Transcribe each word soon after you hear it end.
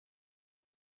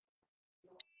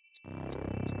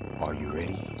Are you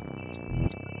ready?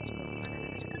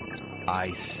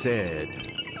 I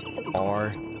said,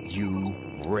 are you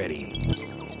ready?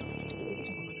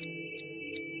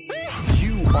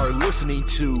 You are listening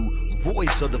to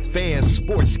Voice of the Fans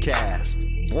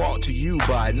Sportscast, brought to you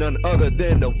by none other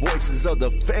than the voices of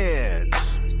the fans.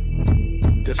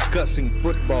 Discussing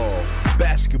football,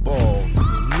 basketball,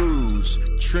 news,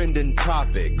 trending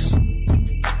topics.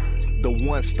 The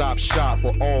one-stop shop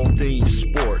for all things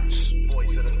sports.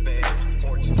 Voice of the Fans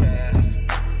Sportscast.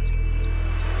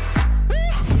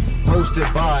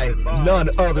 Hosted by none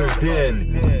other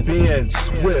than Ben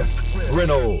Swift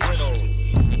Reynolds,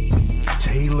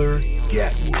 Taylor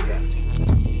Gatwood,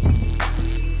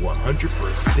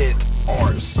 100%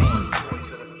 RC,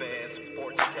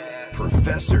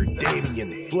 Professor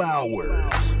Damian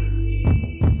Flowers,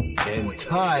 and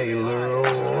Tyler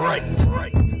Wright.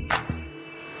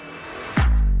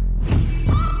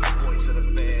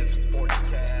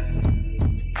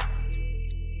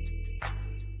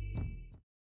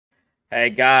 Hey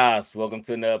guys, welcome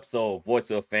to another episode of Voice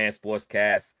of a Fan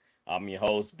Sportscast. I'm your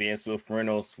host, Ben Swift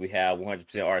Reynolds. We have 100%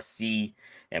 RC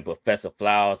and Professor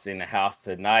Flowers in the house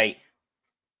tonight.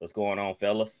 What's going on,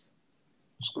 fellas?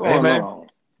 Hey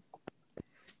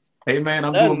man,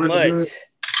 I'm Nothing doing really much.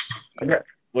 good.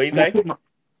 What you say? I'm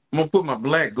gonna put my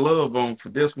black glove on for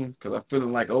this one because I'm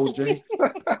feeling like OJ.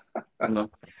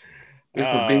 It's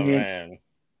for Ben. Man.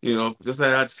 Just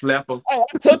that I'd slap him. Oh,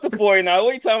 I took the 49.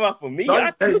 What are you talking about for me? I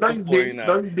took the 49.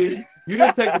 No, you didn't. You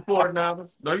didn't take the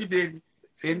 49ers. No, you didn't.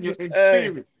 In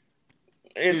spirit.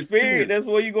 In spirit, that's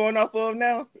what you going off of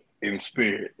now? In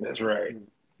spirit, that's right.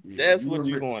 That's what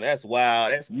you going. That's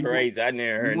wild. That's crazy. I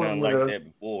never heard nothing like that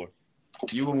before.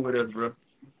 You went with us, bro.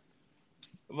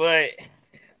 But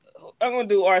I'm going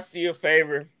to do RC a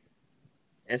favor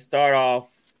and start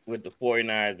off with the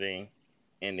 49ers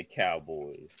and the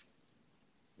Cowboys.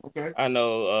 Okay. I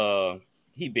know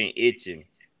he been itching.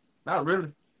 Not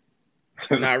really.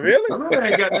 Not really? I really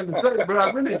ain't got nothing to say,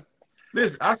 bro.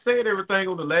 Listen, I said everything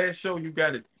on the last show. You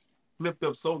got it flipped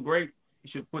up so great. You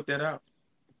should put that out.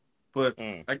 But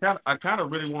I kind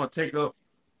of really want to take up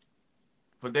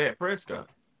for Dak Prescott.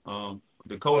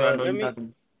 The code I know you're not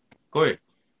going. Go ahead.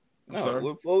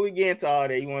 Before we get into all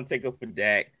that, you want to take up for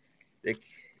Dak.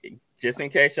 Just in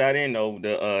case y'all didn't know,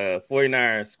 the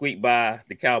 49ers squeaked by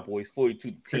the Cowboys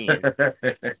 42-10.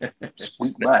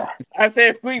 Squeak by. I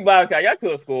said squeak by because y'all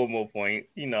could have scored more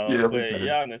points, but okay.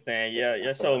 Y'all understand. Yeah,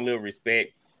 y'all show a little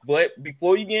respect. But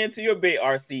before you get into your bet,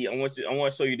 RC, I want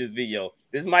to show you this video.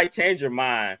 This might change your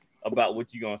mind about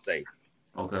what you're gonna say.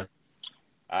 Okay.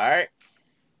 All right.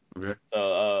 Okay.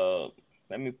 So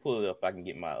let me pull it up if I can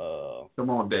get my Come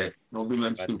on, Dad. Don't do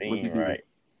nothing stupid. Right.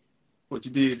 What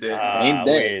you did, Dad?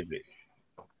 Where is it?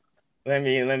 Let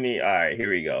me. All right, here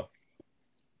we go.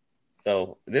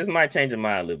 So this might change your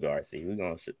mind a little bit, RC.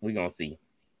 We're gonna see.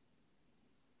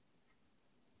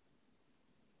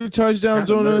 3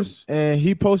 touchdowns on us, and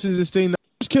he posted this thing.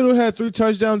 Kittle had 3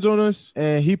 touchdowns on us,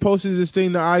 and he posted this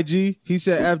thing to IG. He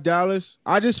said F Dallas.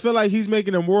 I just feel like he's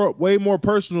making it way more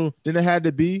personal than it had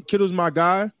to be. Kittle's my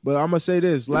guy, but I'm going to say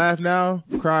this. Laugh now,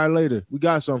 cry later. We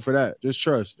got something for that. Just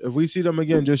trust. If we see them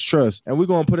again, just trust. And we're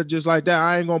going to put it just like that.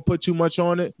 I ain't going to put too much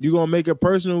on it. You're going to make it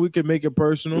personal. We can make it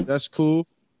personal. That's cool.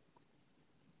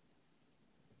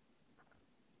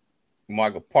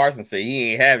 Michael Parsons said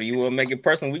he ain't have it. You want to make it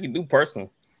personal? We can do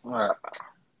personal.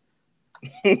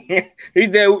 He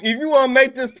said, if you want to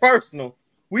make this personal,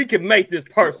 we can make this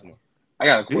personal. I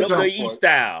got a question. WWE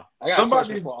style. I got a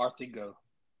question before RC go.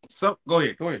 Go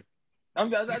ahead. I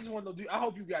just want to know. I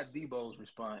hope you got Debo's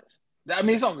response. I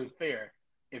mean, it's only fair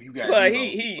if you got. But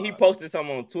he posted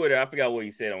something on Twitter. I forgot what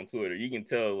he said on Twitter. You can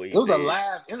tell what he said. It was a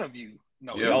live interview.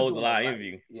 No, yeah, it was a live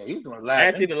interview. Yeah, he was doing a live. I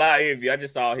didn't see the live interview. I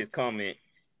just saw his comment.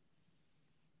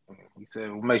 He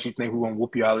said, "What makes you think we gonna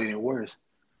whoop y'all any worse?"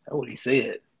 That's what he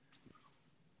said.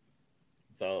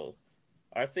 So,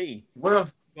 RC. Well,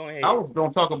 go ahead. I was going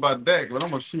to talk about Dak, but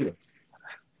I'm going to shit.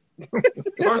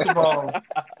 First of all,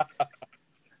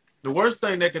 the worst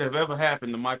thing that could have ever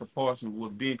happened to Michael Parsons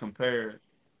was being compared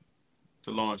to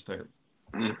Lawrence Taylor.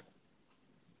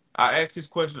 I asked this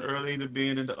question earlier to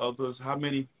Ben and the others. How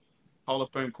many Hall of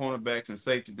Fame cornerbacks and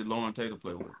safeties did Lawrence Taylor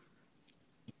play with?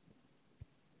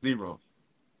 0.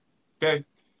 Okay?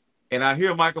 And I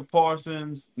hear Michael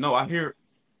Parsons. No, I hear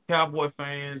Cowboy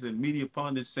fans and media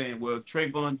pundits saying, well,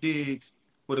 Trayvon Diggs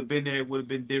would have been there, it would have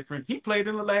been different. He played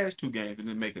in the last 2 games and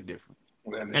didn't make a difference.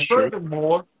 And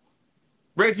furthermore,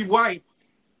 Reggie White,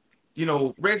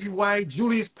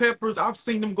 Julius Peppers, I've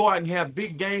seen them go out and have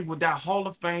big games without Hall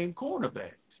of Fame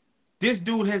cornerbacks. This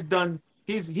dude has done,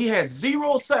 he has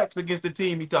 0 sacks against the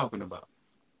team he's talking about.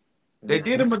 They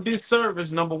did him a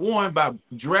disservice, number one, by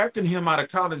drafting him out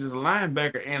of college as a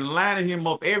linebacker and lining him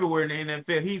up everywhere in the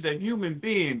NFL. He's a human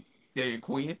being, Dan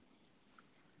Quinn.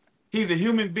 He's a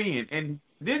human being. And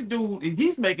this dude,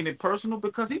 he's making it personal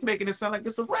because he's making it sound like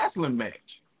it's a wrestling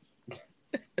match.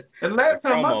 And last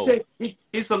time I checked,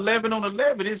 it's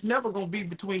 11-on-11. It's never going to be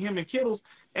between him and Kittles.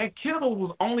 And Kittle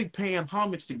was only paying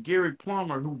homage to Gary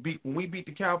Plummer, when we beat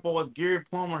the Cowboys, Gary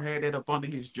Plummer had that up under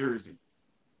his jersey.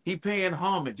 He paying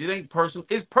homage. It ain't personal.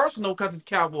 It's personal because it's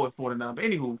Cowboys 49. But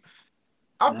anywho,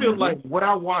 I feel like what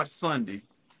I watched Sunday,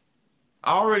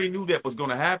 I already knew that was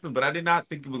going to happen, but I did not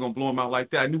think it was going to blow them out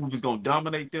like that. I knew we was going to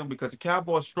dominate them because the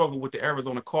Cowboys struggle with the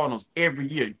Arizona Cardinals every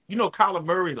year. You know, Kyler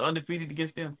Murray is undefeated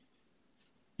against them.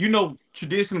 You know,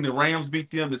 traditionally the Rams beat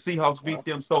them, the Seahawks beat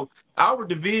them. So our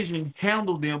division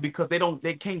handled them because they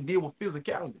can't deal with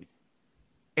physicality.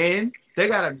 And they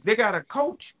got a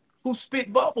coach who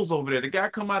spit bubbles over there. The guy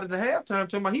come out of the halftime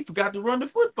talking about he forgot to run the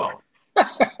football.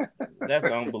 That's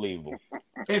unbelievable.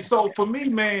 And so for me,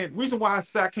 man, reason why I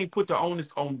say I can't put the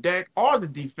onus on Dak or the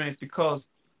defense, because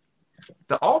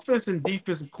the offense and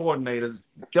defensive coordinators,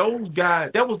 those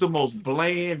guys, that was the most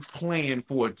bland plan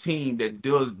for a team that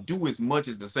does do as much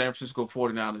as the San Francisco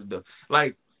 49ers do.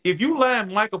 Like, if you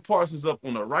line Michael Parsons up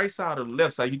on the right side or the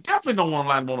left side, you definitely don't want to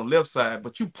line him on the left side,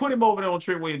 but you put him over there on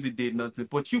Trent Williams, it did nothing.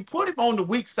 But you put him on the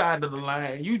weak side of the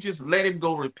line, and you just let him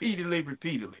go repeatedly.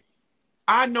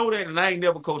 I know that, and I ain't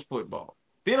never coached football.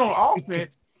 Then on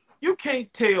offense, you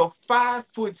can't tell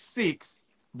 5'6"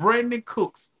 Brandon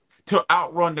Cooks to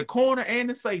outrun the corner and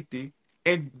the safety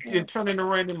and turn into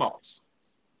Randy Moss.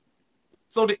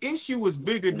 So the issue is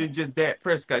bigger than just Dak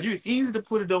Prescott. It's easy to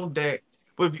put it on Dak,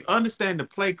 but if you understand the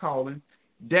play calling,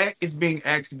 Dak is being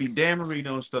asked to be Dan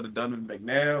Marino instead of Donovan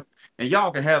McNabb. And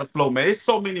y'all can have the flow, man. There's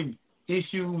so many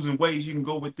issues and ways you can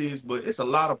go with this, but it's a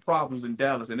lot of problems in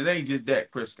Dallas, and it ain't just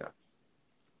Dak Prescott.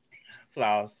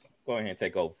 Flowers, go ahead and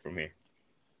take over from here.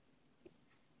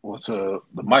 Well, to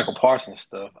the Michael Parsons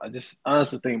stuff, I just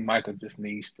honestly think Michael just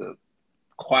needs to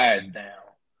quiet down.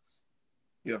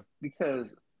 Yeah.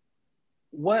 Because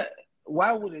why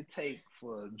would it take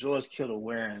for George Kittle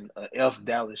wearing an F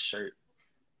Dallas shirt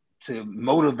to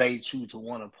motivate you to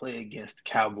want to play against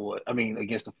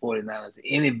against the 49ers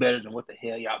any better than what the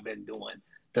hell y'all been doing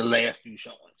the last few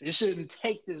showings? It shouldn't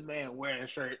take this man wearing a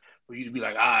shirt for you to be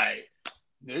like, all right,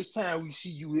 next time we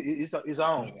see you, it's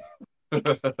on.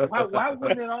 Why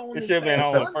wouldn't it on? It should have been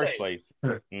on in the first place.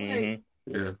 Mm-hmm.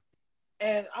 Yeah.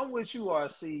 And I'm with you,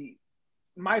 RC.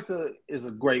 Micah is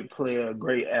a great player, a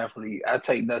great athlete. I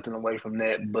take nothing away from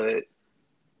that. But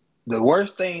the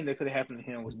worst thing that could have happened to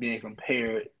him was being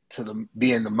compared to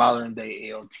being the modern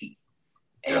day LT.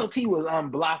 Yeah. LT was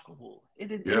unblockable. It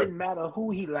didn't matter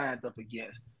who he lined up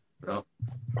against. Yeah.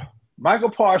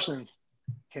 Michael Parsons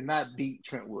cannot beat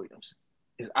Trent Williams.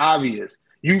 It's obvious.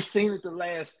 You've seen it the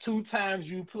last 2 times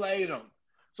you played him.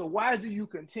 So why do you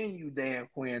continue, Dan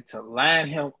Quinn, to line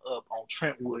him up on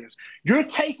Trent Williams? You're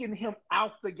taking him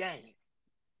out the game.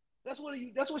 That's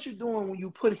what you're doing when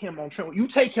you put him on Trent. You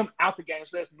take him out the game,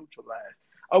 so that's neutralized.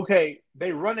 Okay,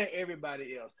 they run at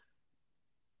everybody else.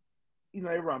 You know,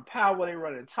 they run power, they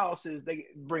run tosses, they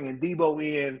bringing Debo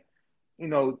in, you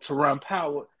know, to run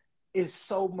power. It's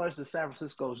so much that San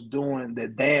Francisco's doing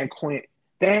that Dan Quinn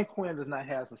does not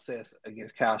have success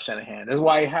against Kyle Shanahan. That's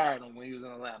why he hired him when he was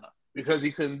in Atlanta, because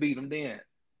he couldn't beat him then.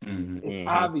 Mm-hmm. It's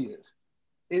obvious.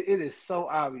 It is so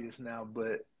obvious now.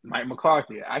 But Mike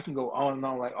McCarthy, I can go on and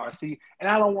on like RC, and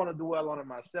I don't want to dwell on it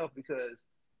myself because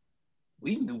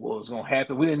we knew what was going to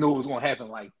happen. We didn't know it was going to happen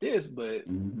like this, but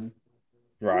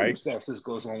right, San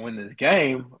Francisco is going to win this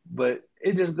game. But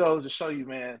it just goes to show you,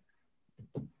 man,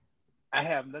 I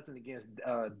have nothing against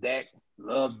Dak.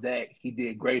 Love Dak. He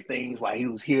did great things while he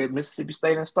was here at Mississippi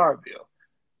State and Starkville.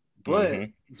 But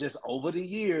just over the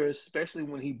years, especially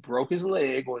when he broke his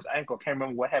leg or his ankle, I can't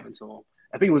remember what happened to him.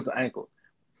 I think it was the ankle.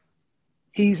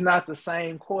 He's not the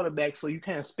same quarterback, so you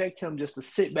can't expect him just to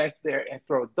sit back there and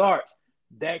throw darts.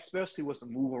 Dak especially was to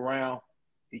move around.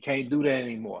 He can't do that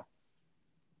anymore.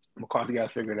 McCarthy got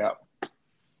to figure it out.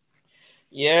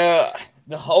 Yeah,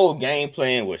 the whole game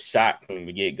plan was shot from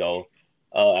the get-go.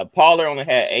 Pollard only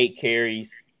had 8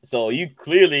 carries, so you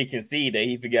clearly can see that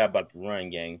he forgot about the run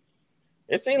game.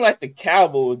 It seemed like the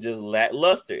Cowboys just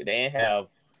lackluster. They didn't have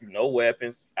no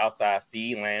weapons outside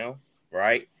CeeDee Lamb,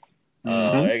 right?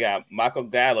 They got Michael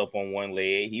Gallup on one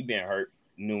leg. He been hurt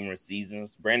numerous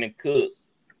seasons. Brandon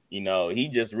Cooks, you know, he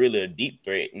just really a deep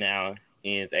threat now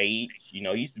in his age. You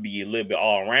know, he used to be a little bit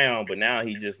all around, but now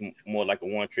he's just more like a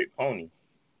one-trick pony.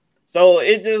 So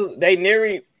it just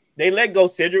they let go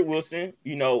Cedric Wilson,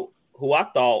 you know, who I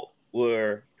thought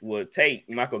were would take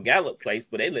Michael Gallup place,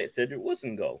 but they let Cedric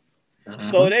Wilson go.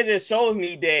 So that just shows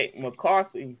me that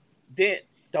McCarthy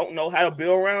don't know how to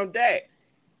build around Dak.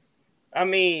 I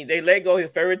mean, they let go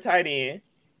his favorite tight end.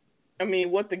 I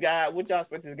mean, what y'all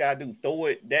expect this guy to do? Throw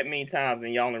it that many times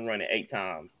and y'all only run it 8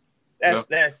 times.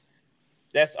 That's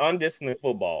undisciplined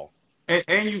football.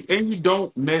 And you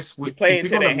don't mess with play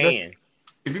into their hand.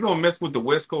 If you're gonna mess with the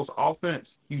West Coast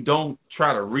offense, you don't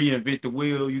try to reinvent the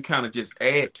wheel. You kind of just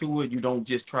add to it. You don't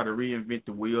just try to reinvent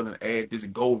the wheel and add this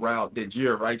go route that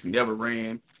Jerry Rice never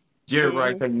ran. Jerry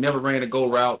Rice never ran a go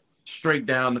route straight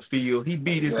down the field. He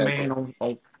beat his man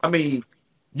on. I mean,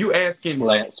 you asking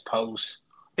slants post.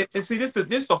 And see, this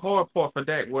the hard part for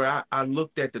that. Where I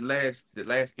looked at the last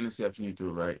interception he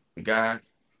threw. Right, the guy,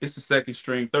 it's the third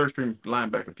string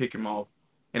linebacker, pick him off,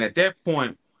 and at that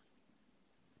point,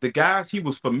 the guys he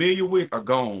was familiar with are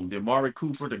gone. The Amari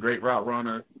Cooper, the great route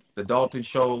runner, the Dalton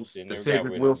Schultz, the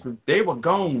Cedric Wilson, they were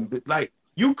gone. Like,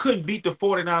 you couldn't beat the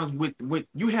 49ers with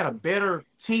you had a better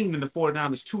team than the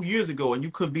 49ers 2 years ago, and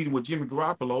you couldn't beat them with Jimmy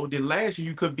Garoppolo. Then last year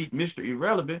you could beat Mr.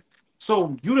 Irrelevant.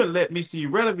 So you didn't let Mr.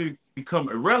 Irrelevant become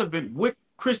irrelevant with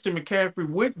Christian McCaffrey,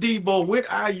 with Debo, with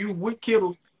IU, with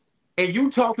Kittle, and you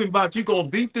talking about you gonna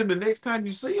beat them the next time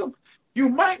you see them. You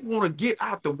might want to get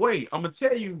out the way. I'm gonna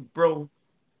tell you, bro.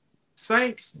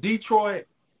 Saints, Detroit,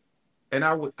 and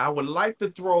I would like to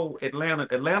throw Atlanta.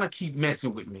 Atlanta keep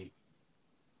messing with me.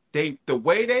 The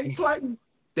way they play,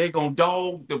 they gonna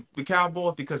dog the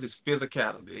Cowboys because it's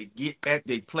physicality. They get back,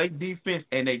 they play defense,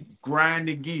 and they grind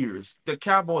the gears. The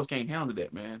Cowboys can't handle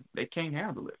that, man. They can't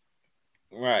handle it.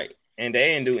 Right. And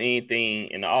they didn't do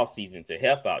anything in the offseason to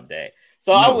help out Dak.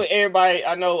 So I would everybody,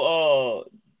 I know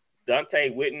Dante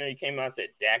Whitner, he came out and said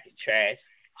Dak is trash.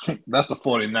 That's the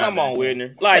 49. Come on,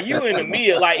 Whitner. Like, you in the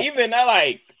media, like, even that,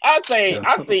 like, I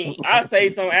say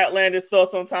some outlandish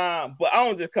stuff sometimes, but I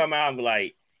don't just come out and be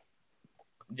like,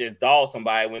 just dog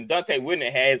somebody when Dante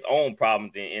Whitner has his own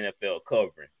problems in NFL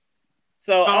covering.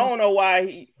 So I don't know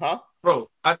why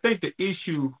Bro, I think the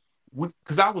issue,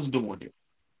 because I was doing it,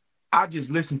 I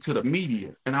just listened to the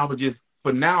media, and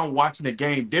but now I'm watching the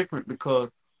game different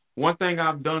because one thing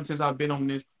I've done since I've been on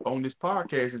this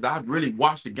podcast is I've really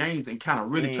watched the games and kind of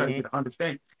really tried to get an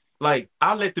understanding. Like,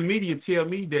 I let the media tell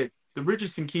me that the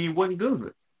Richardson kid wasn't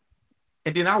good.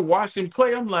 And then I watched him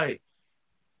play. I'm like,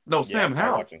 no, Sam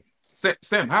Howell.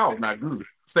 Sam Howell's not good.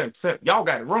 Sam, y'all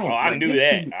got it wrong. Oh, I knew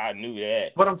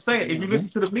that. But I'm saying, if you listen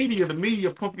to the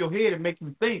media pump your head and make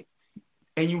you think.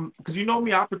 And because you know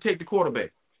me, I protect the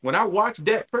quarterback. When I watch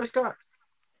Dak Prescott,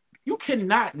 you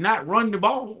cannot not run the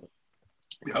ball.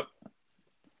 Yep.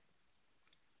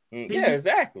 Yeah,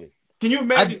 exactly. Can you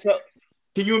imagine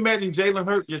Jalen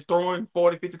Hurts just throwing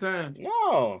 40, 50 times?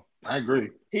 No. I agree.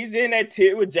 He's in that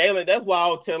tier with Jalen. That's why I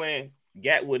was telling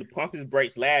Gatwood to pump his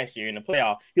brakes last year in the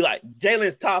playoff. He like,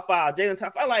 Jalen's top 5.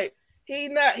 Like,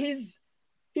 he's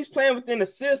playing within the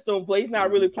system, but he's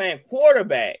not really playing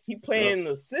quarterback. He playing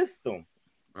the system.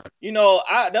 Right. You know,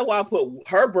 that's why I put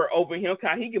Herbert over him,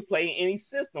 because he can play in any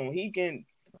system. He can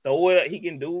throw it. He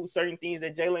can do certain things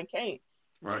that Jalen can't.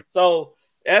 Right. So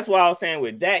that's why I was saying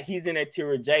with that, he's in that tier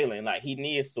with Jalen. Like, he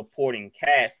needs supporting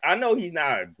cast. I know he's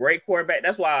not a great quarterback.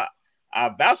 That's why I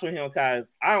vouch for him,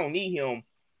 because I don't need him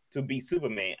to be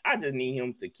Superman. I just need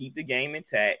him to keep the game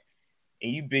intact. And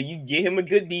you get him a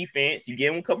good defense. You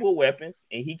give him a couple of weapons,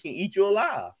 and he can eat you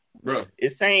alive. Bro,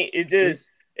 it's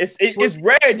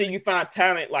rare that you find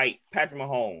talent like Patrick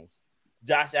Mahomes,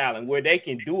 Josh Allen, where they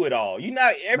can do it all.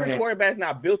 Every quarterback's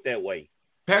not built that way.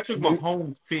 Patrick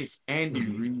Mahomes fits Andy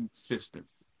Reid's system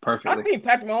perfectly. I think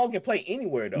Patrick Mahomes can play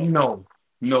anywhere, though.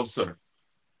 No, sir.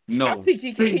 No. I think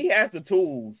he has the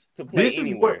tools to play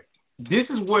anywhere.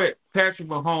 This is what Patrick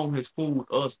Mahomes has fooled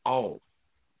us all,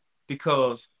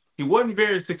 because he wasn't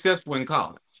very successful in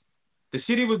college. The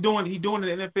shit he doing in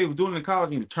the NFL, he was doing in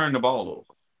college, and he turned the ball over.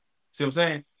 See what I'm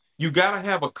saying? You got to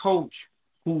have a coach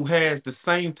who has the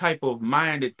same type of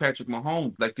mind that Patrick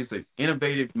Mahomes, like this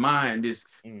innovative mind, this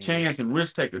chance and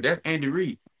risk taker. That's Andy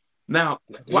Reid. Now,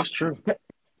 that's true.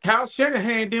 Kyle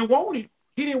Shanahan didn't want him.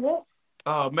 He didn't want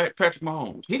Patrick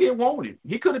Mahomes. He didn't want him.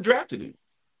 He could have drafted him.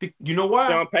 You know why?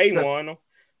 Sean Payton wanted him.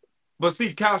 But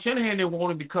see, Kyle Shanahan didn't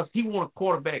want him because he wanted a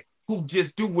quarterback who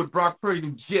just do what Brock Purdy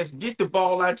do, just get the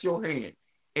ball out your hand.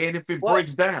 And if it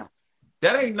breaks down,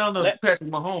 that ain't none of Patrick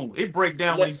Mahomes. It break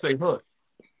down when he say hut.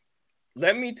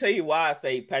 Let me tell you why I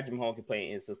say Patrick Mahomes can play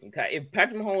in his system. If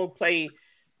Patrick Mahomes played,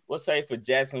 let's say, for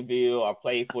Jacksonville or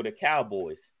play for the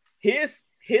Cowboys, his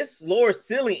lower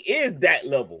ceiling is that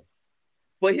level,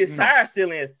 but his higher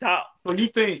ceiling is top. So you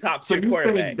think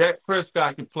Dak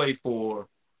Prescott can play for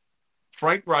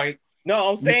Frank Wright?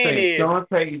 No, I'm saying Sean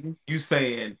Payton. You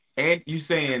saying And you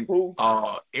saying Who?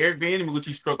 Eric Bieniemy, which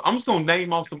he struggled. I'm just gonna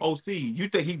name off some OC. You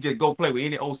think he just go play with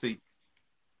any OC? You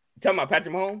talking about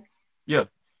Patrick Mahomes? Yeah.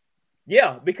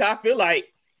 Yeah, because I feel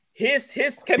like his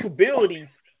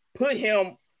capabilities put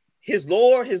him his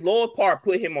lower part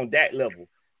put him on that level,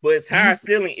 but his higher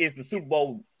ceiling is the Super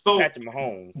Bowl Patrick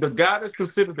Mahomes. The guy that's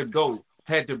considered the GOAT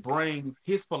had to bring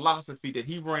his philosophy that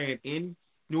he ran in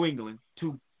New England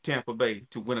to Tampa Bay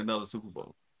to win another Super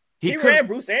Bowl. He ran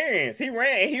Bruce Arians. He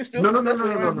ran, and he was still no.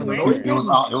 It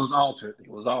was altered. It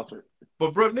was altered.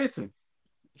 But bro, listen,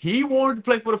 he wanted to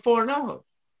play for the 49ers,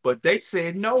 but they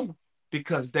said no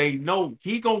because they know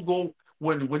he gonna go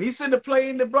when he send the play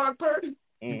in the Brock Purdy.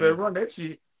 You better run that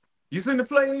shit. You send the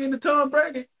play in the Tom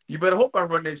Brady. You better hope I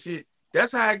run that shit.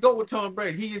 That's how I go with Tom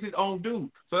Brady. He is his own dude.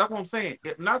 So that's what I'm saying.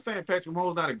 I'm not saying Patrick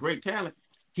Mahomes not a great talent.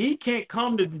 He can't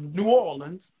come to New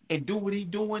Orleans and do what he's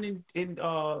doing in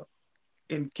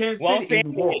Kansas City. I'm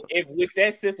saying if with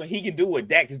that system, he can do what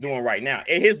Dak is doing right now.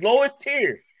 At his lowest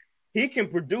tier, he can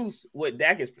produce what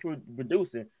Dak is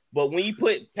producing. But when you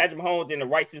put Patrick Mahomes in the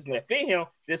right system that fit him,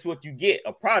 that's what you get,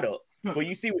 a product. But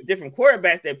you see with different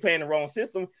quarterbacks that play in the wrong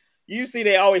system, you see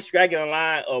they always straggling a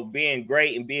line of being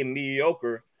great and being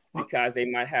mediocre because they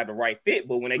might have the right fit.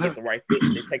 But when they get the right fit,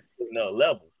 they take it to another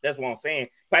level. That's what I'm saying.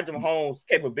 Patrick Mahomes'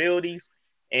 capabilities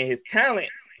and his talent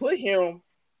put him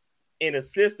in a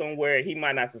system where he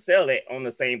might not excel at on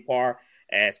the same par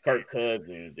as Kirk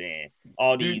Cousins and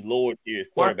all these lower tier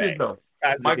quarterbacks.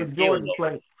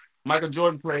 Michael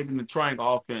Jordan played in the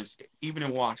triangle offense, even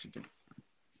in Washington.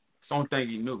 It's the only thing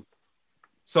he knew.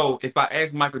 So if I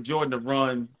ask Michael Jordan to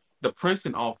run the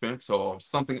Princeton offense or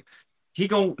something, he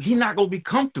not gonna be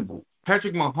comfortable.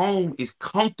 Patrick Mahomes is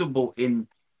comfortable in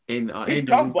he's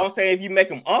comfortable. I'm saying if you make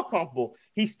him uncomfortable,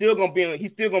 he's still gonna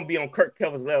be on Kirk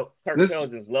Cousins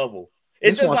level.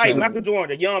 It's just like Michael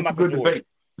Jordan, the young Michael Jordan.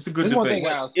 It's a good debate. One thing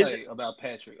I'll say about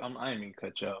Patrick. I didn't mean to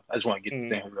cut you off. I just want to get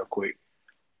this in real quick.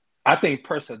 I think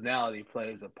personality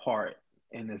plays a part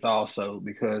in this also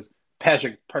because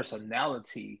Patrick's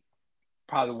personality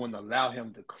probably wouldn't allow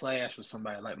him to clash with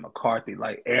somebody like McCarthy,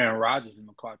 like Aaron Rodgers and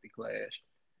McCarthy clashed.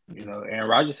 You know, Aaron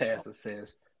Rodgers had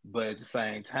success, but at the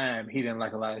same time, he didn't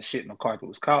like a lot of shit McCarthy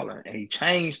was calling, and he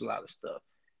changed a lot of stuff.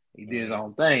 He did his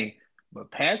own thing.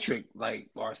 But Patrick, like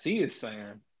RC is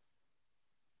saying,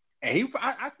 and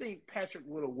I think Patrick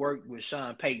would have worked with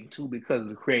Sean Payton too because of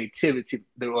the creativity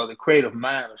or the creative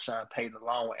mind of Sean Payton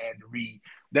along with Andy Reid.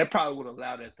 That probably would have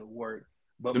allowed that to work.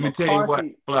 But let me tell you what,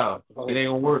 Flower, it ain't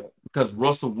gonna work because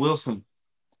Russell Wilson,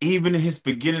 even in his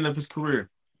beginning of his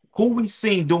career, who we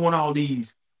seen doing all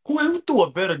these, who threw a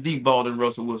better deep ball than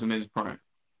Russell Wilson in his prime?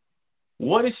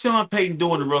 What is Sean Payton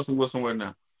doing to Russell Wilson right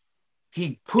now?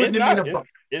 He putting him in a.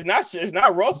 It's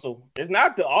not Russell. It's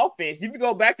not the offense. If you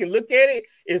go back and look at it,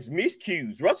 it's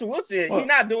miscues. Russell Wilson, he's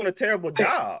not doing a terrible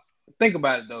job. Think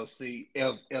about it though. See,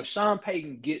 if Sean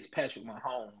Payton gets Patrick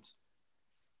Mahomes,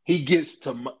 he gets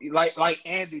to like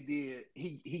Andy did.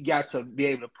 He got to be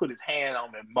able to put his hand on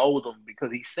him and mold him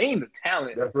because he's seen the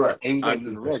talent. That's right. And he was able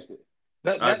to direct it.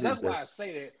 That's why I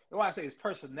say that. That's why I say his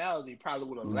personality probably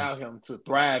would allow him to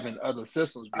thrive in other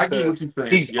systems because I get what you're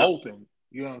saying. He's open.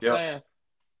 You know what I'm saying?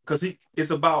 Because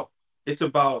it's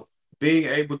about being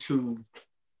able to.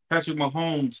 Patrick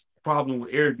Mahomes' problem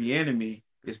with Eric Bieniemy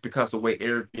is because of the way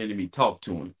Eric Bieniemy talked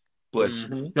to him. But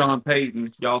Sean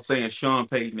Payton, y'all saying Sean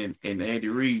Payton and Andy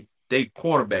Reid, they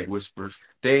quarterback whisperers.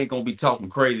 They ain't gonna be talking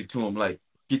crazy to him like,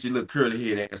 get your little curly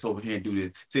head ass over here and do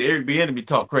this. See, Eric Bieniemy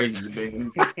talk crazy to me.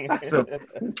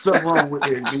 Something wrong with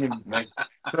Eric Bieniemy, man.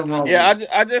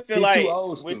 I just feel like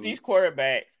with these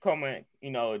quarterbacks coming,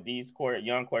 these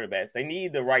young quarterbacks, they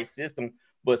need the right system.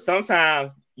 But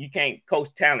sometimes you can't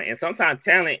coach talent, and sometimes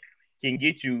talent can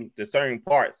get you to certain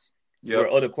parts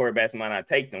where other quarterbacks might not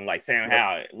take them. Like Sam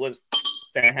Howell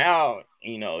Sam Howell,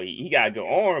 he got a good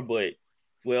arm, but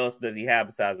what else does he have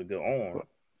besides a good arm?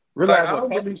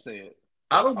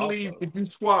 I don't believe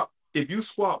if you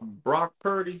swap Brock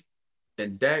Purdy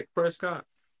and Dak Prescott,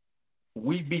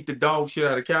 we beat the dog shit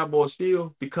out of Cowboys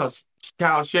still because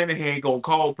Kyle Shanahan gonna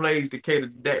call plays to cater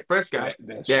to Dak Prescott.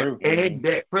 That's true. And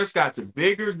Dak Prescott's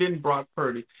bigger than Brock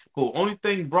Purdy. The only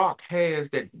thing Brock has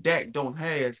that Dak don't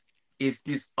has is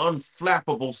this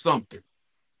unflappable something.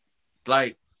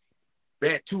 Like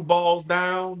bat 2 balls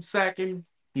down, sacking,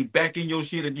 he back in your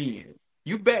shit again.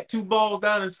 You bat 2 balls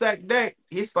down and sack Dak,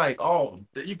 it's like,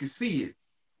 you can see it.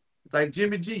 It's like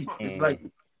Jimmy G. It's like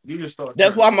you just start.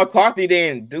 That's why McCarthy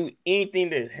didn't do anything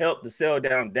to help to sell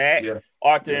down Dak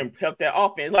or to help that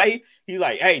offense. Like he's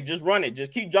like, hey, just run it,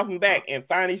 just keep dropping back and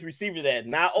find these receivers that are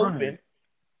not open.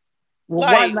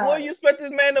 Well, what do you expect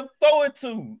this man to throw it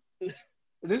to?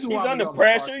 This is He's why under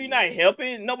pressure. You're not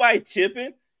helping. Nobody's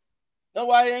chipping.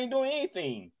 Nobody ain't doing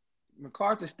anything.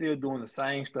 McCarthy's still doing the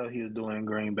same stuff he was doing in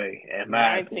Green Bay. At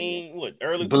 19, what,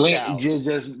 early 2000s.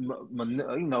 Just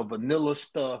vanilla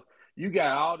stuff. You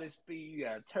got all this speed. You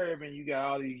got Turbin. You got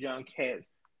all these young cats.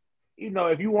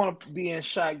 If you want to be in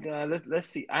shotgun, let's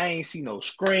see. I ain't see no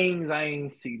screens. I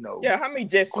ain't see no how many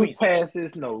jet quick sweeps?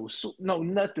 passes. No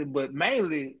nothing. But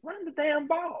mainly run the damn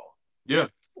ball. Yeah,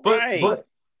 but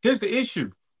here's the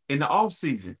issue: in the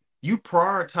offseason, you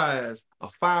prioritize a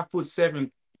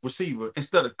 5'7" receiver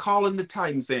instead of calling the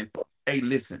Titans saying, "Hey,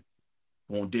 listen,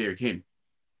 I want Derrick Henry."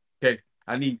 Okay,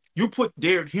 you put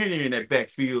Derrick Henry in that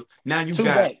backfield. Now you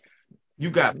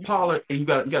got Pollard and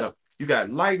you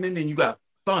got Lightning and you got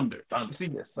Thunder. See,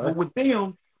 yes, but with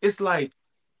them, it's like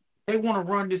they want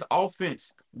to run this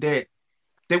offense that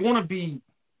they want to be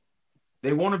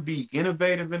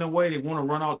innovative in a way. They want to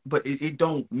run out, but it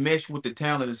don't mesh with the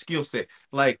talent and skill set.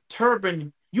 Like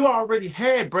Turbin, you already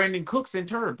had Brandon Cooks and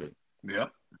Turbin. Yeah.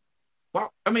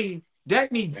 Well, I mean,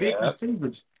 Dak need big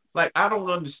receivers. Like, I don't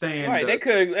understand. Right, they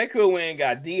could win and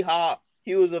got D-Hop.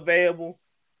 He was available.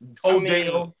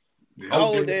 Odell.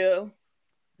 Odell.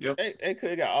 Yep. They could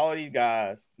have got all these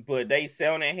guys, but they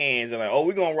sell in their hands and like, oh,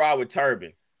 we're going to ride with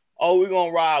Turbin. Oh, we're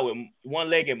going to ride with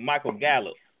one-legged Michael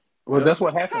Gallup. Well, that's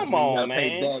what happens. Come on, man.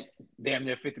 Pay Dak damn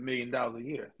near $50 million a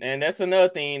year. And that's another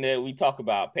thing that we talk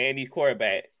about, paying these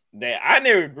quarterbacks that I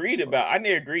never agreed about. I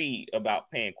never agreed about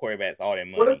paying quarterbacks all that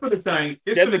money. Well, that's for the thing.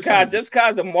 Just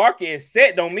because the market is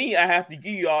set don't mean I have to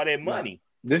give you all that money.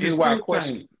 This is why I'm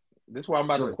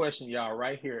about to question y'all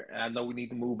right here, and I know we need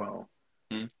to move on.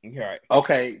 Mm-hmm. Right.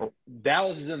 Okay,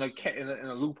 Dallas is in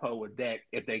a loophole with Dak.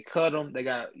 If they cut him, they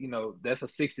got that's a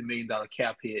 $60 million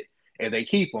cap hit. If they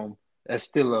keep him, that's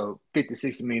still a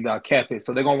 $50-60 million cap hit.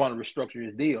 So they're gonna want to restructure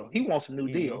his deal. He wants a new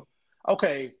deal.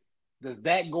 Okay, does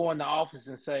Dak go in the office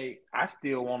and say, I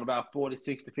still want about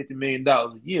 $46 to $50 million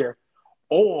a year,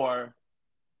 or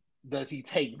does he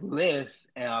take less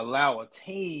and allow a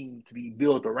team to be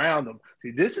built around him?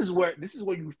 See, this is where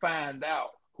you find out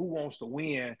who wants to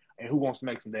win and who wants to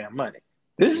make some damn money.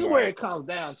 This is where it comes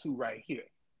down to right here.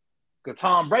 Because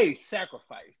Tom Brady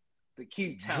sacrificed to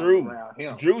keep talent around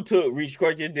him. Drew took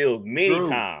restructured deals many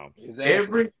times.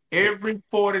 Exactly. Every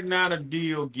 49er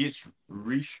deal gets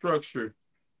restructured.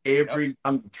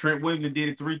 Trent Williams did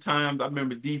it 3 times. I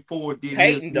remember D4 did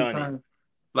Peyton done it.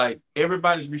 Like,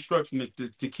 everybody's restructuring it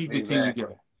to keep the team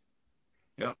together.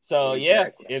 Yeah. So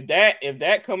if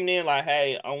that coming in like,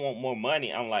 hey, I want more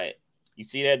money, I'm like, you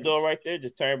see that door right there?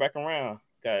 Just turn back around.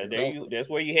 Cause that's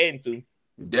where you heading to.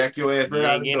 Dak your ass right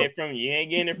out. You ain't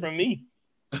getting it from me.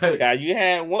 Guys, you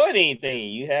haven't won anything.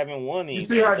 You haven't won anything. You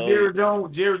see how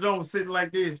Jerry Jones sitting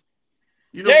like this?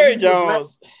 Jerry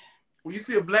Jones. When you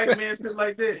see a black man sitting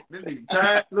like that, then he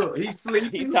tired. Look, he's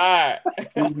sleeping. He's tired.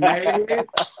 He's mad.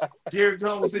 Jerry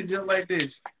Jones sitting just like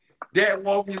this. Dak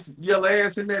walking your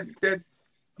ass in that.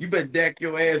 You better Dak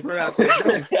your ass right out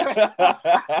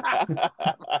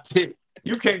there.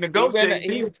 You can't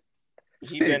negotiate.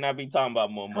 He better not be talking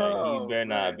about more money. He better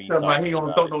not be talking about. He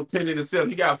don't throw no 10 in himself.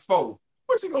 He got 4.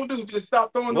 What you gonna do? Just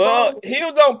stop throwing the ball? Well, he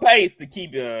was on pace to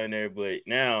keep it on there, but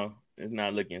now it's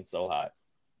not looking so hot.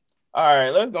 All right,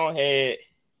 let's go ahead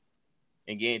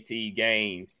and get into these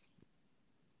games.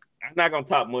 I'm not gonna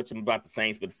talk much about the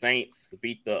Saints, but the Saints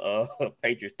beat the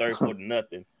Patriots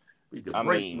 34-0. I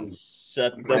mean,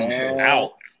 shut them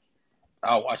out.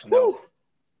 I'll watch them. All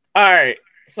right,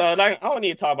 so I don't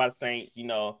need to talk about the Saints.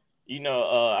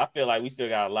 I feel like we still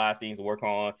got a lot of things to work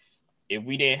on. If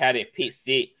we didn't have that pick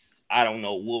 6, I don't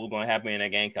know what was going to happen in that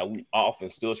game because we often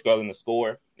still struggling to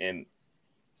score. And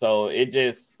so we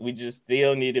just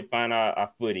still need to find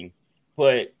our footing.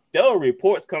 But there were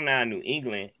reports coming out of New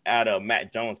England, out of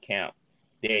Matt Jones' camp,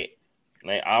 that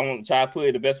like I want to try to put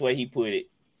it the best way he put it.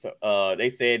 So they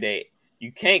said that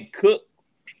you can't cook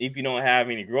if you don't have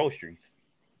any groceries.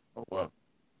 Oh, wow.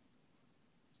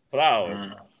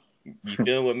 Flowers. You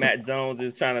feel what Matt Jones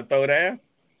is trying to throw down?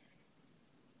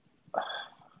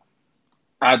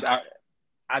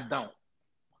 I don't.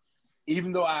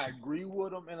 Even though I agree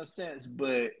with him in a sense,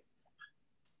 but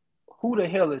who the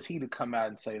hell is he to come out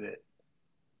and say that?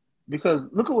 Because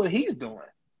look at what he's doing.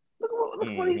 Look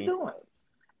what he's doing.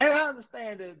 And I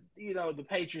understand that, the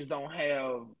Patriots don't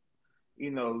have,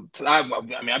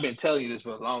 I've been telling you this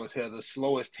for as long as hell, the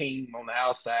slowest team on the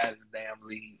outside of the damn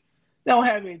league. They don't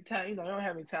have any talent, they don't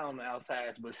have any talent on the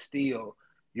outsides, but still,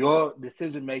 your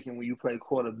decision making when you play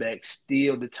quarterback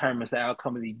still determines the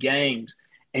outcome of these games.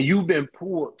 And you've been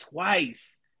pulled twice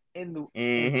in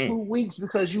 2 weeks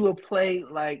because you have played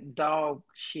like dog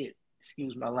shit.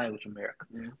 Excuse my language, America.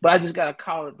 But I just got to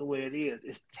call it the way it is.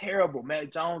 It's terrible.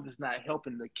 Mac Jones is not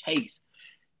helping the case.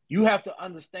 You have to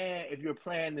understand if you're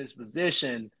playing this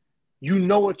position, you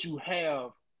know what you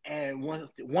have. And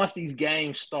once these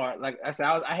games start, like I said,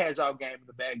 I had y'all game in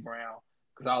the background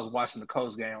because I was watching the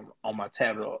Colts game on my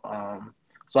tablet.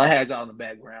 So I had y'all in the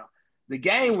background. The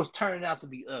game was turning out to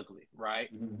be ugly, right?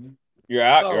 Mm-hmm. You're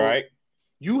right.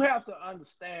 You have to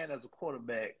understand as a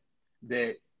quarterback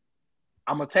that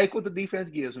I'm going to take what the defense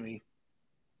gives me.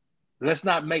 Let's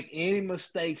not make any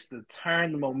mistakes to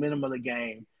turn the momentum of the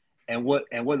game. And what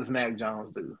does Mac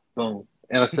Jones do? Boom.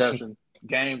 Interception.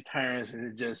 Game turns, and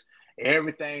it just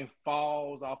everything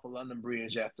falls off of London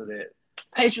Bridge after that.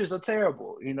 Patriots are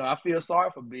terrible. I feel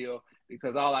sorry for Bill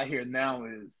because all I hear now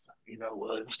is, it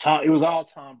was all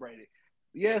Tom Brady.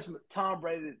 Yes, Tom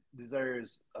Brady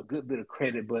deserves a good bit of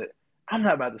credit, but I'm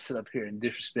not about to sit up here and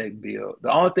disrespect Bill.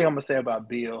 The only thing I'm going to say about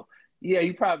Bill,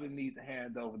 you probably need to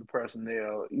hand over the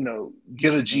personnel,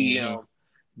 get a GM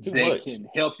that can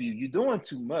help you. You're doing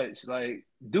too much. Like,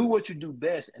 do what you do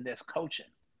best, and that's coaching.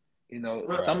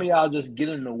 Some of y'all just get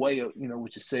in the way of,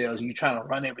 with yourselves. You're trying to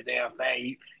run every damn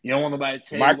thing. You don't want nobody to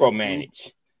tell you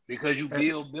micromanage because you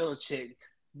Bill Belichick.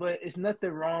 But it's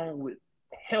nothing wrong with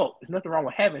help. There's nothing wrong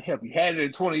with having help. You had it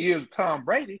in 20 years with Tom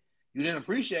Brady. You didn't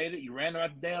appreciate it. You ran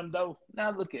out the damn door.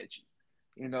 Now look at you.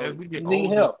 You need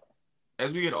help.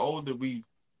 As we get older, we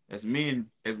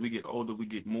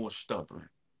get more stubborn.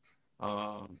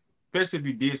 Especially if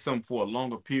you did something for a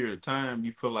longer period of time,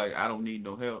 you feel like I don't need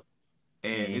no help.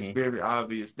 And it's very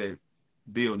obvious that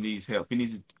Bill needs help. He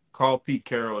needs to call Pete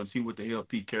Carroll and see what the hell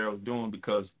Pete Carroll's doing,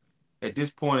 because at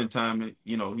this point in time,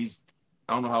 he's,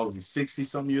 I don't know how old he's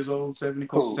 60-something years old, 70,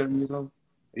 close to 70 years old.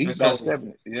 He's about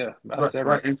 70, about 70.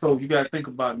 Right. And so you got to think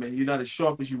about it, man. You're not as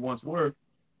sharp as you once were.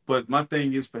 But my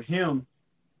thing is for him,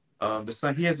 he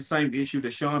has the same issue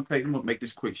that Sean Payton. I'm going to make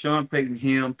this quick. Sean Payton,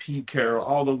 him, Pete Carroll,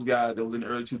 all those guys that were in the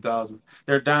early 2000s,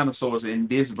 they're dinosaurs in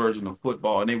this version of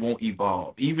football, and they won't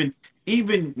evolve. Even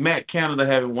Matt Canada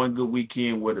having one good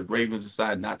weekend where the Ravens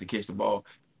decided not to catch the ball,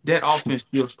 that offense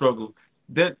still struggled.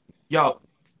 That's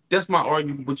my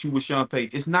argument with you with Sean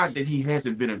Payton. It's not that he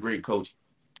hasn't been a great coach.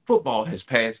 Football has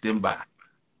passed them by.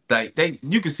 Like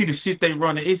you can see the shit they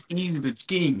running. It's easy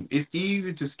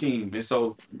to scheme. And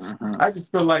so I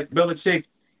just feel like Belichick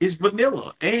is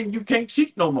vanilla, and you can't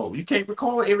cheat no more. You can't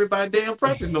record everybody damn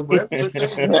practice no more.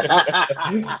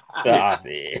 Stop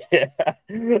it,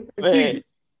 man.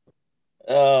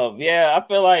 I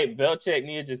feel like Belichick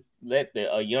need to just let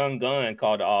a young gun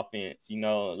call the offense.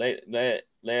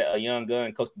 Let a young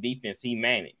gun coach the defense. He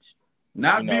manage.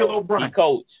 Not Bill O'Brien. He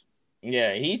coach.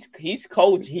 Yeah, he's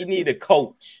coach. He need a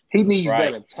coach. He needs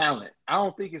better talent. I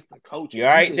don't think it's the coach. You're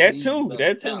right. That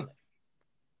too.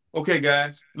 Okay,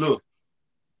 guys, look.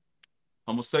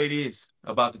 I'm gonna say this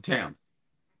about the talent.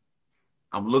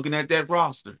 I'm looking at that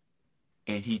roster,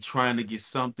 and he trying to get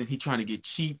something. He trying to get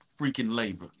cheap freaking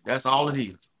labor. That's all it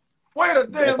is. Wait a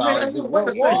damn minute.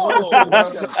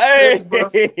 Hey,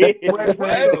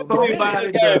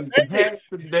 somebody done hacked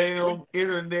the damn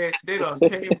internet. They done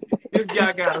came. This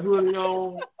guy got a hoodie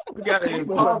on. We got an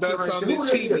imposter. We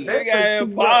got an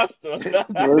imposter.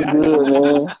 What's good,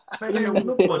 man?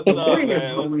 What's up,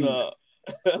 man? What's up?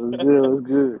 What's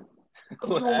good? What's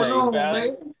going on,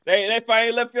 man? They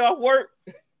finally left you off work.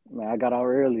 Man, I got out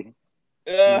early.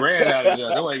 Ran out of there.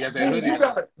 That way you got that hoodie.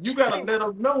 You gotta let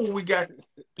us know when we got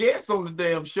guests on the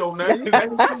damn show now.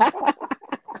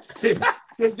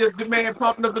 It's just the man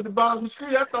popping up at the bottom of the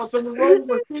street. I thought something wrong with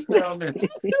my seat down there.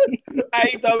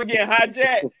 I thought we getting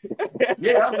hijacked.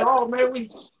 Yeah, that's all, man.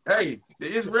 The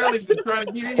Israelis are trying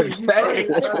to get in.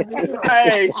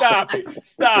 Hey, stop it.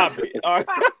 Stop it. All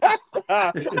right.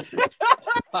 Stop it.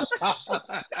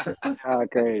 How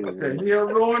crazy. What the hell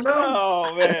going on?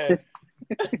 Oh, man.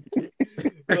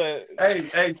 But,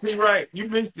 hey, T-Right, you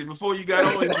missed it before you got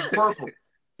on. He was purple.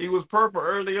 He was purple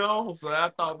early on, so I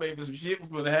thought maybe some shit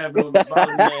was going to happen on the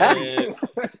bottom.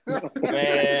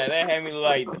 Man, that had me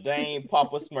like the dang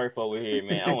Papa Smurf over here,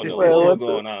 man. I don't know what's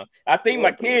going on. I think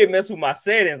my kid messed with my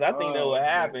settings. I think that what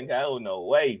happened. I don't know.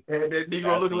 Wait. And that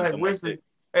nigga look like Wesley.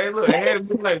 Hey, look, it had him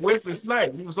look like Wesley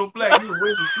Snipes. He was so black. He was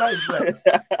Wesley Snipes black.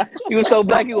 You was so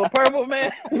black, you were purple,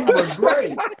 man. He was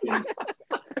great.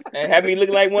 And had me look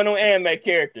like one of them anime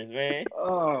characters, man.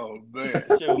 Oh, man.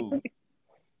 Shoot.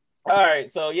 All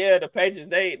right, so yeah, the Patriots,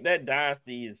 that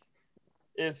dynasty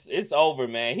it's over,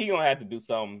 man. He gonna have to do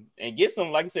something and get some,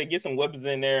 like I said, get some weapons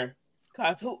in there.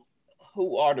 Cause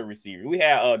who are the receivers? We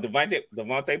have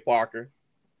Devontae Parker,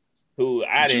 who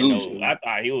I didn't know. I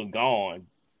thought he was gone.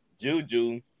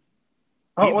 Juju.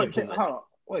 Hold on.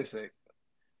 Wait a sec.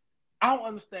 I don't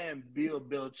understand Bill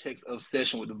Belichick's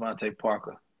obsession with Devontae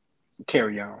Parker.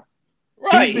 Carry on.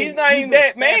 Right. He's not even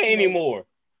that man anymore.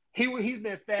 He's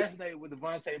been fascinated with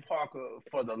Devontae Parker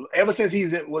ever since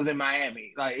was in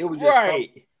Miami. Like it was just right.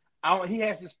 He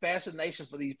has this fascination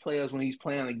for these players when he's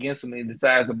playing against them and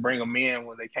decides to bring them in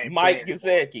when they can't. Mike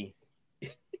Gesicki.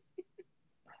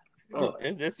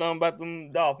 It's just something about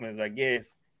them Dolphins, I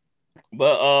guess.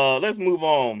 But let's move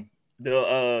on.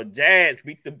 The Jags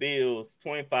beat the Bills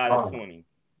 25-20.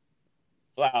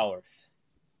 Flowers.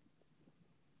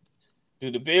 Do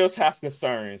the Bills have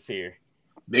concerns here?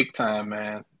 Big time,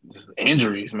 man. Just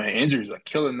injuries, man. Injuries are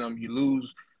killing them. You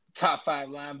lose top 5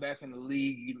 linebacker in the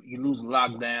league. You lose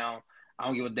lockdown. I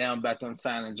don't give a damn about them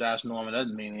signing Josh Norman. It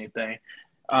doesn't mean anything.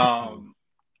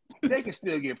 They can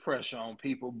still get pressure on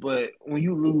people, but when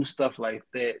you lose stuff like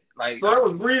that, so that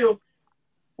was real.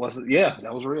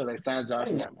 That was real. They signed Josh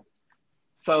Norman.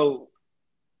 So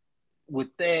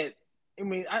with that, I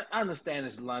mean, I understand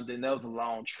it's London. That was a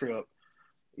long trip.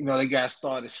 You know, they got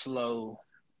started slow.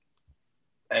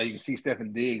 As you can see,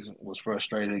 Stephen Diggs was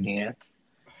frustrated again.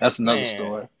 That's another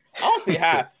story. I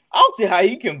don't see how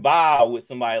he can vibe with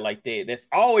somebody like that. That's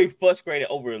always frustrated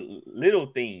over little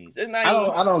things. It's not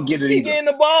I don't get it. He's getting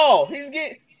the ball. He's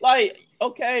getting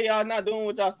okay, y'all not doing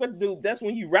what y'all expect to do. That's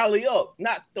when you rally up,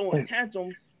 not throwing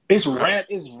tantrums. It's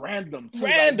random. Too.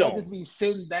 Random. Like, just be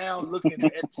sitting down looking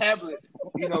at tablets,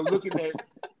 looking at,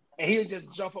 and he'll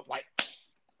just jump up like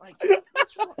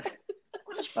what's wrong?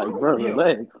 Like, bro,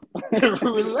 relax.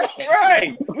 Relax.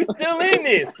 Right. We're still in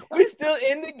this. We're still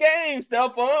in the game,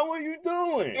 Stephon. What are you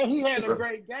doing? And he had a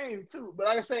great game, too. But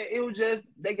like I said, it was just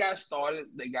they got started.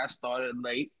 They got started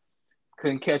late.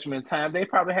 Couldn't catch them in time. They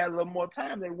probably had a little more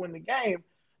time. They win the game.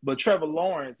 But Trevor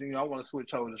Lawrence, I want to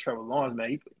switch over to Trevor Lawrence,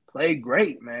 man. He played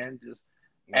great, man. Just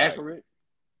accurate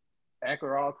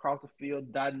all across the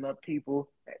field, dotting up people.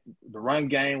 The run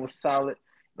game was solid.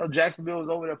 Jacksonville was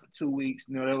over there for 2 weeks.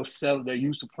 They were settled. They're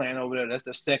used to playing over there. That's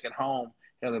their second home.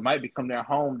 Hell, it might become their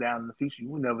home down in the future.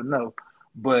 You never know.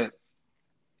 But,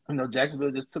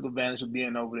 Jacksonville just took advantage of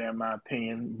being over there, in my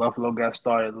opinion. Buffalo got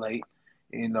started late,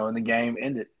 and the game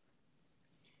ended.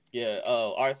 Yeah,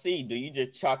 RC, do you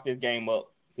just chalk this game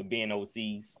up to being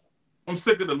overseas? I'm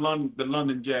sick of the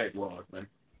London Jaguars, man.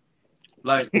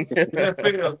 Like, the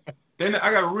NFL,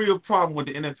 I got a real problem with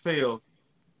the NFL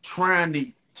trying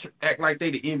to act like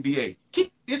they the NBA.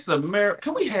 It's America.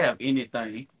 Can we have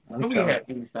anything? Can we have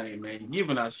anything, man? You're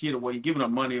giving our shit away, you're giving our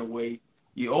money away.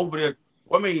 You over there.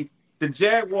 I mean, the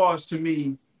Jaguars to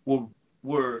me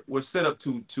were set up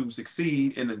to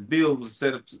succeed, and the Bills was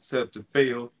set up to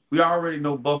fail. We already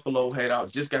know Buffalo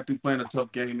just got through playing a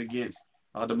tough game against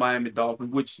the Miami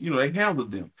Dolphins, which they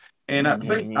handled them. And I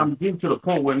think I'm getting to the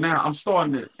point where now I'm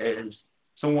starting to, as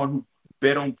someone who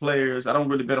bet on players. I don't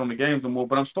really bet on the games no more,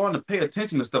 but I'm starting to pay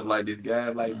attention to stuff like this,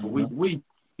 guys. Like, we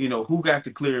who got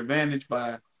the clear advantage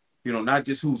by, not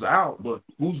just who's out, but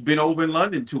who's been over in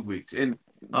London 2 weeks. And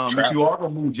if you are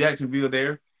going to move Jacksonville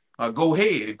there, go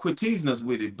ahead and quit teasing us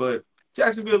with it. But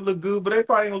Jacksonville look good, but they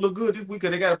probably ain't going to look good this week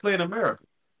because they got to play in America.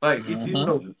 Like, they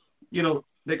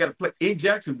got to play in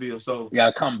Jacksonville. So you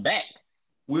got to come back.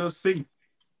 We'll see.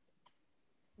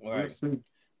 All right.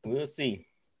 We'll see.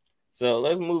 So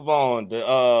let's move on.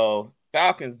 The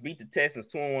Falcons beat the Texans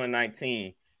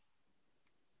 21-19.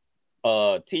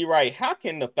 T. Wright, how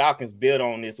can the Falcons build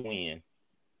on this win?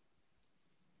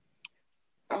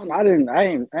 I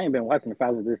ain't been watching the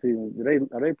Falcons this season.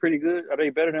 Are they pretty good? Are they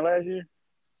better than last year?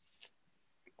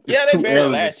 Yeah, they're better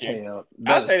than last year.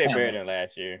 I'd say they're better than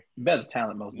last year. Better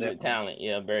talent, most definitely. Better talent,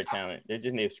 yeah, better talent. They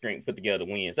just need to string put together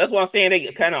wins. That's what I'm saying.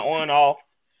 They kind of on and off.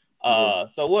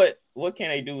 So what can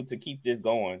they do to keep this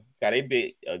going? God, they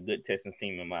beat a good Texans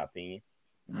team, in my opinion.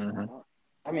 Mm-hmm.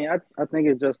 I mean, I think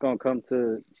it's just gonna come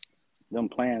to them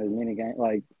playing as many games,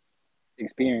 like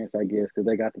experience, I guess, because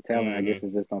they got the talent. I guess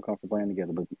it's just gonna come from playing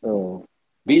together. But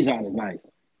Bijan is nice.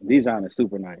 Bijan is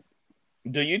super nice.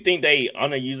 Do you think they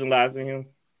underutilizing him?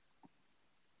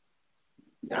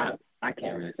 I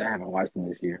can't really say. I haven't watched him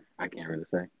this year. I can't really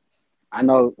say. I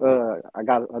know. I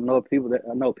know people that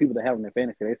have him in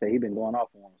fantasy. They say he's been going off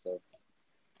on him. So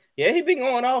yeah, he been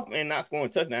going off and not scoring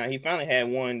touchdown. He finally had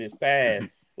one this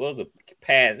pass. What was a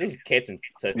pass? It was a catching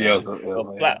touchdown.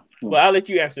 Yeah. Well, I'll let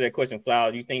you answer that question,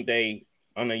 Flower. Do you think they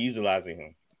underutilizing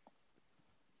him?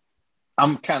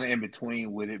 I'm kind of in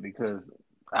between with it because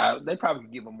they probably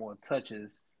could give him more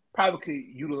touches. Probably could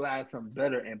utilize him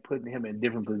better and putting him in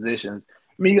different positions.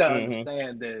 I mean, you gotta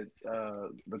understand that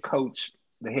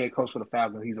the head coach for the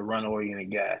Falcons, he's a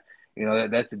run-oriented guy.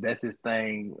 That's his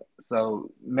thing.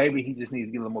 So maybe he just needs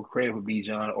to get a little more credit for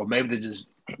Bijan, or maybe they're just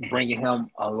bringing him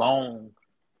along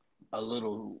a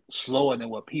little slower than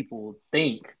what people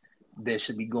think that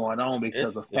should be going on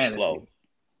because of It's fantasy. slow.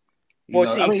 You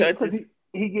know, 14 touches.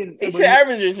 he getting He should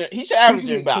average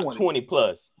about 20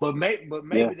 plus. But maybe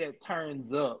that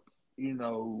turns up, you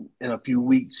know, in a few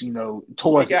weeks, you know, He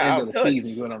towards the got end of the out-touched.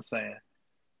 season. You know what I'm saying?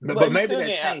 But But he maybe still that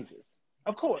getting out- changes.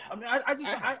 Of course. I mean,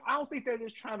 I don't think they're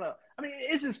just trying to. I mean,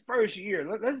 it's his first year.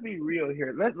 Let's be real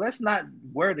here. Let's not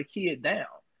wear the kid down.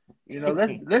 You know,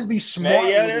 let's be smart. Man,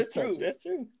 yeah, with that's his true. touches. That's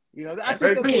true. You know, I think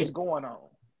that's Ben. what's going on.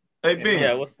 Hey Ben,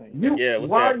 Yeah, what's why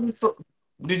that? are you so?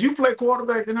 Did you play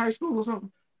quarterback in high school or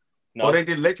something? No, Or they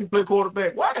didn't let you play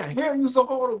quarterback? Why the hell you so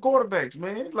hard on quarterbacks,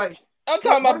 man? Like I'm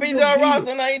talking about what's your Bijan deal?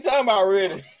 Robinson. I ain't talking about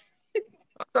Ridder.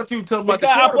 I thought you were talking about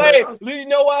Because the I played. quarterback. You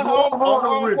know what? You are hard on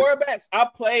On Ridder. quarterbacks, I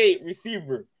played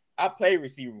receiver.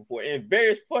 Before. And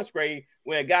very frustrating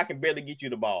when a guy can barely get you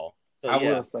the ball. So I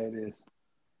yeah, will say this.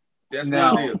 That's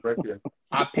Now- what it is right there.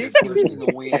 I picked Houston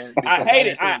to win. I because hate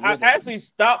didn't it. I think Ridder- actually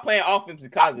stopped playing offense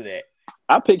because of that.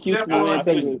 I picked Houston to Stephon win I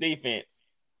switched to because defense.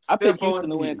 I picked Stephon Houston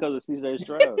to win Diggs. because of CJ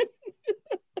Stroud.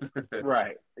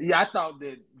 Right. Yeah, I thought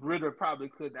that Ridder probably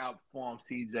couldn't outperform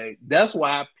CJ. That's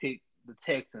why I picked the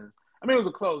Texans. I mean, it was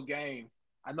a close game.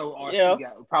 I know RC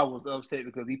probably was upset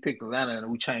because he picked Atlanta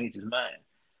and we changed his mind.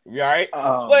 Right?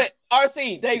 But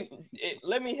RC,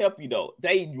 let me help you though.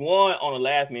 They won on a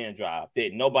last minute drive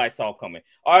that nobody saw coming.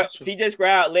 CJ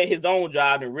Stroud led his own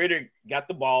drive, and Ridder got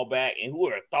the ball back. And who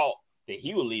would have thought that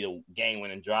he would lead a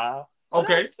game-winning drive?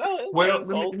 Okay. So Well,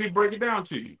 let me break it down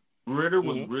to you. Ridder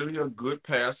was really a good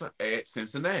passer at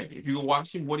Cincinnati. If you go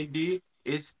watch him, what he did,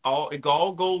 it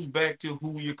all goes back to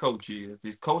who your coach is.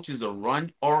 This coach is a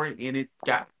run-oriented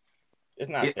guy. It's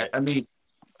not that.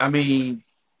 I mean,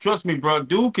 trust me, bro.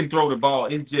 Dude can throw the ball.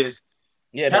 It's just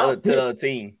to the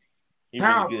team.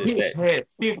 How really good Pitts had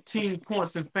 15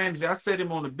 points in fantasy. I set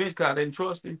him on the bench because I didn't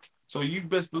trust him. So you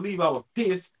best believe I was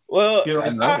pissed. Well, You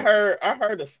know, I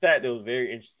heard a stat that was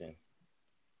very interesting.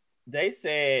 They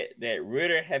said that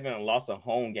Ridder haven't lost a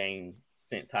home game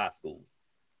since high school.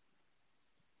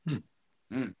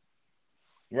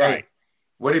 Right. Hey,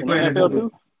 what they In the playing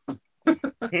NFL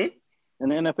in? too? In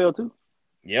the NFL too?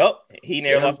 Yep. He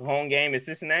never lost a home game in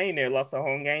Cincinnati. He never lost a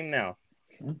home game now.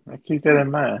 I keep that in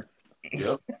mind.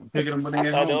 Yep. Picking them when I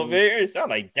they thought that was home. very interesting. I'm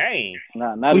like, dang.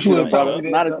 Not We if you should have done told me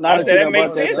brought that. it- not I if said you that done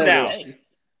makes brought that sense up. now.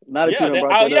 Not if you done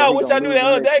brought I that up. wish he I gonna knew lose that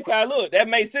other the day. next Cause look, that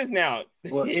makes sense now.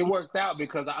 Well, it worked out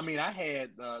because I had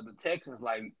the Texans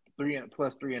like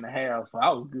 3.5, so I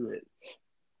was good.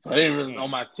 So they didn't really on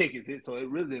my tickets, so it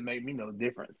really didn't make me no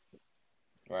difference.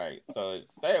 Right. So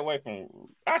stay away from.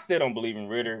 I still don't believe in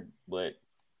Ridder, but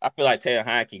I feel like Taylor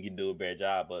Heineke can do a better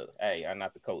job. But hey, I'm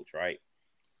not the coach, right?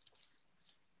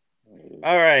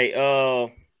 All right.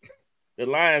 The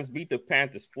Lions beat the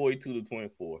Panthers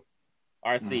 42-24.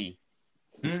 RC.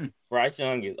 Bryce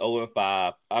Young is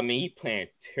 0-5. I mean, he's playing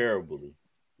terribly.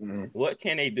 What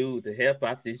can they do to help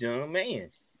out this young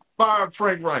man? Fire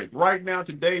Frank Wright right now,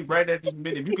 today, right at this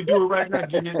minute. If you can do it right now,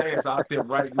 get his ass out there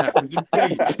right now.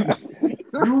 Because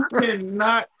you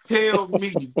cannot tell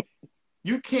me.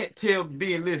 You can't tell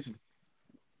me, listen.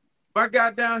 If I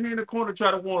got down here in the corner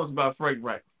try to warn us about Frank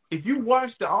Wright, if you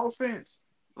watch the offense,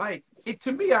 like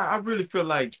to me, I really feel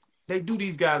like they do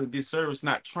these guys a disservice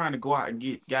not trying to go out and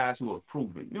get guys who are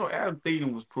proven. You know, Adam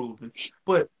Thielen was proven,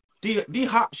 but D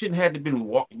Hop shouldn't have to been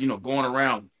going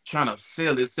around trying to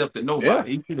sell himself to nobody.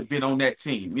 Yeah. He should have been on that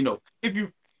team. You know, if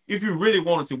you really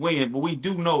wanted to win, but we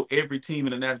do know every team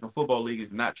in the National Football League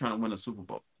is not trying to win a Super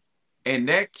Bowl. And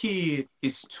that kid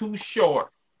is too short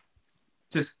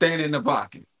to stand in the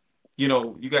pocket. You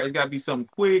know, it's got to be something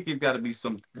quick. It's got to be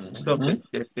some stuff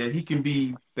that he can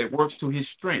be, that works to his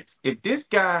strengths. If this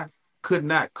guy could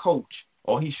not coach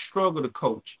or he struggled to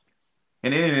coach,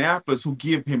 and in Indianapolis, who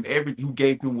gave him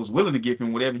was willing to give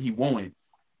him whatever he wanted,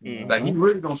 like he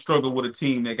really gonna struggle with a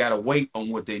team that got to wait on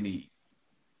what they need.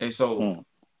 And so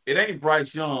it ain't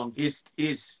Bryce Young.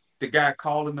 It's the guy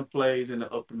calling the plays and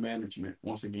the upper management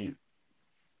once again.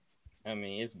 I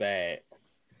mean, it's bad.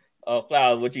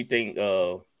 Flowers, what you think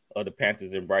of the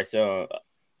Panthers and Bryce Young?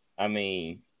 I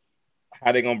mean,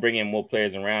 how they gonna bring in more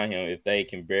players around him if he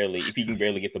can barely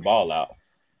get the ball out?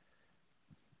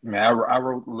 Man, I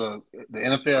wrote, look, the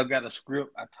NFL got a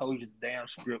script. I told you the damn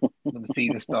script when the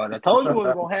season started. I told you what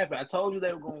was going to happen. I told you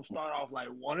they were going to start off like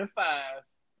 1-5.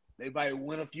 They might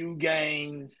win a few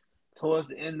games towards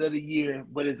the end of the year,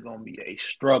 but it's going to be a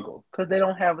struggle because they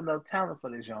don't have enough talent for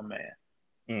this young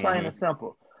man. Plain and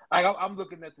simple. Like, I'm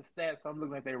looking at the stats. I'm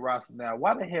looking at their roster now.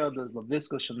 Why the hell does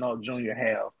Laviska Shenault Jr.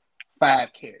 have 5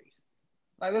 carries?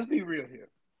 Like, let's be real here.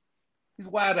 He's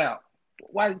wide out.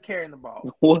 Why is he carrying the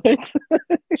ball? What?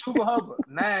 Chuba Hubbard,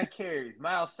 9 carries.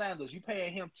 Miles Sanders, you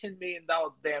paying him $10 million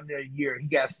damn near a year. He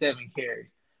got 7 carries.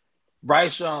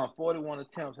 Bryce Young, 41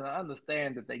 attempts. And I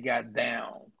understand that they got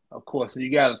down, of course, so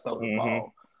you got to throw the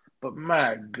ball. But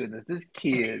my goodness, this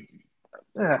kid,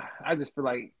 I just feel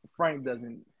like Frank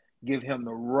doesn't give him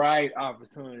the right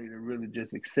opportunity to really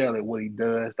just excel at what he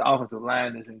does. The offensive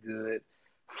line isn't good.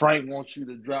 Frank wants you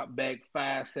to drop back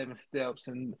 5-7 steps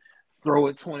and throw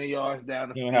it 20 yards down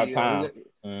the field. You don't have time.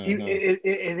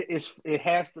 It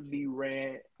has to be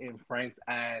read in Frank's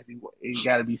eyes. It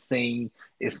got to be seen.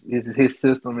 It's his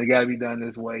system. It got to be done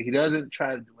this way. He doesn't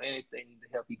try to do anything to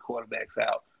help you quarterbacks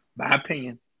out. My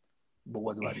opinion. But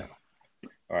what do I know?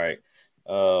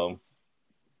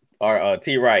 All right.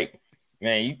 T. Wright.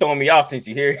 Man, you throwing me off since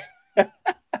you here. I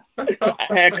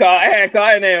had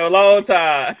caught in there a long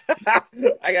time.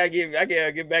 I gotta get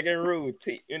back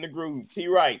in the groove. T.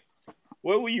 Wright.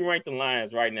 Where will you rank the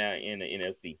Lions right now in the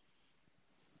NFC?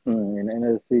 In the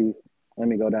NFC, let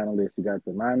me go down the list. You got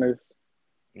the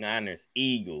Niners,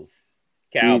 Eagles,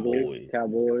 Cowboys.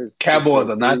 Cowboys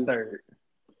are not third.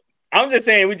 I'm just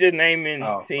saying we just naming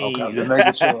teams. Okay. Just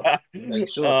making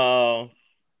sure.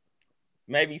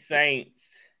 Maybe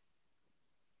Saints.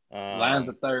 Lions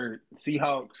are third.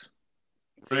 Seahawks.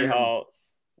 You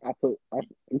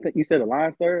said the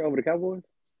Lions third over the Cowboys?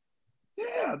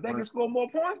 Yeah, they can score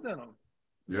more points than them.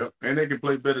 Yep, and they can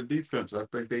play better defense. I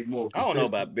think they more consistent. I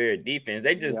don't know about better defense.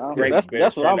 They just create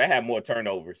better turnovers. They have more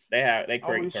turnovers. They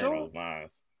create turnovers,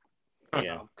 Lions.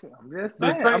 Yeah. The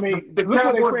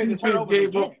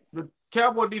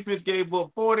Cowboy defense gave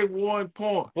up 41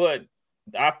 points. But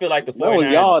I feel like the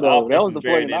 49ers that was the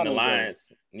 49ers than the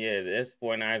Lions. Yeah, that's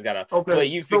 49ers got to. Okay. But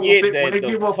you forget that when they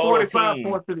give up 45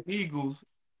 points to the Eagles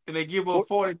and they give up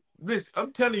 40. Listen,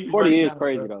 I'm telling you, 40 is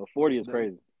crazy though. 40 is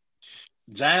crazy.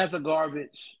 Giants are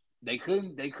garbage. They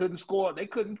couldn't score. They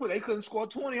couldn't score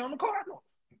 20 on the Cardinals.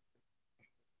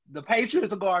 The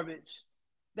Patriots are garbage.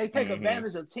 They take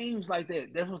advantage of teams like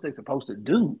that. That's what they're supposed to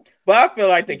do. But I feel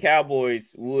like the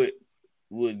Cowboys would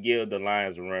give the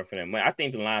Lions a run for them. I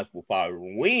think the Lions will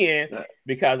probably win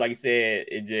because, like you said,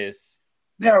 it just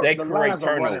they the create Lions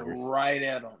turnovers right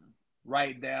at them,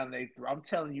 right down they. I'm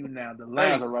telling you now, the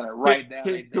Lions are running right down.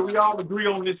 Can we all agree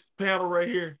on this panel right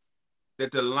here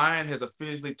that the line has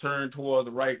officially turned towards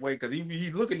the right way? Because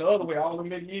he's looking the other way all the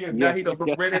many years. Now he done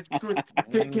read at the screen.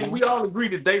 Can we all agree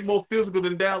that they more physical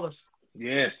than Dallas?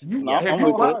 Yes. Have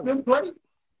you watched them play?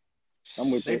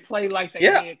 They play like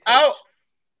they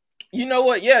you know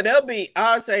what? Yeah, they'll be.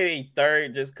 I'll say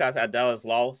third just because Dallas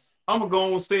lost. I'm gonna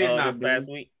go and say it now. Last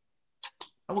week.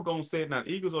 I'm gonna go and say it now.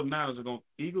 Eagles or Niners are gonna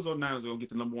get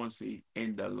the number 1 seed,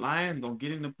 and the Lions gonna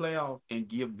get in the playoff and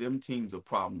give them teams a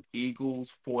problem.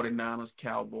 Eagles, 49ers,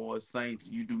 Cowboys, Saints.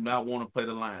 You do not want to play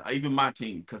the Lions, even my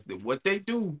team, because what they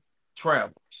do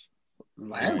travels.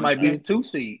 Lions might be the 2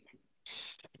 seed.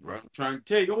 Bro, I'm trying to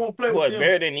tell you, don't want to play with them.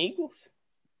 Better than Eagles?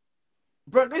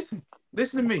 Bro, listen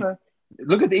to me. Okay.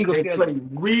 Look at the Eagles. They play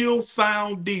real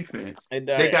sound defense.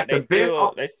 They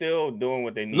still doing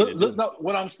what they need to do. No,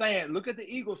 what I'm saying, look at the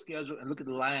Eagles schedule and look at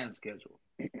the Lions schedule.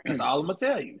 That's all I'm gonna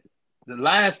tell you. The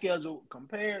Lions schedule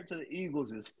compared to the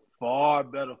Eagles is far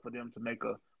better for them to make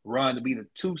a run to be the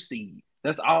 2 seed.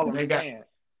 That's all I'm saying.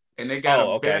 And they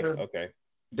got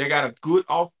They got a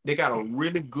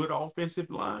really good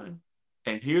offensive line.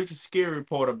 And here's the scary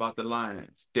part about the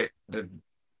Lions.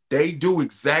 They do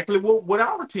exactly what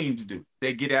our teams do.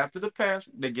 They get after the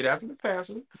passer.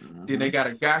 Mm-hmm. Then they got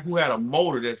a guy who had a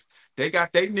motor. They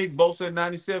got Nick Bosa at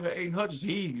 97, 800.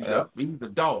 He's a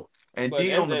dog. And but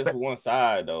then on the one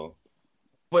side though.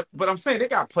 But I'm saying they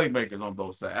got playmakers on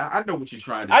both sides. I know what you're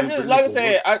trying to do.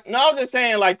 I'm just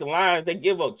saying like the Lions, they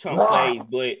give up chunk plays,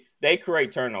 but they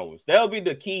create turnovers. That'll be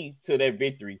the key to their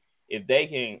victory if they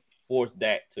can force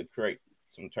that to create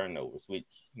some turnovers, which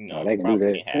they can do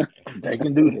that. Can't happen. They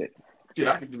can do that. Shit,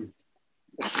 I can do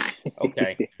it.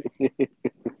 Okay.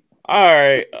 All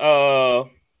right.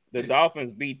 The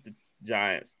Dolphins beat the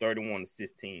Giants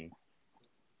 31-16.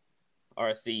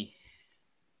 RC,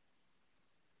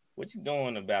 what you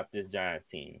doing about this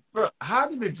Giants team? Bro, how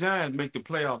did the Giants make the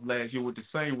playoff last year with the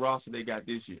same roster they got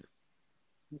this year?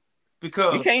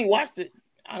 Because you can't watch it.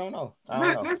 I don't know.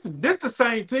 This the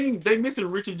same team. They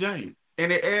missing Richard James. And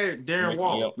they added Darren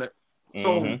Waller. Yep.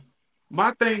 So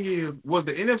my thing is, was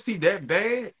the NFC that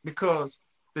bad? Because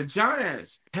the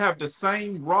Giants have the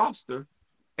same roster.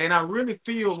 And I really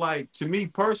feel like, to me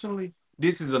personally,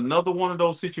 this is another one of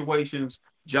those situations.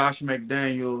 Josh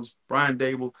McDaniels, Brian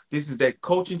Dable. This is that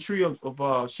coaching trio of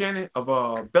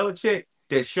Belichick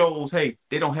that shows, hey,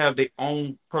 they don't have their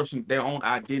own person, their own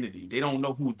identity. They don't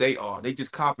know who they are. They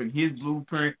just copying his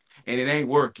blueprint, and it ain't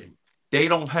working. They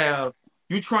don't have.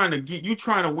 You trying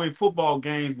to win football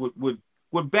games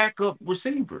with backup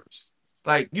receivers.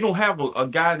 Like you don't have a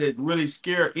guy that really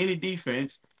scare any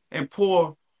defense, and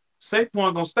poor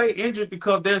Saquon gonna stay injured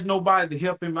because there's nobody to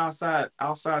help him outside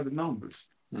the numbers.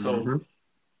 So.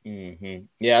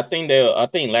 Yeah, I think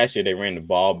last year they ran the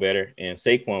ball better, and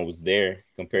Saquon was there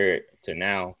compared to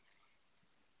now.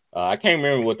 I can't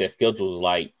remember what their schedule was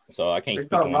like, so I can't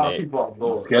speak on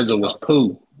that. Schedule was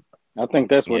poo. I think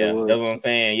that's what it was. That's what I'm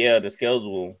saying. Yeah, the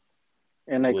schedule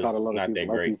and they was caught a lot of not people, that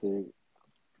like great. you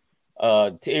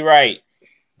said. T-Right,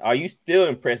 are you still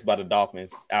impressed by the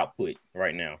Dolphins' output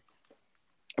right now?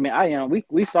 I mean, I am.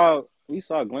 We saw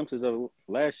glimpses of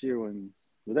last year when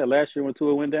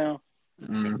Tua went down.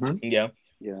 Mm-hmm. Yeah.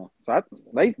 So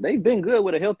they've been good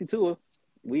with a healthy Tua.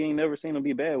 We ain't never seen them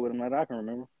be bad with him that I can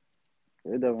remember.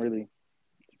 It doesn't really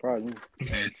surprise me.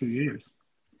 Past 2 years.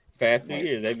 Past 2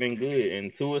 years, they've been good,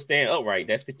 and Tua staying upright.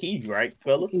 That's the key, right,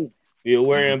 fellas? We're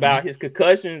worrying about his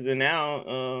concussions, and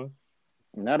now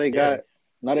they got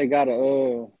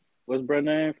a what's Brett's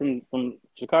name from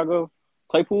Chicago?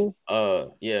 Claypool?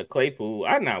 Claypool.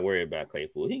 I'm not worried about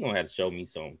Claypool. He gonna have to show me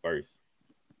something first.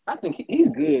 I think he's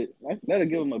good. That'll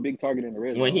give him a big target in the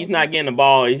red zone. When he's not getting the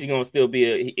ball, is he gonna still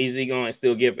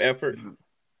give effort?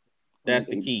 That's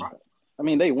the key. I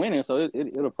mean, they winning, so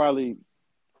it'll probably.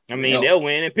 I mean, they'll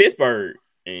win in Pittsburgh,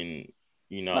 and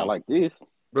not like this.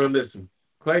 Bro, listen,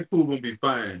 Claypool gonna be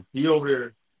fine. He over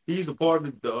there. He's a part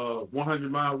of the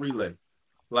 100-mile relay.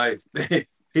 Like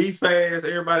he fast.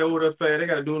 Everybody over there fast. They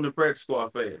got to do in the practice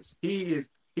squad fast. He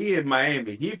in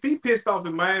Miami. If he pissed off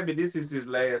in Miami, this is his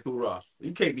last hurrah.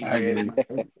 He can't be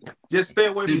mad. Just stay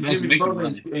away from Jimmy Butler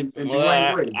and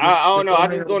Dwayne Wade. I don't know.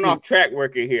 I'm just going off track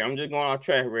record here. And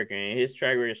his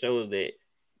track record shows that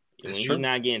when he's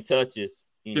not getting touches,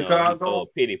 Chicago,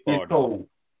 pity party. It's cold.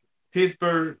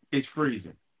 Pittsburgh, it's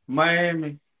freezing.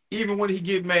 Miami, even when he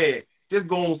get mad, just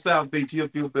go on South Beach. He'll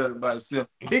feel better about himself.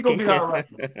 He gonna be all right.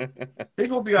 He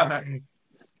gonna be all right.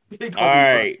 All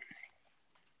right.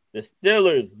 The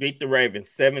Steelers beat the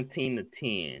Ravens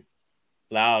 17-10.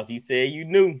 Flowers, you said you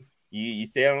knew. You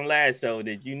said on the last show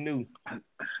that you knew.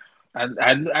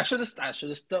 I should have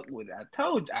stuck with it. I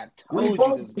told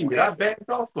you. I backed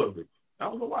off of it. I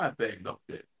don't know why I backed off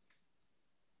that.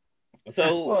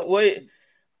 So wait,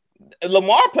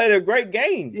 Lamar played a great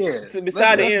game. Yeah.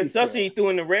 Besides the interception he threw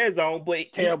in the red zone, but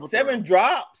 7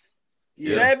 drops.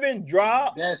 Yeah. 7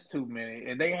 drops. That's too many.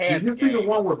 And they had. Did you see the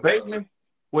one with Bateman?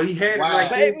 Where he had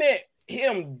Bateman hit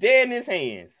him dead in his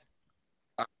hands.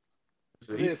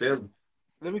 So he said,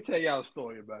 let me tell y'all a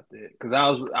story about that. Because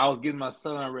I was getting my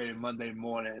son ready Monday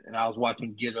morning, and I was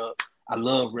watching Get Up. I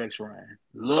love Rex Ryan.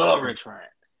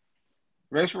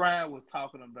 Rex Ryan was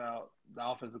talking about the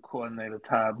offensive coordinator,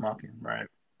 Todd Monken, right?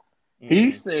 Mm-hmm.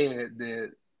 He said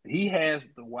that he has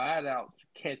the wideouts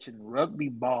catching rugby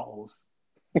balls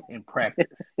in practice.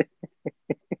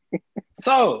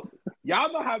 So,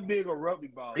 y'all know how big a rugby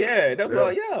ball is. Yeah, that's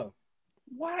all, yeah.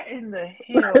 Why in the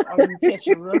hell are you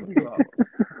catching rugby balls?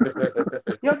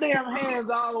 Your damn hands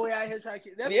all the way out here trying to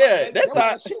catch. That's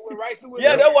how shit went right through it.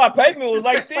 Yeah, that's why Payton was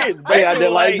like this. They out there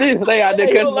like this. They out there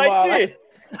catching the ball like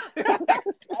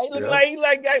he look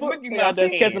like that Mickey Mouse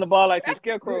hands. Catching the ball like some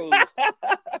scarecrows.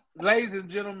 Ladies and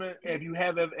gentlemen, if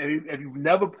you've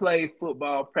never played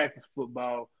football, practice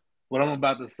football, what I'm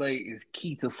about to say is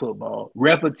key to football.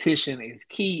 Repetition is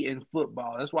key in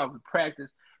football. That's why we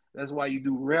practice. That's why you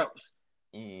do reps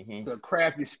to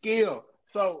craft your skill.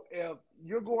 So if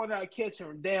you're going out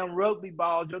catching damn rugby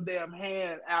balls, your damn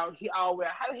hand out here all the way,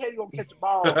 how the hell you gonna catch a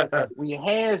ball when your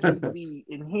hands need to be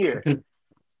in here?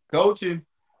 Coaching.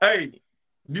 Hey,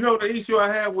 you know the issue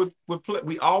I have with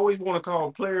we always want to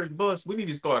call players bust. We need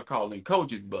to start calling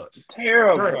coaches bust.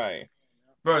 Terrible. Right.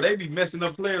 Bro, they be messing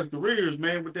up players' careers,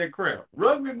 man, with that crap.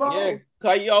 Rugby ball. Yeah,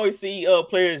 cause you always see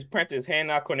players practice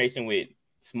hand-eye coordination with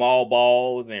small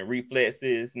balls and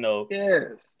reflexes,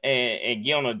 Yes. And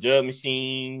get on a jug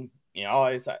machine and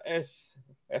all this.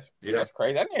 That's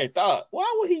crazy. I never thought.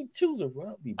 Why would he choose a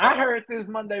rugby ball? I heard this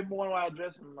Monday morning while I was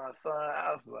dressing my son.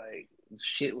 I was like,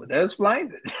 shit, well, that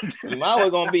explains it. You might well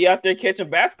gonna be out there catching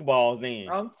basketballs then.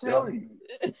 I'm telling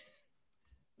you.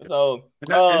 So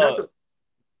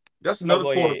that's another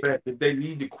quarterback that they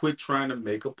need to quit trying to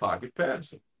make a pocket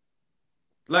passer.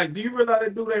 Like, do you realize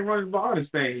that dude ain't running the ball? I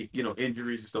understand,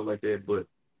 injuries and stuff like that. But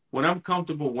when I'm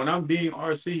comfortable, when I'm being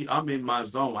RC, I'm in my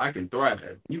zone. I can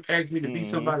thrive. You ask me to be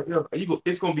somebody else,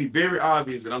 it's going to be very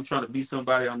obvious that I'm trying to be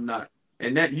somebody I'm not.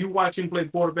 And that you watch him play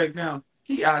quarterback now,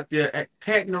 he out there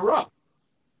patting her up.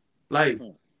 Like,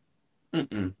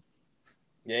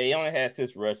 Yeah, he only had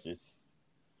 6 rushes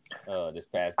this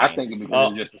past I game. think it's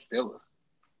because it's just the Steelers.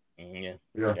 Yeah,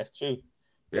 yeah, that's true.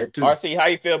 that too. RC, how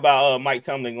you feel about Mike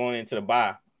Tomlin going into the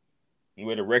bye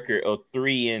with a record of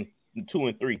 3-2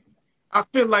 and 3? I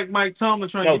feel like Mike Tomlin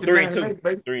trying to get the 3-2. 9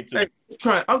 baby. 3-2.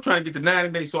 Hey, I'm trying to get the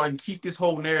 9 days so I can keep this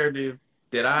whole narrative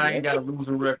that I ain't got a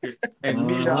losing record. And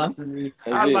mediocrity.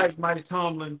 I like Mike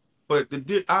Tomlin, but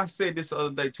I said this the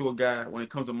other day to a guy when it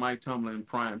comes to Mike Tomlin in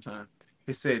prime time.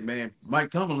 He said, "Man,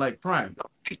 Mike Tomlin like prime.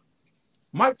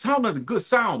 Mike Tomlin's a good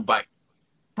sound bite.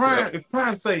 Prime, if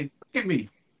Prime say, look at me.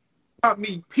 I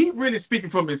mean, he really speaking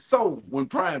from his soul when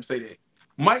Prime say that.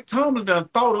 Mike Tomlin done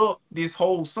thought up this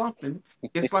whole something.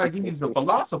 It's like he's a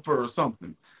philosopher or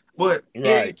something. But it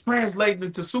ain't translating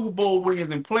into Super Bowl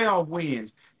wins and playoff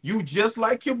wins. You just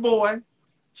like your boy,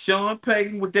 Sean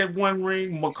Payton with that 1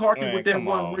 ring, McCarthy with that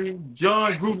 1 ring,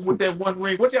 John Gruden with that 1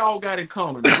 ring. What they all got in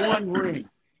common? 1 ring.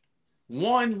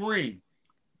 1 ring.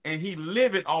 And he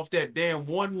living off that damn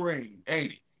 1 ring,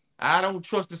 ain't he? I don't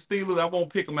trust the Steelers. I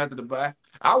won't pick them after the bye.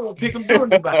 I won't pick them during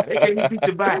the bye. They can't even beat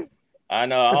the bye. I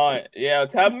know. Yeah,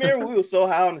 I remember we were so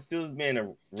high on the Steelers being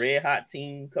a red hot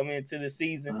team coming into the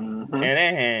season, and that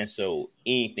hand showed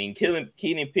anything.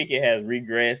 Kenny Pickett has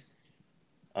regressed.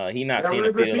 He not seeing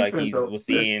the field like he was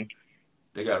seeing.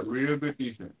 They got real good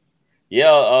defense. Yeah.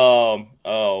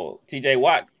 TJ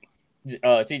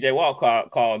Watt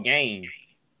called game.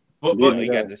 But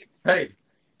hey,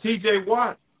 TJ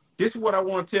Watt. This is what I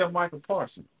want to tell Michael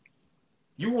Parsons.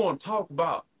 You want to talk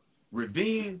about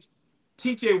revenge?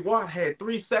 TJ Watt had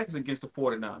 3 sacks against the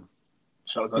 49ers.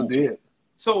 So I did.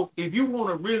 So if you want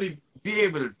to really be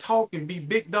able to talk and be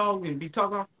big dog and be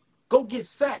talking, go get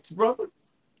sacks, brother.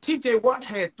 TJ Watt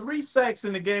had 3 sacks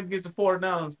in the game against the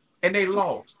 49ers, and they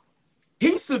lost.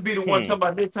 He should be the one talking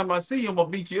about next time I see him, I'll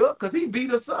beat you up because he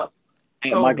beat us up.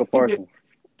 So Michael Parsons.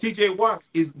 TJ Watt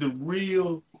is the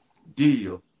real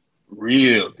deal.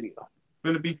 Real deal.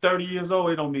 Gonna be 30 years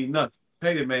old, it don't mean nothing.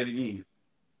 Pay the man again.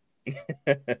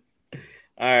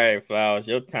 All right, Flowers,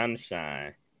 your time to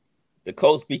shine. The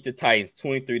Colts beat the Titans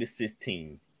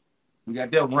 23-16. We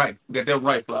got that right. Flowers. We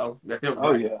got that right.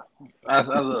 Oh yeah.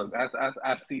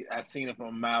 I seen it from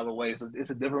a mile away. So it's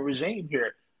a different regime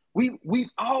here. We've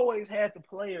always had the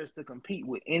players to compete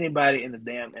with anybody in the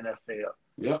damn NFL.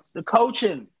 Yep.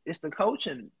 It's the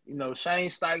coaching. You know, Shane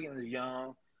Steichen is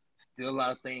young. Still a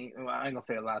lot of things. Well, I ain't gonna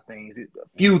say a lot of things.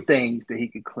 A few things that he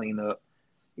could clean up.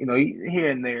 You know, here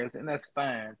and there, and that's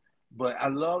fine. But I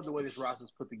love the way this roster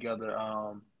is put together.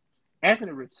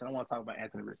 Anthony Richardson. I want to talk about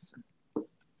Anthony Richardson.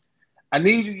 I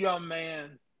need you, young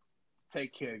man,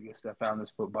 take care of yourself out on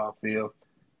this football field.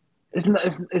 It's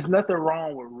nothing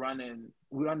wrong with running.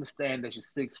 We understand that you're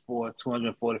 6'4",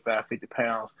 245, 50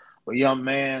 pounds. But, young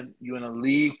man, you're in a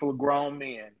league full of grown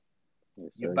men.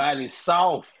 Yes, your body's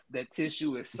soft. That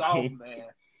tissue is soft, man.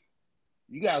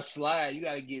 You got to slide. You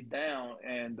got to get down.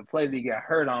 And the play that he got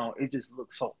hurt on, it just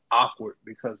looked so awkward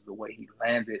because of the way he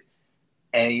landed.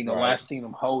 And, you know, when I seen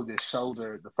him hold his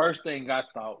shoulder, the first thing I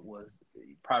thought was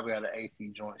he probably got an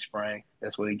AC joint sprain.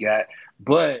 That's what he got.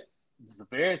 But the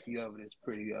severity of it is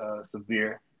pretty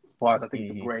severe. As far as I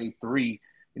think it's a grade 3.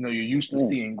 You know, you're used to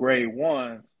seeing grade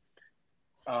 1s.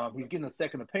 He's getting a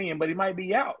second opinion, but he might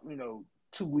be out,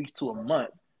 2 weeks to a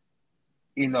month.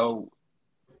 You know,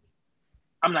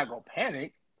 I'm not going to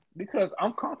panic because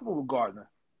I'm comfortable with Gardner.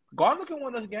 Gardner can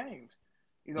win us games.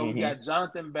 You know, we got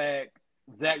Jonathan back,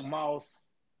 Zach Moss,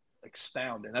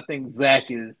 astounding. I think Zach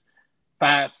is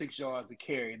 5-6 yards to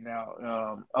carry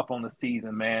now up on the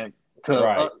season, man.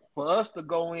 For us to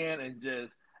go in and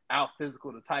just out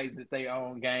physical the Titans at their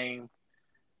own game,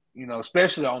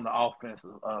 especially on the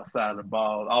offensive side of the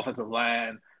ball, the offensive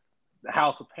line, the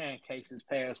house of pancakes this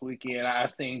past weekend. I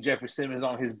seen Jeffrey Simmons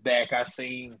on his back. I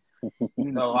seen,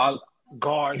 our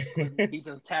guards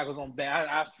defensive tackles on back.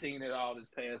 I've seen it all this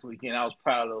past weekend. I was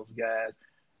proud of those guys.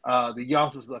 The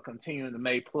youngsters are continuing to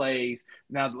make plays.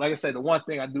 Now, like I said, the one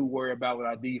thing I do worry about with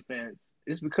our defense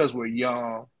is because we're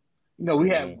young. We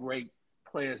have great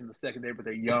players in the secondary, but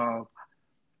they're young.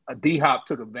 D-Hop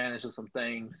took advantage of some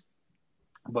things.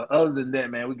 But other than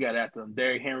that, man, we got after them.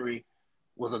 Derrick Henry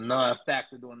was a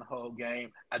non-factor during the whole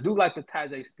game. I do like the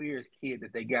Tyjae Spears kid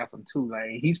that they got from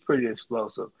Tulane. He's pretty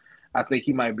explosive. I think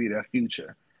he might be their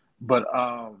future. But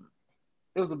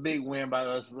it was a big win by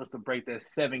us to break that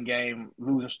 7-game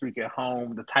losing streak at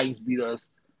home. The Titans beat us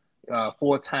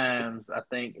 4 times, I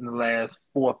think, in the last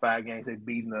 4 or 5 games they've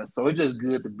beaten us. So it's just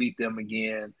good to beat them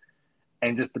again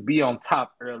and just to be on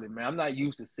top early, man. I'm not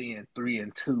used to seeing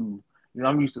 3-2.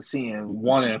 I'm used to seeing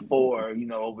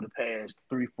 1-4, over the past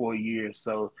 3-4 years.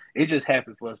 So it just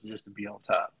happened for us just to be on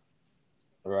top.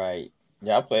 Right.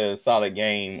 Yeah, I played a solid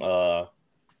game. I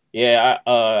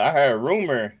heard a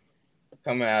rumor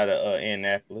coming out of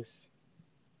Indianapolis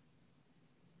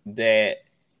that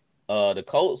the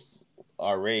Colts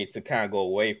are ready to kind of go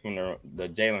away from the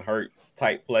Jalen Hurts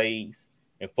type plays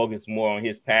and focus more on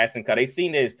his passing. Cause they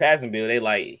seen that his passing bill, they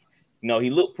like, he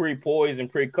looked pretty poised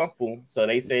and pretty comfortable. So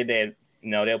they said that,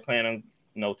 they'll plan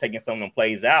on, taking some of them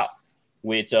plays out,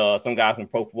 which some guys from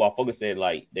Pro Football Focus said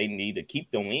like they need to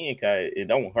keep them in because it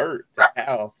don't hurt to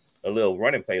have a little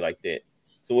running play like that.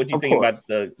 So what do you think about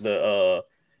the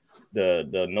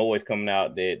noise coming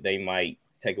out that they might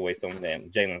take away some of them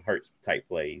Jalen Hurts type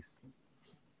plays?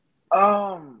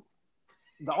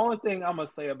 The only thing I'm gonna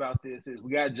say about this is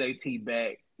we got JT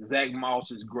back. Zach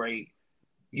Moss is great.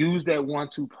 Use that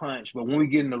 1-2 punch, but when we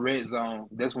get in the red zone,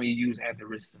 that's when you use Anthony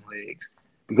Richardson legs.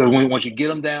 Because once you get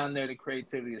them down there, the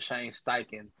creativity of Shane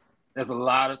Steichen, there's a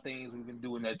lot of things we can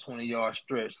do in that 20-yard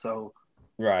stretch. So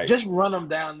just run them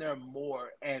down there more.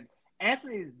 And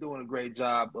Anthony is doing a great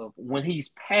job of when he's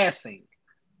passing,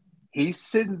 he's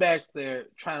sitting back there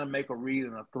trying to make a read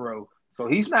and a throw. So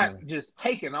he's not just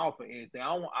taking off or anything. I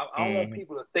don't want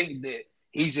people to think that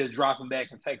he's just dropping back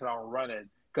and taking on and running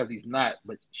because he's not.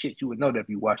 But shit, you would know that if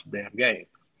you watch the damn game.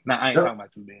 Now, I ain't talking about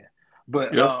you, man.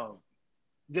 But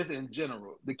just in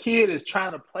general, the kid is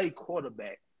trying to play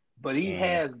quarterback, but he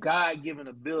has God-given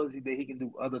ability that he can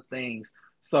do other things.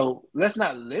 So let's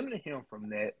not limit him from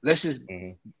that. Let's just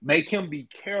make him be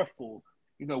careful,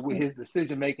 with his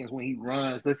decision makings when he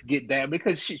runs. Let's get down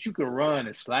because shit, you can run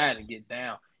and slide and get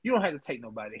down. You don't have to take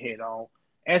nobody head on.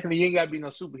 Anthony, you ain't got to be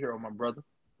no superhero, my brother.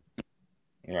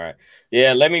 All right.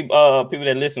 Yeah, let me people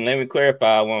that listen, let me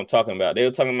clarify what I'm talking about. They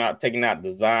were talking about taking out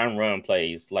design run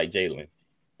plays like Jalen.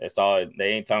 That's all.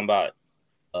 They ain't talking about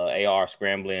AR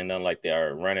scrambling and nothing like that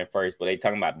or running first, but they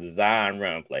talking about design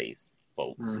run plays,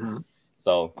 folks.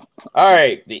 So, all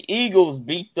right, the Eagles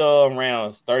beat the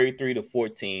Rams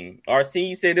 33-14. RC,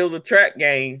 you said it was a trap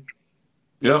game.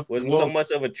 Yeah, wasn't so much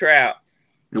of a trap.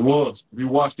 It was. If you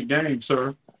watched the game,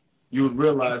 sir, you would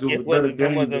realize it was a better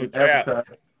game than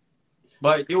advertised.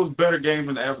 But it was better game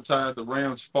than advertised. The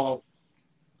Rams fought.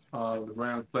 The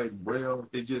Rams played well.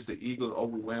 It's just the Eagles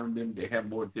overwhelmed them. They have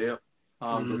more depth.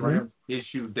 The Rams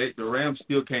issue. The Rams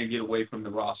still can't get away from the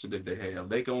roster that they have.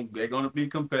 They're gonna be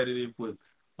competitive with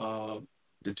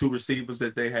the two receivers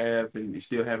that they have, and they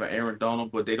still have an Aaron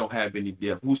Donald, but they don't have any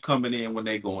depth. Who's coming in when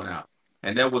they going out?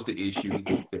 And that was the issue.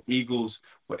 The Eagles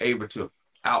were able to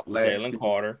outlast Jalen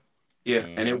Carter. Yeah,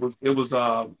 and it was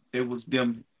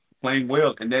them playing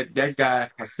well, and that guy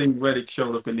Haason Reddick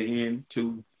showed up in the end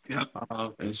too.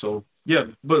 And so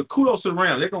but kudos to the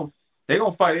Rams. They're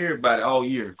gonna fight everybody all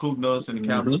year. Cooper Nelson and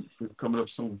Calvin coming up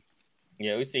soon.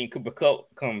 Yeah, we've seen Cooper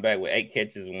Kupp come back with 8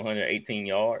 catches, 118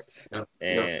 yards,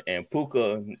 and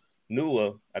Puka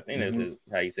Nua, I think that's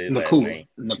how you say his last name.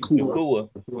 Nakua.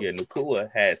 Yeah, Nakua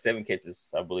had 7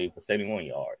 catches, I believe, for 71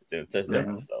 yards and a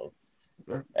touchdown. So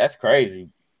that's crazy.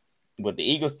 But the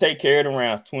Eagles take care of the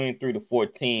Rams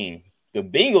 23-14. The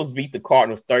Bengals beat the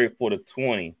Cardinals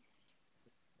 34-20.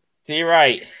 See,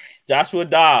 right, Joshua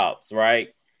Dobbs,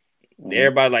 right?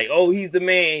 Everybody like, oh, he's the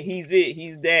man, he's it,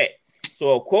 he's that.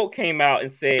 So a quote came out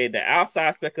and said the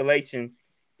outside speculation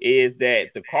is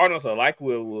that the Cardinals are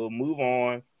likely will move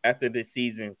on after this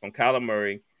season from Kyler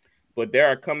Murray, but there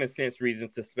are common sense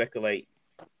reasons to speculate,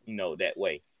 that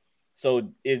way. So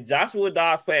is Joshua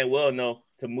Dobbs playing well enough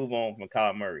to move on from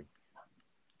Kyler Murray?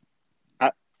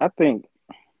 I think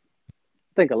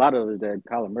a lot of it is that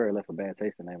Kyler Murray left a bad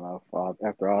taste in their mouth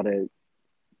after all that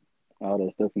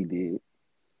stuff he did.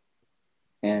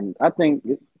 And I think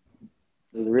it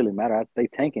doesn't really matter. They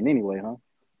tanking anyway, huh?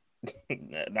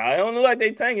 No, I don't look like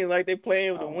they tanking, like they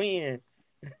playing with a win.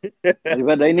 But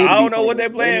they need I don't know what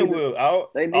they're playing with. I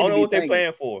don't know what they're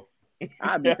playing for.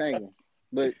 I'd be tanking.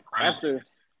 But after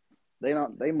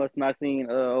they must not seen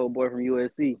old boy from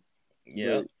USC.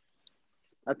 Yeah.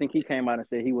 I think he came out and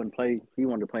said he wouldn't play. He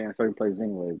wanted to play in certain places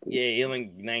anyway. But. Yeah, he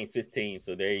only named 15,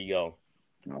 so there you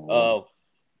go.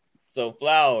 So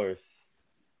Flowers,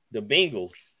 the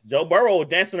Bengals. Joe Burrow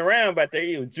dancing around back there.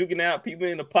 He was juking out people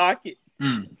in the pocket.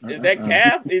 Is that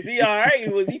Cap? Is he all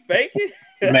right? Was he faking?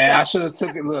 Man, I should have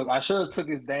took it. Look, I should have took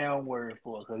his down word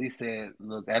for it because he said,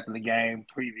 look, after the game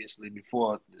previously,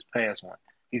 before this past one,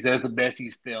 he said it's the best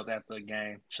he's felt after a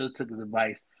game. Should have took his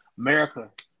advice. America,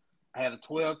 I had a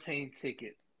 12-team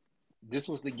ticket. This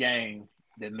was the game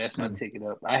that messed my ticket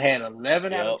up. I had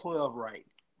 11 out of 12 right.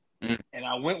 And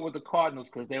I went with the Cardinals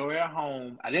because they were at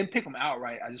home. I didn't pick them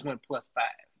outright. I just went +5.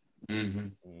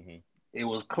 It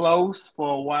was close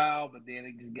for a while, but then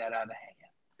it just got out of hand.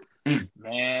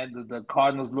 Man, the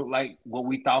Cardinals look like what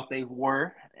we thought they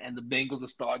were, and the Bengals are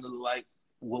starting to look like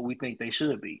what we think they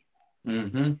should be.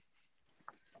 Mm-hmm.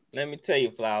 Let me tell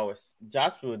you, Flowers,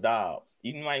 Joshua Dobbs,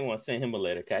 you might want to send him a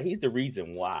letter, because he's the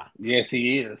reason why. Yes,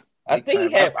 he is. I think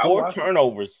he had 4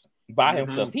 turnovers by Mm-hmm.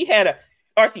 himself. He had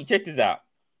RC, check this out.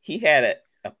 He had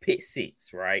a pick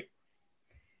 6, right?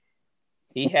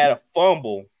 He had a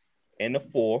fumble in the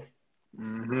 4th.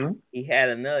 Mm-hmm. He had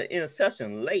another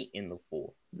interception late in the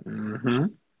 4th. Mm-hmm.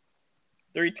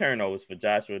 3 turnovers for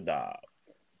Joshua Dobbs.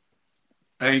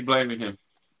 I ain't blaming him.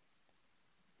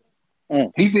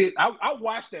 He did. I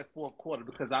watched that 4th quarter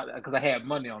because I had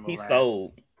money on the line.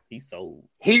 He sold.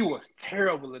 He was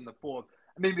terrible in the 4th.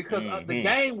 I mean, because the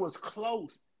game was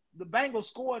close. The Bengals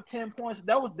scored 10 points.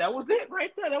 That was it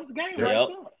right there. That was the game right there.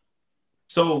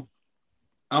 So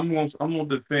I'm gonna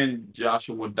defend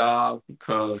Joshua Dobbs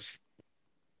because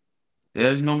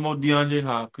there's no more DeAndre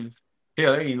Hopkins.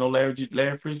 Hell, there ain't no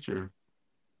Larry Fitzgerald.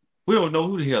 We don't know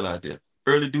who the hell out there.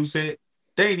 Early Dude said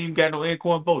they ain't even got no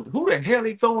Anquan Bolden. Who the hell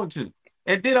he throwing to?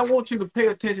 And then I want you to pay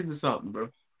attention to something, bro.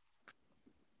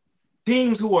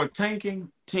 Teams who are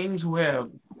tanking, teams who have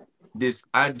this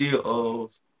idea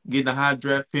of getting a high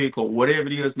draft pick or whatever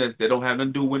it is that they don't have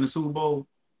nothing to do with the Super Bowl,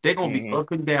 they're gonna be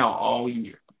up and down all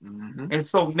year. Mm-hmm. And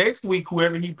so next week,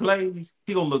 whoever he plays,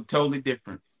 he gonna look totally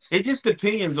different. It just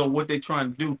depends on what they're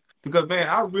trying to do. Because, man,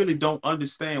 I really don't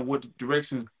understand what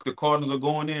direction the Cardinals are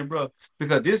going in, bro.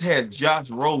 Because this has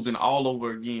Josh Rosen all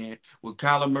over again with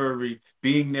Kyler Murray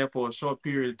being there for a short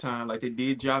period of time like they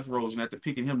did Josh Rosen after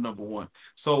picking him number 1.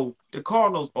 So the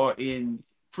Cardinals are in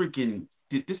freaking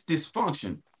this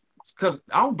dysfunction. Because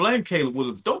I don't blame Caleb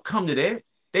Williams. Don't come to that.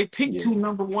 They picked 2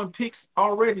 number 1 picks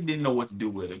already, didn't know what to do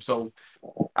with him. So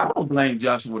I don't blame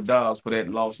Joshua Dobbs for that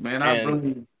loss, man. I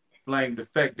really blame the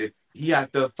fact that he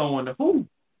out there throwing the who.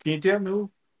 Can you tell me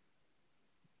who?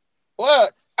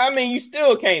 Well, I mean, you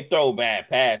still can't throw bad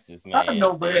passes, man. I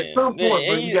know, but at some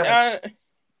point, you gotta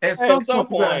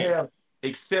have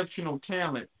exceptional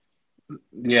talent.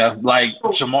 Yeah, like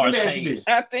Jamar Chase.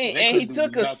 I think, and he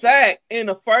took a sack in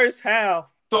the first half.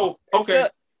 So, okay.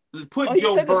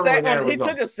 Joe Burrow in Arizona. He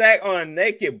took a sack on a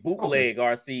naked bootleg,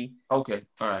 RC. Okay,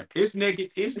 all right. It's naked,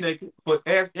 but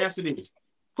answer this.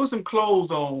 Put some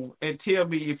clothes on and tell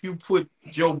me if you put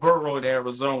Joe Burrow in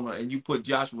Arizona and you put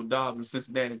Joshua Dobbs in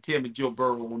Cincinnati and tell me Joe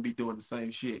Burrow won't be doing the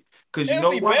same shit. Because you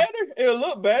know what? It'll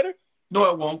look better.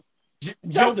 No, it won't.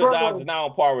 Joshua Dobbs is now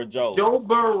on par with Joe. Joe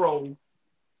Burrow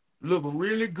look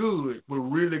really good with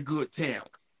really good talent.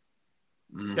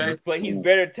 Okay? But he's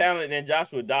better talent than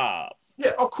Joshua Dobbs.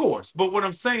 Yeah, of course. But what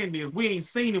I'm saying is we ain't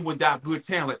seen him without good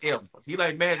talent ever. He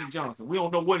like Magic Johnson. We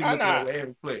don't know what he looks like as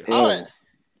a player.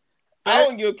 I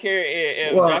don't give a care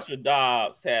if Joshua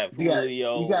Dobbs have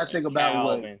Julio. You got to think about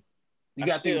Calvin.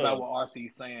 what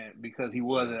RC's saying because he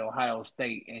was at Ohio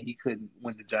State and he couldn't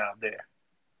win the job there.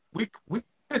 We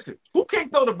listen. Who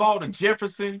can't throw the ball to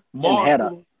Jefferson,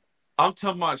 Marshall? I'm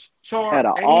talking about Charles. Had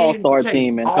an all-star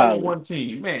team in college. All one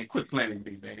team, man. Quit playing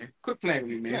me, man. Quit playing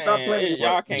me, man. Stop playing.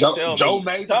 Y'all can't sell Joe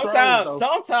me.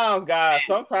 Sometimes, guys.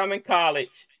 Sometimes in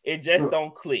college, it just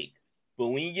don't click. But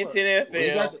when you get to the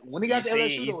NFL, when he got to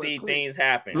LSU, you see things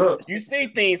happen. Look, you see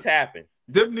things happen.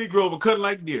 Them Negroes were cutting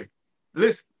like deer.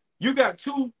 Listen, you got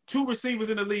two receivers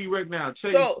in the league right now,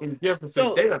 Chase and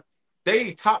Jefferson.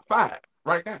 They top 5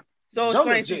 right now. So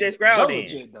explain CJ Stroud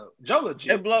then. Joe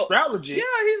legit. Stroud legit.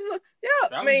 Yeah,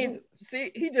 I mean,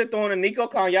 see, he just throwing a Nico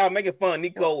Collins. Y'all making fun of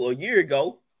Nico a year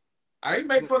ago. I ain't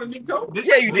making fun of Nico.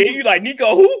 Yeah, you did. You like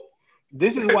Nico who?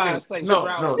 This is why I say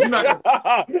Stroud. No, you're not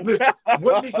gonna, listen,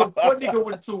 what Nico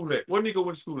went to school at? What Nico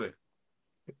went to school at?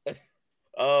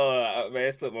 Man,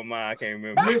 it slipped my mind. I can't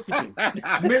remember. Michigan.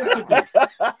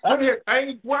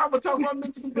 Why am I talking about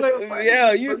Michigan players?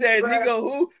 Yeah, you said Nico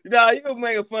who? No, you were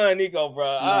making fun of Nico, bro.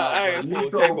 I ain't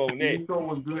pull tape on that. Nico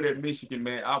was good at Michigan,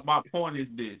 man. My point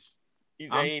is this.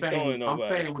 I'm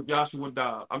saying with Joshua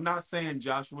Dobbs. I'm not saying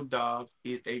Joshua Dobbs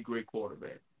is a great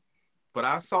quarterback. But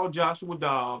I saw Joshua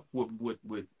Dobbs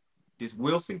with this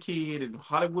Wilson kid and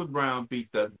Hollywood Brown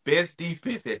beat the best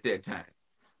defense at that time,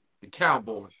 the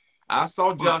Cowboys. I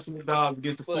saw Joshua Dobbs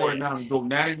against the 49ers go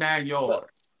 99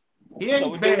 yards. He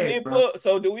ain't bad, bro.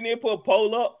 So do we need to put a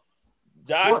poll up?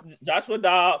 Joshua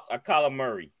Dobbs or Kyler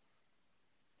Murray?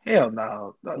 Hell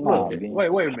no.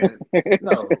 Wait a minute.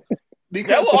 No.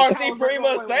 Because that's what RC pretty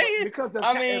much saying. Because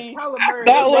I mean,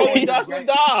 that's what Joshua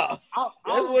Dobbs.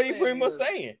 That's what he pretty much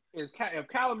saying. If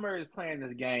Kyler Murray is playing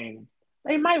this game,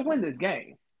 they might win this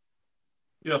game.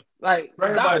 Yeah. Like,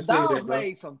 Dobbs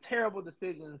made some terrible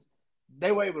decisions.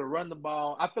 They were able to run the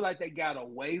ball. I feel like they got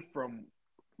away from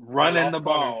running the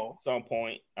ball. At some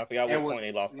point. I forgot what point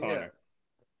they lost Connor.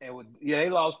 And they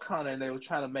lost Connor, and they were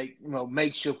trying to make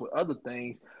makeshift with other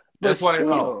things. But That's why they still,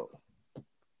 lost.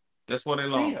 That's why they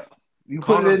lost. still, you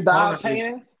put it in Dom's Connor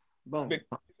hands. Boom.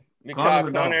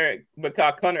 Because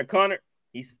Connor,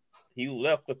 he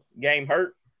left the game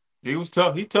hurt. He was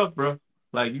tough. He tough, bro.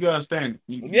 Like, you gotta understand.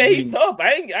 He's tough.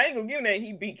 I ain't gonna give him that.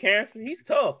 He beat cancer. He's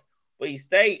tough, but he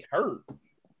stayed hurt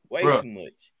way too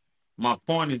much. My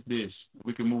point is this: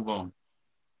 we can move on.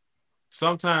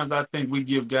 Sometimes I think we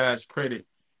give guys credit,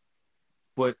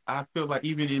 but I feel like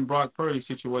even in Brock Purdy's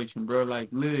situation, bro, like,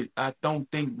 I don't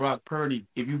think Brock Purdy,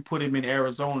 if you put him in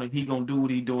Arizona, he gonna do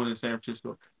what he doing in San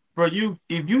Francisco. Bro,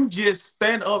 if you just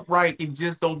stand upright and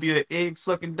just don't be an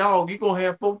egg-sucking dog, you're going to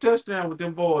have 4 touchdowns with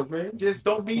them boys, man. Just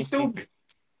don't be stupid.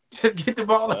 Just get the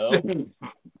ball up to him.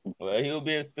 Well, he was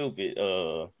being stupid.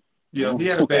 He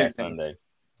had a bad Sunday.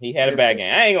 He had a bad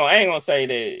game. I ain't gonna say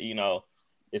that,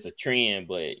 it's a trend,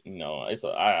 but,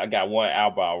 I got one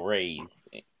eyebrow raised.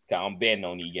 I'm betting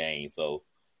on these games. So,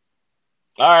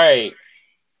 all right.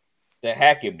 The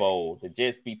Hackett Bowl. The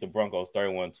Jets beat the Broncos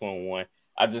 31-21.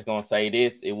 I'm just gonna say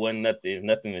this: it wasn't nothing. It's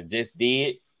nothing the Jets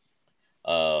did.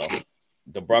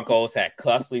 The Broncos had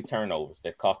costly turnovers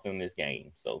that cost them this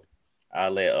game. So I'll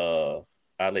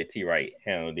let T. Wright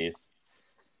handle this.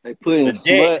 They putting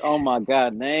sweat on my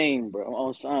God name, bro.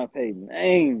 On Sean Payton's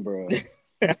name, bro.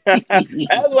 That's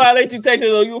why I let you take the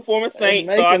little uniform of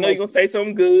Saints. So I know you're gonna say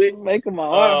something good. Making my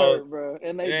heart hurt, bro.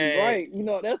 And they be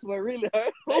right. That's what really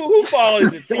hurt. Who fault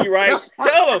is it, T. Wright?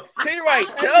 Tell him, T. Wright.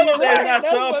 Tell him that's not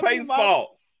Sean Payton's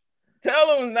fault.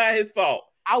 Tell him it's not his fault.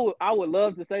 I would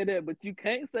love to say that, but you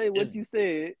can't say what you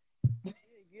said.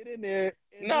 Get in there.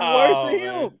 And no, worse than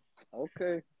him.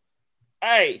 Okay.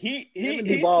 Hey,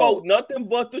 he spoke nothing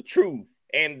but the truth.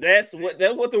 And that's what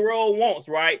the world wants,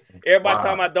 right? Everybody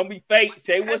talking about don't be fake.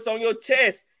 Say what's on your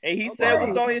chest. And he said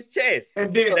what's on his chest.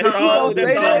 And then, that's all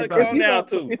it comes down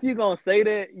to. If you're going to say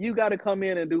that, you got to come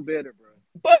in and do better, bro.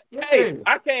 But, hey,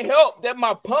 I can't help that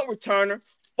my punt returner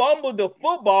fumbled the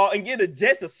football and get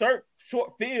just a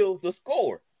short field to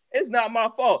score. It's not my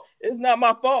fault. It's not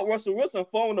my fault Russell Wilson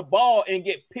fumbled the ball and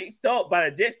get picked up by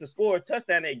the Jets to score a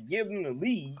touchdown and give them the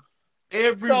lead.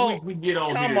 Every week we get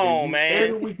on here. Come on, man.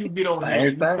 Every week you get on here.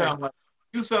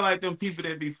 You sound like them people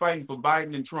that be fighting for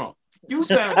Biden and Trump. You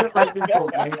sound just like them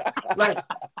folks, man. Like,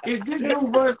 is this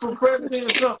dude running for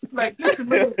president or something? Like, listen,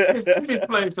 man, let me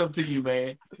explain something to you,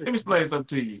 man. Let me explain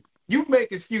something to you. You make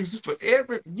excuses for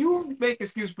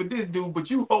this dude, but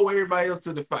you hold everybody else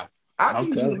to the fire. I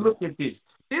need you to look at this.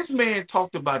 This man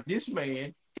talked about this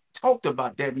man, talked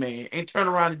about that man, and turned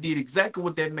around and did exactly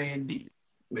what that man did.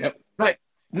 Yep. Like,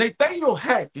 Nathaniel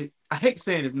Hackett, I hate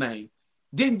saying his name,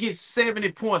 didn't get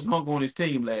 70 points hung on his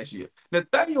team last year.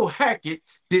 Nathaniel Hackett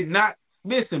did not,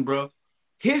 listen, bro,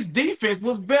 his defense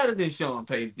was better than Sean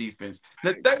Payton's defense.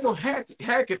 Nathaniel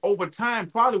Hackett over time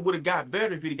probably would have got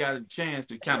better if he got a chance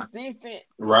to kind of. Defense.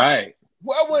 Right.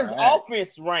 Where was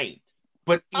offense ranked?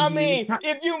 But I mean,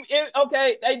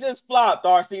 they just flopped,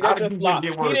 Darcy. They just flopped.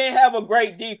 He didn't have a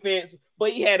great defense,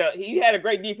 but he had a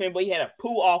great defense, but he had a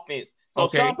poor offense. So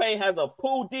Sean Payton has a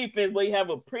poor defense, but he have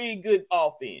a pretty good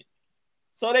offense.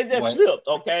 So they just flipped,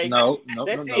 okay? No.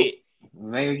 That's it.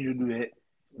 Maybe you do that.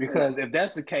 Because if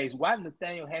that's the case, why did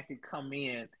Nathaniel Hackett come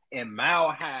in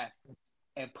Mile High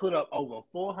and put up over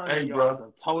 400 yards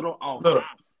of total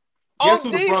offense?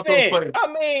 On defense. I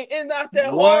mean, it's not that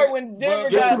hard when Denver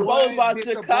got exposed by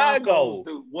Chicago.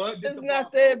 It's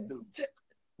not that.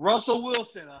 Russell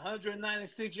Wilson,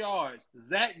 196 yards.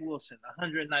 Zach Wilson,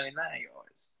 199 yards.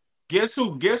 Guess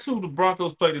who the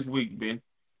Broncos play this week, Ben?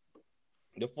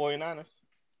 The 49ers?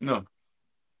 No.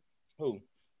 Who?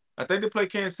 I think they play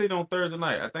Kansas City on Thursday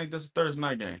night. I think that's a Thursday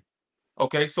night game.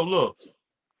 Okay, so look.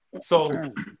 So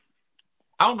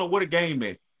I don't know what a game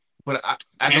is, but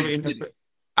I know the NFL.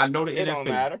 I know the NFL. It don't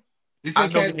matter. You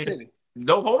said Kansas City.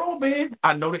 No, hold on, Ben.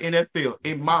 I know the NFL.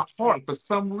 In my heart, for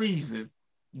some reason,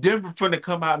 Denver finna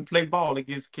come out and play ball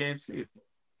against Kansas City.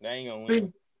 They ain't gonna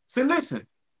win. See, listen.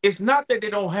 It's not that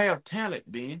they don't have talent,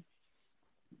 Ben.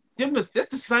 That's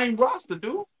the same roster,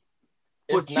 dude.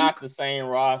 It's not the same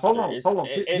roster. Hold on.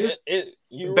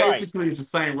 You're basically, right. it's the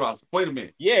same roster. Wait a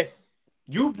minute. Yes.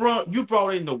 You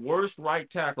brought in the worst right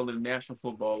tackle in the National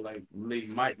Football League,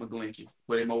 Mike McGlinchey.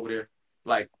 Put him over there.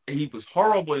 Like, he was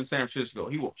horrible in San Francisco.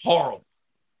 He was horrible.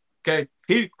 Okay?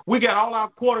 We got all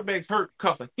our quarterbacks hurt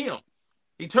because of him.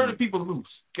 He turning people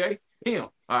loose. Okay? Him.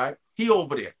 All right? He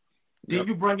over there. Then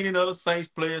you bringing in other Saints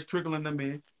players, trickling them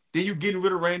in. Then you getting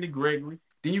rid of Randy Gregory.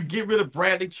 Then you get rid of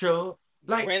Bradley Chubb.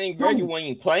 Like, Randy Gregory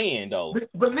wasn't playing though.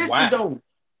 But listen though,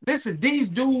 these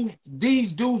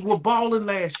dudes were balling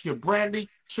last year. Bradley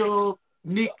Chubb,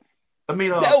 Nick I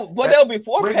mean, that was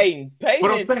before Peyton.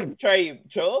 Peyton I'm saying, trade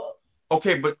Chubb.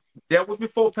 Okay, but that was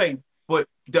before Peyton. But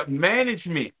the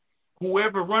management,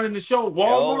 whoever running the show,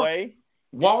 Walmart,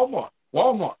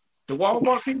 the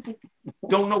Walmart people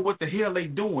don't know what the hell they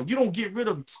doing. You don't get rid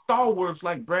of stalwarts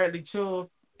like Bradley Chubb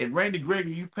and Randy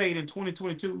Gregory you paid in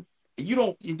 2022, and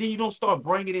then you don't start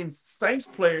bringing in Saints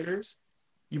players.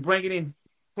 You bringing in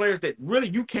players that really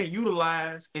you can't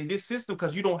utilize in this system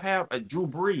because you don't have a Drew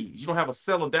Brees. You don't have a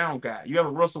settle down guy. You have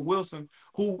a Russell Wilson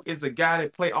who is a guy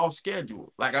that play off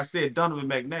schedule. Like I said, Donovan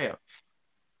McNabb.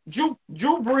 Drew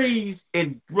Brees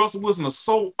and Russell Wilson are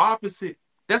so opposite.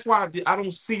 That's why I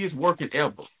don't see this working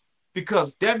ever.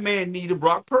 Because that man need a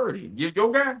Brock Purdy.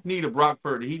 Your guy need a Brock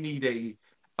Purdy. He need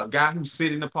a guy who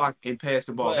sit in the pocket and pass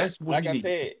the ball. But that's what like he I need.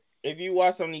 said, if you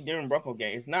watch some of these different Bronco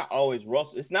games, it's not always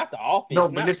Russell. It's not the offense. No,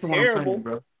 it's but not listen to what I'm saying,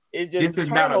 bro. It's just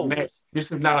turnovers.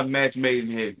 This is not a match made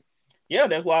in heaven. Yeah,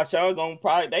 that's why Sean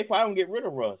they probably gonna get rid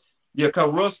of Russ. Yeah,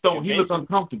 because Russ he look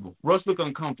uncomfortable. Russ look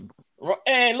uncomfortable.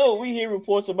 And look, we hear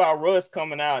reports about Russ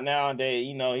coming out now that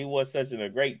he was such a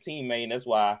great teammate, and that's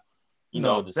why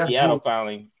the Seattle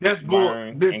finally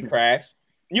burned and crashed.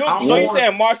 You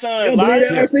saying Marshawn is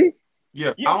lying?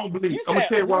 Yeah, I don't believe. I'm gonna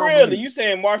tell you why. Really, you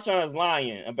saying Marshawn's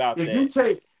lying about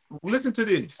that? Listen to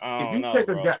this.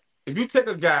 If you take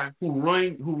a guy who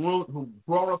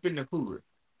brought up in the hood,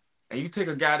 and you take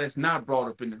a guy that's not brought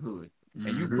up in the hood,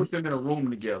 and you put them in a room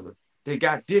together, they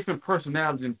got different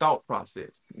personalities and thought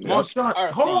process.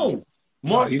 Marshawn,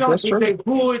 Marshawn is a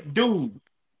hood dude.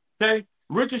 Okay,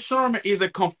 Richard Sherman is a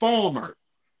conformer.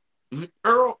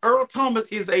 Earl Thomas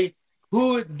is a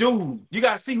hood dude. You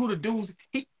gotta see who the dudes.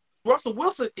 Russell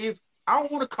Wilson is. I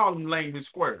don't want to call him lame and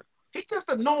square. He's just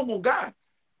a normal guy.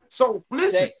 So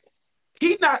listen,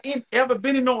 he not ever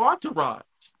been in no entourage.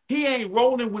 He ain't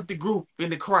rolling with the group in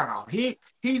the crowd.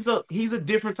 He's a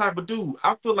different type of dude.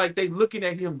 I feel like they looking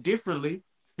at him differently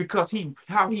because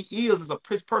how he is as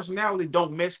his personality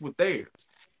don't mesh with theirs.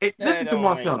 Listen to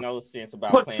Marshawn. No sense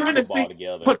about playing football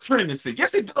together. Paternity.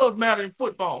 Yes, it does matter in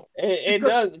football. It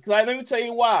does. Like, let me tell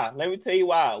you why.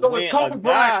 So is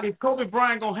Kobe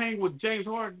Bryant gonna hang with James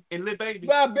Harden and Lil Baby?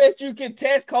 Well, I bet you can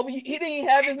test Kobe. He didn't even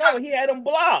have his number. He had him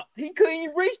blocked. He couldn't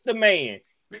even reach the man.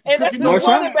 And that's the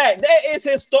running back. That is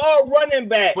his star running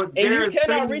back. And you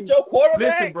cannot reach your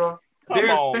quarterback. Listen, bro.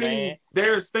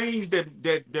 There's things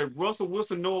that Russell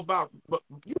Wilson know about. But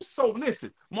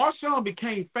listen. Marshawn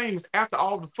became famous after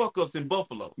all the fuck ups in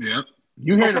Buffalo. Yeah,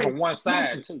 you heard it from one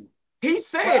side too. He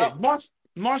said it.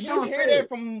 Marshawn you hear that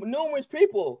from numerous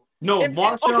people. No,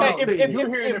 Marshawn said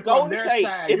if Golden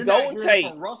Tate,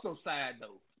 from Russell's side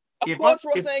though. Of course,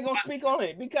 Russ ain't gonna speak on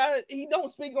it because he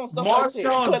don't speak on stuff like that.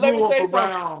 But let me say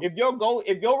something: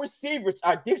 if your receivers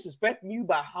are disrespecting you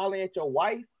by hollering at your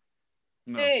wife,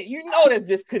 then you know there's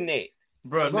disconnect.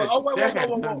 Bro, right?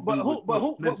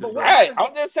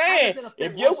 I'm just saying,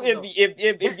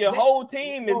 if your whole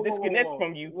team is disconnected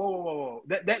from you,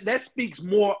 that speaks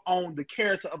more on the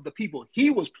character of the people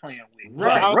he was playing with.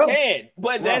 Right, I'm saying,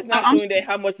 but that's not showing that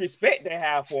how much respect they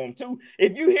have for him too.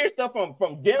 If you hear stuff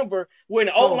from Denver when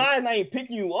the O-line ain't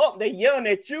picking you up, they yelling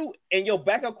at you, and your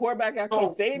backup quarterback got to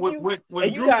save you,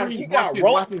 and you got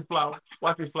ropes.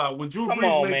 Watch this flower. When Drew Come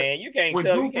Brees on, man, you can't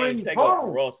take up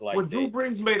for Russ like when that. Drew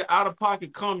Brees made an out-of-pocket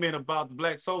comment about the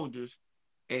black soldiers,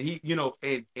 and he,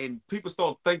 and people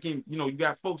start thinking, you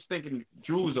got folks thinking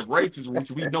Drew is a racist,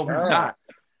 which we know he's not.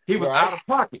 He was out of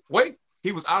pocket.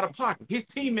 He was out of pocket. His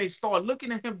teammates started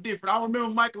looking at him different. I remember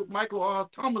Michael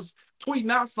Thomas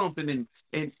tweeting out something, and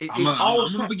I'm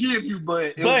gonna forgive you,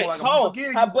 but that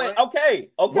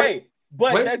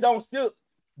don't still.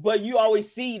 But you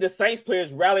always see the Saints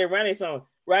players rally around each other.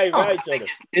 Right, each other.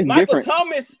 Michael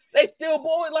Thomas, they still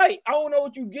boy. Like, I don't know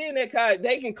what you getting at, Kai.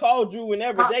 They can call Drew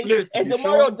whenever and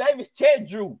Demario Davis checked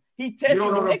Drew. He tested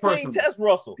Drew. They couldn't test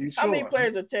Russell. How many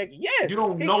players are checking? Yes. You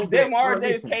don't know that. Demario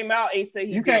Davis came out and said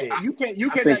he did it. You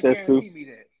cannot guarantee me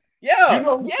that. Yeah, you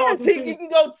can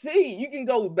go see. You can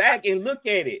go back and look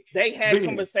at it. They had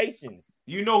conversations.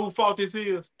 You know who fault this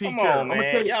is? Pete Come Carroll. on, man.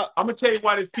 I'm gonna tell you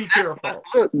why this Pete Carroll fault.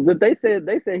 But they said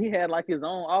he had like his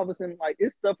own office and like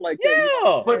it's stuff like that.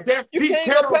 Yeah, but that's you Pete can't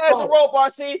Carroll go past the rope,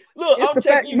 RC. Look, I'm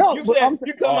checking you. No, you said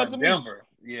you come up to me. Denver.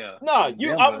 Yeah. No,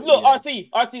 look,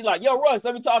 RC, like, yo, Russ,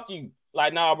 let me talk to you.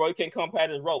 Like, nah, bro, you can't come past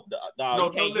this rope. Nah,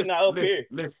 you're not up here.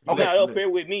 You're not up here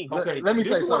with me. Okay, let me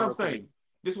say something.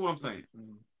 This is what I'm saying.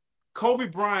 Kobe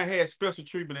Bryant had special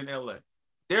treatment in LA.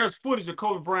 There's footage of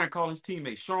Kobe Bryant calling his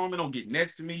teammates, Sherman, don't get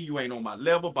next to me. You ain't on my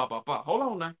level. Blah, blah, blah. Hold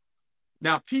on now.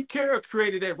 Now, Pete Carroll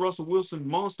created that Russell Wilson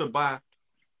monster by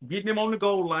getting him on the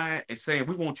goal line and saying,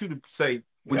 we want you to say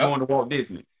we're going to Walt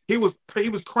Disney. He was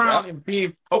crowned and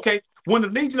being, okay, When the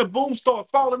Legion of Boom started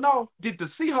falling off, did the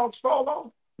Seahawks fall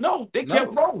off? No, they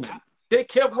kept rolling. They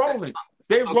kept rolling.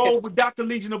 They rolled with Dr.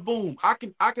 Legion of Boom. I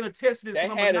can attest to this. They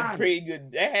had a pretty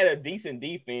good. They had a decent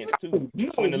defense too.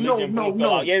 When the Legion of Boom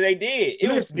fell off, yeah, they did.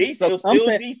 It was decent. It was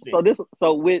still decent.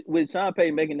 So with Sean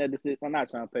Payton making that decision, well,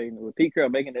 not Sean Payton, with Pete Carroll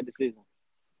making that decision,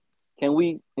 can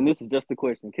we? And this is just a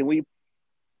question: can we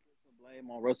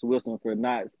blame on Russell Wilson for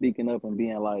not speaking up and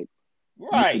being like,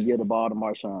 right, you should give the ball to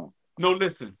Marshawn? No,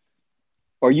 listen.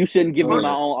 Or you shouldn't give me my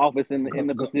own office in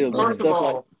the facility.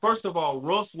 First of all,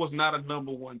 Russ was not a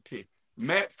number one pick.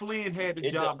 Matt Flynn had the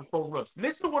job before Russ.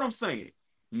 Listen to what I'm saying.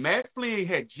 Matt Flynn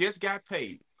had just got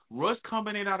paid. Russ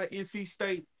coming in out of NC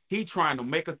State, he trying to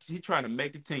make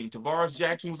the team. Tavares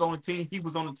Jackson was on the team. He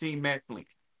was on the team. Matt Flynn.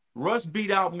 Russ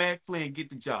beat out Matt Flynn, get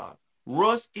the job.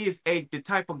 Russ is the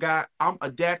type of guy, I'm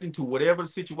adapting to whatever the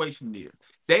situation is.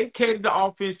 They catered the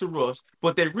offense to Russ,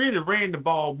 but they really ran the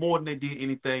ball more than they did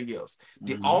anything else.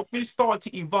 The offense started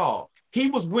to evolve. He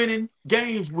was winning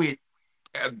games with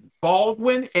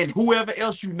Baldwin and whoever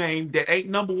else you name that ain't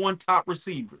number one top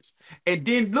receivers. And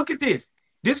then look at this.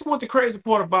 This is what the crazy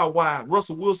part about why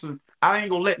Russell Wilson, I ain't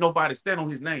gonna let nobody stand on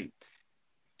his name.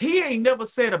 He ain't never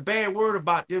said a bad word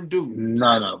about them dudes.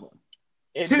 None of them.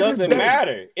 It doesn't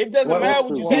matter. It doesn't matter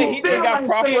what you say. He got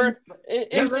proper.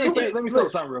 Let me say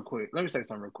something real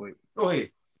quick. Go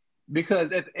ahead.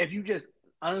 Because if you just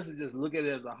honestly just look at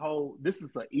it as a whole, this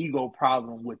is an ego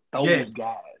problem with those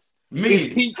guys.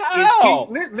 Me. How?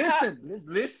 Listen. Just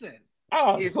listen.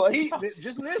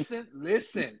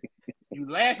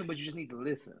 You laughing, but you just need to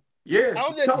listen. Yeah.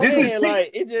 I'm just saying,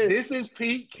 this is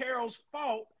Pete Carroll's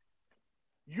fault.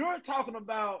 You're talking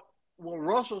about, well,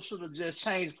 Russell should have just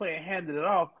changed play and handed it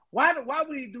off. Why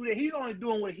would he do that? He's only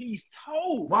doing what he's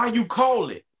told. Why you call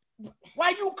it?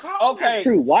 Okay.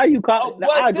 True. Why you call it?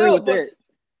 I agree with that.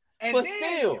 But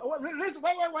still. Listen,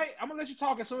 wait. I'm going to let you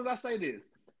talk as soon as I say this.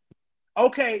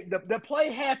 Okay, the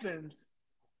play happens.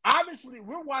 Obviously,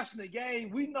 we're watching the game.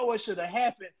 We know what should have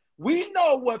happened. We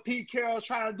know what Pete Carroll's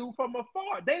trying to do from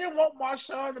afar. They didn't want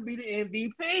Marshawn to be the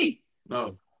MVP.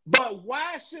 No. But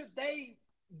why should they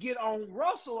get on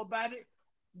Russell about it?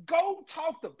 Go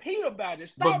talk to Pete about it.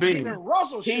 Stop giving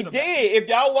Russell shit about it. He did. If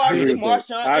y'all watched the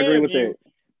Marshawn interview,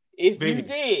 if Ben. you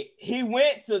did, he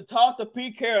went to talk to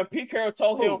Pete Carroll, and Pete Carroll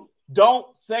told him, don't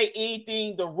say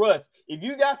anything to Russ. If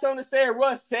you got something to say to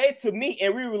Russ, say it to me,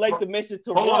 and we relate the message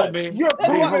to Russ. On, man. That's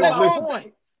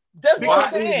what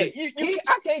I'm saying.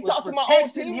 I can't talk to my own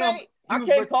teammate. I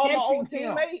can't call my own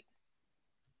teammate.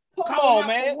 Come on,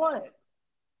 man. What?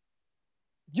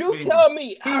 You tell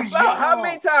me how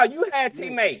many times you had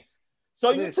teammates.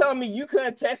 So you tell me you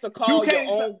couldn't text or call your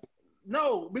own.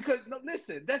 No, because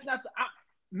listen, that's not the.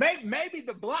 Maybe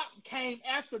the block came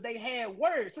after they had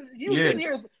words. You sitting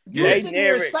here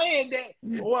saying that.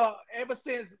 Well, ever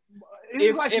since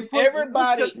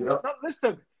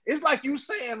listen, it's like you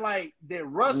saying like that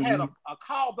Russ had a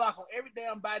call block on every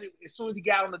damn body as soon as he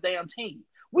got on the damn team.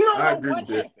 We don't know what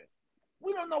happened.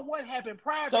 We don't know what happened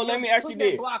prior. So let me ask you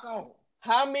this: block on.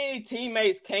 How many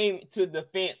teammates came to the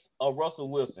defense of Russell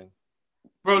Wilson?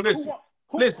 Bro, listen.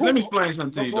 Let me explain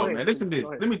something to you, though, man. Listen to this.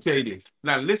 Let me tell you this.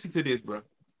 Now, listen to this, bro.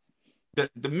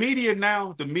 The media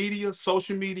now,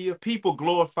 social media, people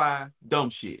glorify dumb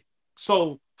shit.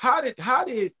 So how did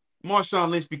Marshawn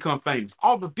Lynch become famous?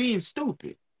 All but being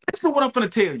stupid. Listen to what I'm gonna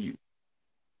tell you.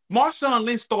 Marshawn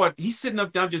Lynch he's sitting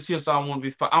up there, I'm just here, so I want to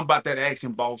be fun. I'm about that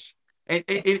action, boss. And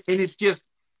it's just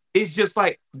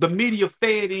like the media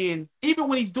fed in. Even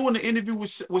when he's doing the interview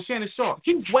with Shannon Sharp,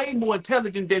 he's way more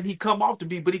intelligent than he come off to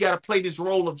be, but he got to play this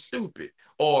role of stupid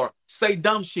or say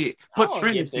dumb shit. Hold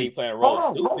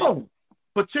on.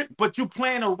 But you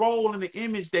playing a role in the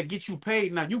image that gets you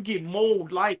paid. Now you get more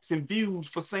likes and views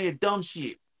for saying dumb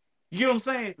shit. You know what I'm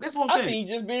saying? That's what I'm saying. I think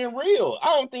he's just being real.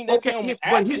 I don't think that's him.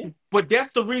 But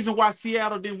that's the reason why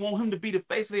Seattle didn't want him to be the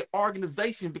face of their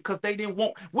organization, because they didn't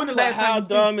want. When the last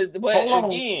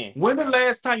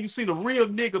time you seen a real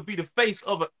nigga be the face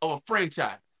of a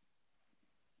franchise?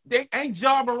 They ain't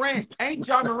Ja Morant. Ain't they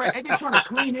trying to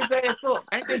clean his ass up?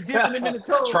 Ain't they dipping him in the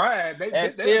toe?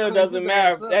 That still doesn't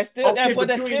matter. But that still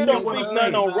don't speak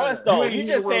nothing on Russ, though. You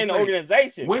just saying the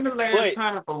organization. When the last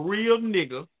time a real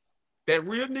nigga, that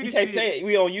real nigga, you can't say it.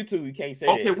 We on YouTube. You can't say it.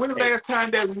 Okay, when the last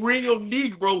time that real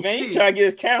Negro man, shit, you trying to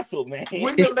get us canceled, man.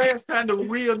 When the last time the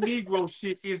real Negro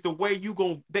shit is the way you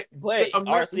gon'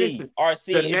 RC,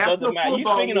 it doesn't matter. You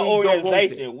speaking of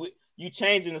organization. You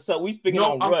changing the stuff. We speaking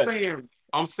on Russ.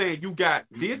 I'm saying you got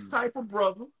this type of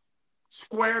brother,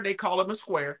 square, they call him a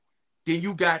square. Then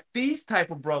you got these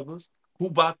type of brothers who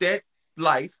bought that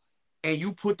life, and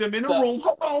you put them in a room.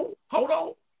 Hold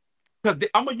on. Because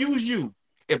I'm going to use you.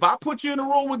 If I put you in a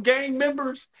room with gang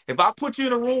members, if I put you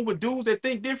in a room with dudes that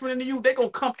think different than you, they're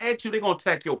going to come at you. They're going to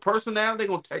attack your personality. They're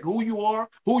going to attack who you are,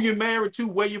 who you're married to,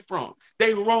 where you're from.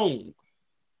 They wrong.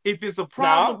 If it's a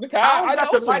problem, because I I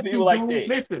know some people like that.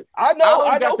 Listen, I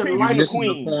know people from the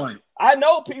Queens. I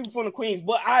know people from the Queens,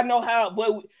 but I know how.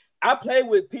 But I play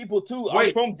with people too.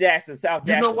 I'm from Jackson, South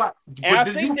Jackson. You know what? And I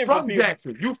think you from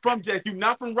Jackson. You from Jackson. You're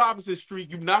not from Robinson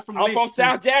Street. You're not from. I'm from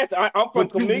South Jackson. I'm from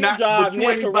Camellia Drive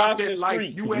next to Robinson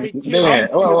Street. You ain't.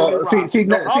 See,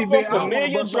 I'm from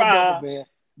Camellia Drive.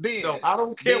 Ben, no, I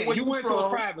don't care where you went to a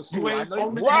private school.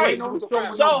 Right.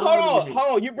 So hold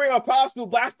on. You bring up private school,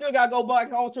 but I still gotta go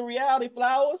back home to reality,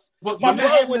 Flowers. My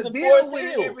brother went to Forest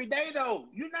Hill every day, though.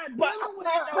 You're not dealing with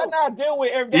it. I'm not dealing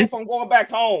with every day if I'm going back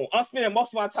home. I'm spending most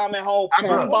of my time at home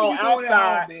playing ball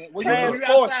outside, playing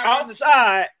sports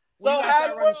outside. So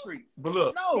how run the streets? But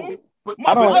look, no.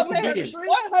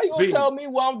 How you gonna tell me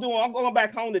what I'm doing? I'm going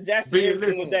back home to Jackson every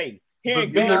single day.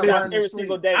 Hearing gunshots every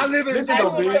single day. I live in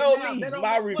tell me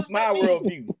my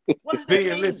worldview.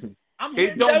 Listen.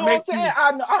 It don't make you.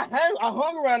 I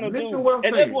hung around them dudes,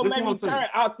 and that's what made me turn.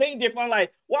 I think different.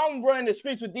 Like, why I'm running the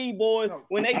streets with these boys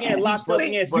when they get locked up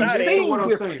and get shot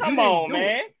at? Come on,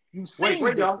 man.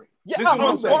 Wait, y'all. Yeah,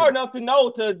 I'm smart enough to know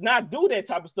to not do that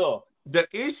type of stuff. The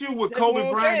issue with Kobe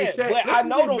Bryant and Shaq, but I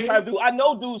know those type of dudes. I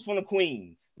know dudes from the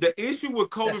Queens. The issue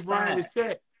with Kobe Bryant and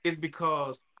Shaq is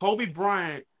because Kobe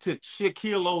Bryant to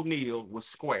Shaquille O'Neal was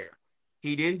square.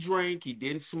 He didn't drink. He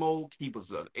didn't smoke. He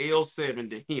was an L7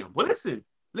 to him. But listen.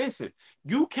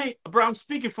 You can't, bro, I'm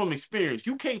speaking from experience.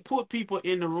 You can't put people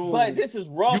in the room. But this is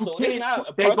Russell. It's not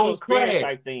a personal experience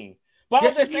type thing. But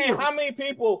I'm just saying, how many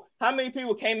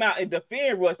people came out and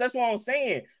defend Russ? That's what I'm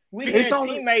saying. We hear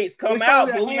teammates come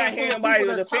out, but we're not hearing anybody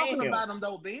to defend him. About him,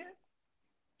 though, Ben.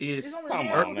 Come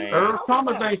on, man. Earl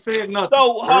Thomas ain't said nothing.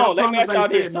 So, hold on, let me ask y'all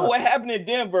this. So, what happened in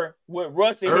Denver with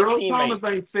Russ and his teammates? Earl Thomas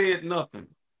ain't said nothing.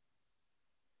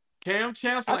 Cam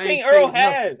Chancellor I think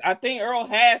Earl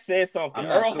has said something.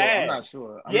 I'm not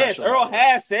sure. Earl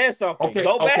has said something. Okay,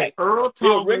 Go back. Earl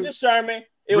Thomas.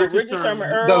 It was Richard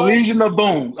Sherman. Earl. The Legion of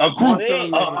Boom. A group.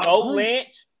 Go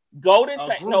Lynch. Golden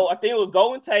Tate. No, I think it was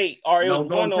Golden Tate, or it was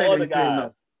one of the other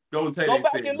guys. Go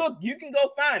back and look. You can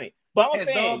go find it. But I'm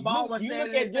saying, you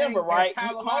look at Denver, right?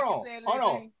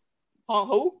 Hold on.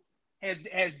 Who? Has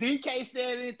DK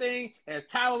said anything? Has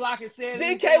Tyler Lockett said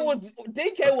anything?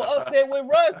 DK was upset with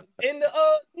Russ in the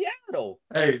Seattle.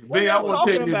 Hey, Ben, I want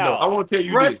to tell you this. I want to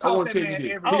tell you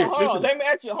this. Hold on. Let me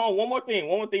ask you. One more thing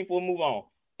before we move on.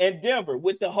 In Denver,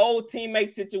 with the whole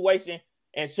teammate situation,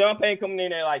 and Sean Payton coming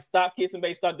in there like, stop kissing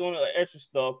baby, start doing extra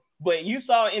stuff. But you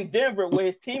saw in Denver where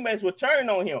his teammates were turning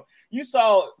on him. You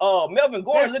saw Melvin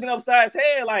Gordon looking upside his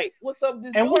head like, what's up with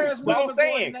this dude? Where's Melvin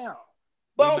Gordon now?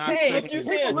 But I'm saying, if you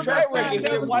see a track record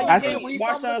here, why you can't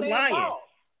Marshawn's lying?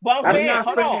 But I'm saying,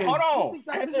 hold on.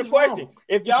 Answer the question.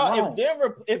 If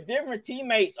Denver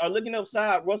teammates are looking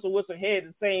upside Russell Wilson head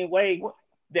the same way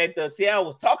that the Seattle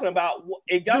was talking about,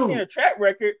 if y'all seen a track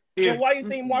record, then why you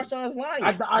think Marshawn's lying?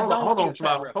 Hold on,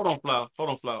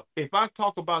 Flower. If I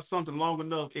talk about something long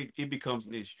enough, it becomes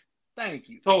an issue. Thank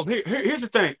you. So here's the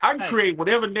thing. I can create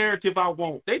whatever narrative I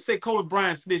want. They say Kobe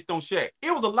Bryant snitched on Shaq.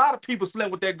 It was a lot of people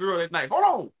slept with that girl that night. Hold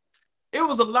on. It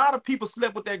was a lot of people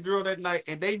slept with that girl that night,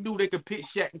 and they knew they could pit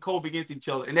Shaq and Kobe against each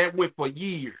other, and that went for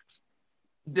years.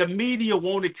 The media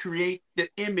wanted to create the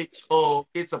image of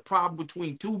it's a problem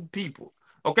between two people.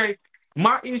 Okay?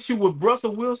 My issue with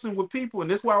Russell Wilson with people,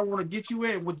 and that's why I want to get you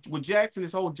in with Jackson,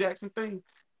 this whole Jackson thing,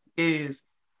 is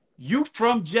you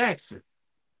from Jackson.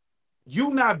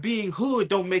 You not being hood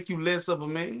don't make you less of a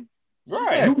man.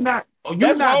 Right. You not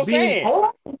being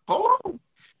hold on.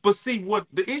 But see, what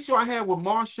the issue I have with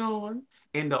Marshawn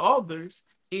and the others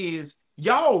is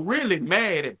y'all really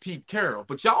mad at Pete Carroll,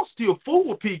 but y'all still fool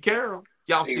with Pete Carroll.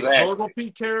 Y'all still hug on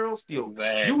Pete Carroll.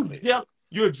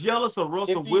 You're jealous of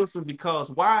Russell Wilson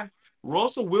because why?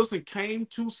 Russell Wilson came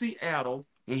to Seattle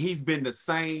and he's been the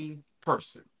same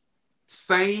person.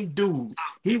 Same dude.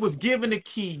 He was given the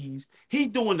keys. He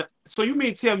doing the. So you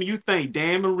mean tell me you think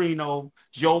Dan Marino,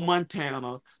 Joe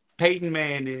Montana, Peyton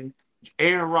Manning,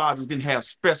 Aaron Rodgers didn't have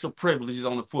special privileges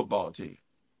on the football team?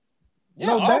 Yeah,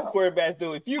 no, all quarterbacks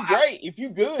do. If you great, if you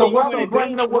good. So what's so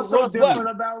different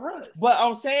about Russ? But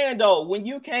I'm saying though, when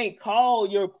you can't call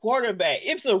your quarterback,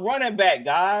 it's a running back,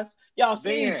 guys. Y'all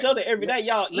see each other every day.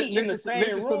 Y'all eat in the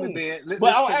same room.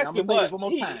 But I'm asking, but I'm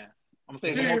gonna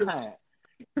say it one more time.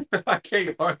 I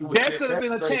can't argue with that. There could have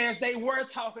been a chance they were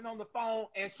talking on the phone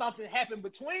and something happened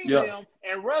between them,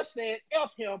 and Russ said,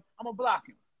 "F him, I'm gonna block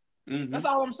him." Mm-hmm. That's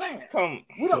all I'm saying.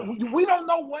 We don't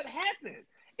know what happened.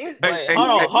 Wait,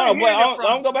 hold on. But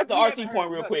I'm go back to RC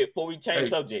point real quick before we change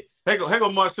subject. Hey go,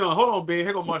 Marshawn. Hold on, Ben.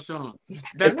 Hey go, Marshawn. Now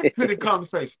let's put the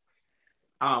conversation.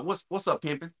 What's up,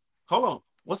 Pimpin? Hold on.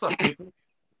 What's up, Pimpin?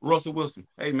 Russell Wilson.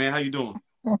 Hey man, how you doing?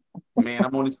 Man,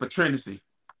 I'm on this fraternity.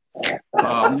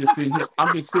 I'm just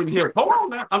sitting here. Hold on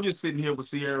now. I'm just sitting here with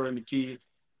Sierra and the kids.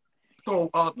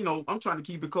 So, I'm trying to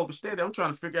keep it copacetic. I'm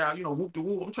trying to figure out, whoop de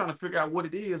whoop. I'm trying to figure out what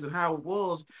it is and how it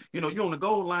was. You on the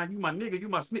goal line. You my nigga. You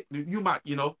my snip. You my,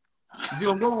 you know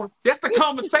what I'm going? That's the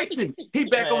conversation. He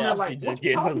back on there like, what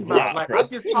you talking about? Like,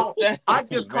 I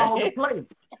just called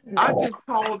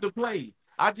the play.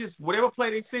 Whatever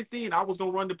play they sent in, I was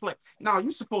going to run the play. Now,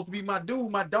 you supposed to be my dude,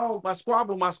 my dog, my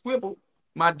squabble, my squibble,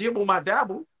 my dibble, my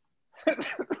dabble.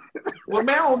 Well,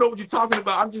 man, I don't know what you're talking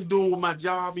about. I'm just doing my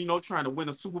job, trying to win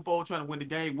a Super Bowl, trying to win the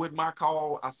game with my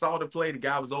call. I saw the play. The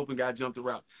guy was open. Guy jumped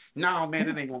around. No, man,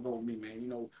 it ain't going to go with me,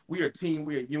 man. We're a team.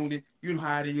 We're a unit. You know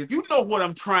how it is. You know what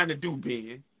I'm trying to do,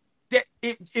 Ben. That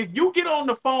if you get on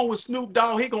the phone with Snoop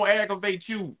Dogg, he going to aggravate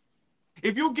you.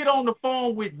 If you get on the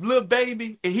phone with Lil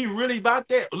Baby and he really about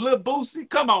that, Lil Boosie,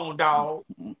 come on, dog.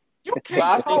 You can't. But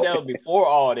I think that was before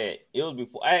all that. It was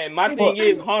before. And my thing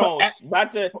is, hold on,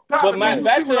 back to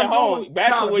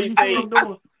what you saying.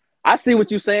 I see what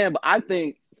you're saying, but I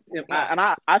think,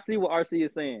 I see what RC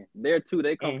is saying. They're two.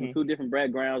 They come from two different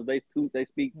backgrounds. They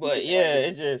speak. But yeah,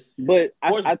 it's just. But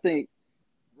I think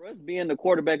Russ being the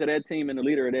quarterback of that team and the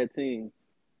leader of that team,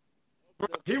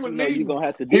 he was leading. You're gonna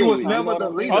have to deal He was with never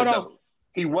the leader. Hold on.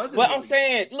 He wasn't. But I'm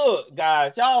saying, look,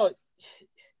 guys, y'all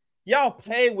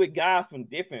play with guys from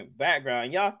different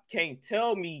backgrounds. Y'all can't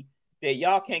tell me that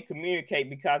y'all can't communicate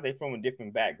because they're from a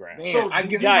different background. Man, so I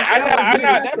got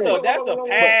that's a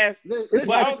pass. But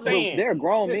I'm saying they're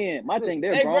grown men. My thing,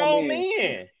 they're grown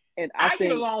men. And I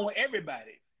get along with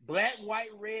everybody. Black, white,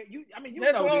 red.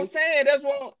 That's what I'm saying. That's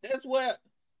what.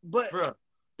 But bro,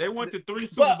 they went to 3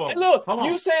 Super Bowls. Look,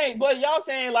 y'all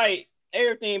saying like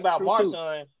everything about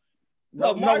Marshawn.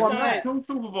 No, Marshawn 2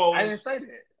 Super Bowls. I didn't say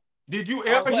that. Did you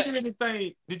ever hear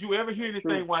anything? Did you ever hear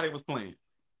anything while they was playing?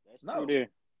 No.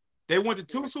 They went to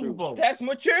 2 Super Bowls. That's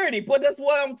maturity, but that's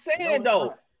what I'm saying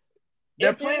though.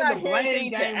 They're playing the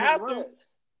blame game with Russ.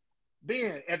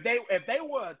 Ben, if they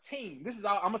were a team, this is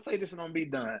all I'm gonna say. This and I'm gonna be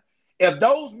done. If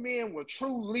those men were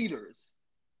true leaders,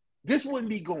 this wouldn't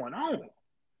be going on.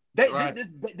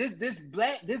 This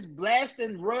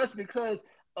blasting Russ because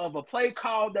of a play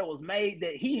call that was made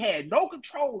that he had no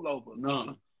control over.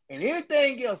 None. And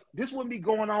anything else, this wouldn't be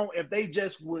going on if they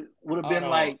just would have been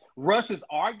like, Russ is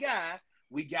our guy.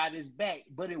 We got his back.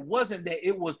 But it wasn't that.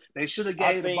 It was they should have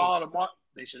gave the ball to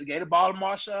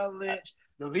Marshawn Lynch.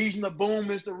 The Legion of Boom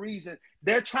is the reason.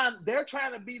 They're trying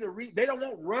to be the reason. They don't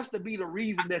want Russ to be the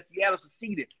reason that Seattle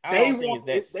succeeded. They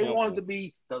wanted to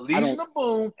be the Legion of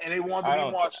Boom, and they wanted to be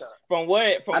Marshawn. From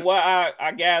what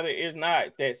I gather, it's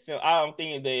not that simple. I don't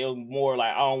think that it was more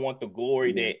like I don't want the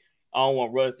glory that I don't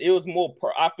want Russ. It was more.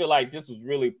 I feel like this was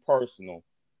really personal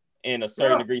in a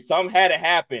certain degree. Something had to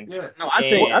happen. Yeah. No,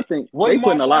 I think they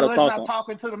putting a lot of thought on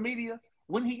talking to the media.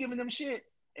 Wasn't he giving them shit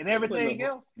and everything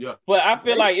else? Yeah. But I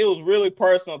feel like it was really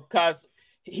personal because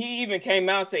he even came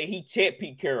out and said he checked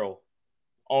Pete Carroll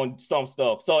on some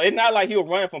stuff. So it's not like he was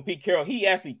running from Pete Carroll. He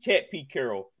actually checked Pete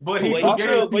Carroll. But he's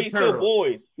still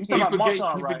boys. He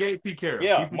forgave Pete Carroll.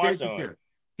 Yeah, Marshawn.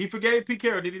 He forgave Pete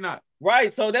Carroll, did he not?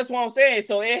 Right. So that's what I'm saying.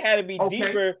 So it had to be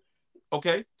deeper.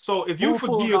 Okay. So if you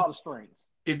forgive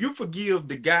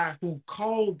the guy who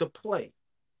called the play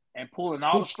and pulling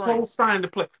all the strings, signed the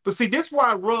play. But see, this is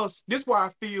why I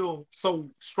feel so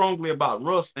strongly about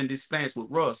Russ and this stance with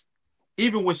Russ.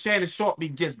 Even when Shannon Sharpe be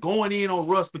just going in on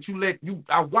Russ, but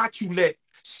I watch you let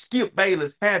Skip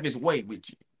Bayless have his way with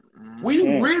you.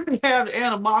 We really have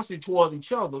animosity towards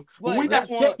each other, but we're not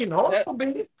checking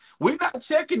we're not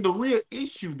checking the real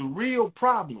issue, the real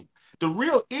problem. The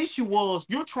real issue was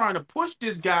you're trying to push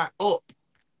this guy up.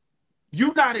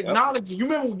 You're not acknowledging. You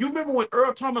remember when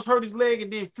Earl Thomas hurt his leg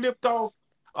and then flipped off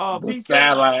Pete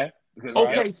Carroll?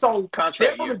 Okay, so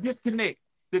they're going to disconnect.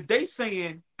 That they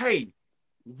saying, hey,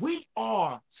 we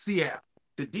are Seattle,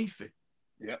 the defense.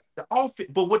 Yeah. The offense.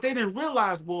 But what they didn't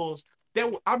realize was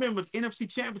I remember the NFC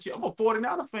Championship. I'm a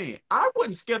 49er fan. I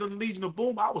wasn't scared of the Legion of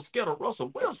Boom. I was scared of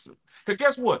Russell Wilson. Because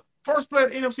guess what? First play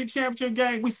of the NFC Championship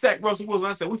game, we sacked Russell Wilson.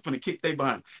 I said, we're finna kick they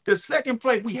behind. The second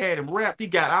play, we had him wrapped. He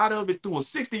got out of it, threw a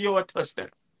 60-yard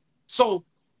touchdown. So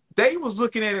they was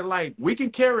looking at it like, we can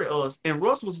carry us. And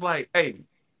Russ was like, hey,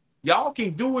 y'all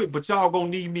can do it, but y'all gonna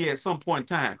need me at some point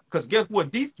in time. Because guess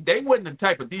what? They wasn't the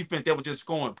type of defense that was just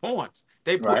scoring points.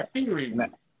 They put fear in me.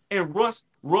 And Russ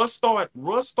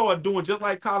started doing just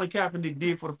like Colin Kaepernick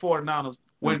did for the 49ers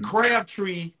when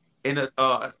Crabtree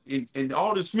and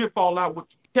Aldon Smith fall out with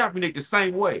Kaepernick the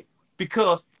same way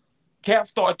because Cap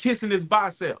started kissing his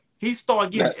bicep. He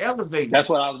started getting elevated. That's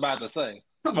what I was about to say.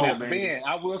 Come Now, on, man. Ben,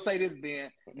 I will say this,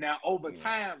 Ben. Now, over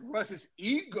time, Russ's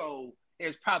ego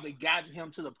has probably gotten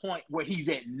him to the point where he's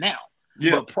at now.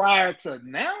 Yeah. But prior to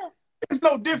now, it's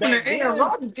no different than Aaron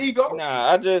Rodgers' ego.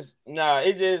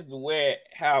 It's just where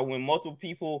how when multiple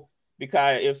people,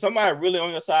 because if somebody really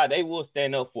on your side, they will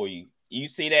stand up for you. You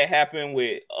see that happen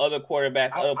with other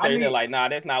quarterbacks, other players. They're like, nah,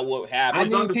 that's not what happened.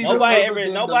 Nobody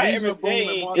ever said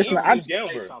anything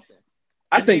Denver.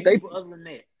 I think they other than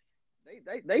that.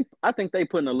 I think they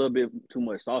putting a little bit too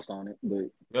much sauce on it,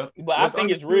 but I think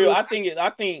it's real. I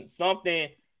think something.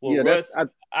 Well, Russ,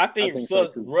 I think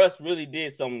Russ really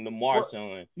did something to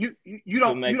Marshawn. You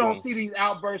don't see these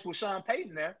outbursts with Sean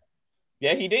Payton there.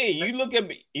 Yeah, he did.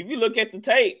 If you look at the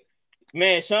tape,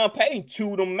 man, Sean Payton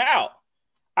chewed him out.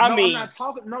 I'm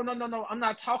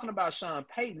not talking about Sean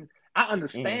Payton. I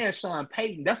understand Sean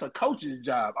Payton. That's a coach's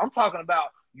job. I'm talking about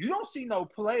you don't see no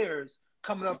players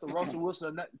coming up to Russell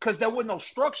Wilson because there was no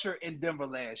structure in Denver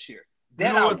last year.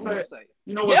 That I will say.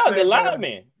 The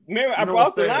lineman. Remember, I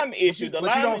brought the lineman issue.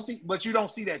 But you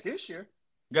don't see that this year.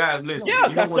 Guys, listen. Yeah,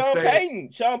 because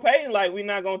Sean Payton, like, we're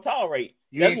not gonna tolerate.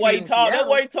 That's why he told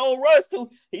Russ to.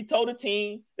 He told the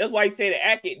team. That's why he said that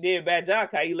Hackett did a bad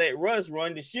job. Because he let Russ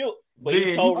run the ship. But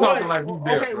he told Russ. Like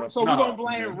so we're gonna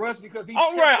blame Russ because he.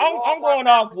 I'm right. I'm going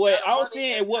off what I'm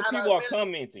seeing and what people are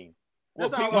commenting,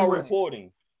 what people are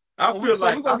reporting. I feel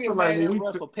like we're gonna get mad at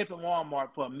Russ for pimping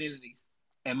Walmart for amenities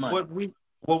and money.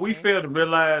 What we fail to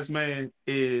realize, man,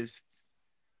 is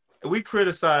we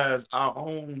criticize our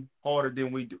own harder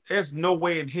than we do. There's no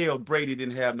way in hell Brady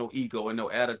didn't have no ego and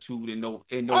no attitude and no.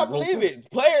 I believe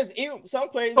it. Players, even some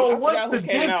players. So what's the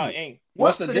difference?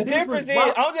 What's the difference?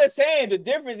 I'm just saying the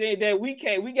difference is that we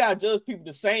gotta judge people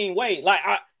the same way. Like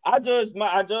I judge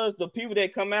the people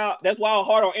that come out. That's why I'm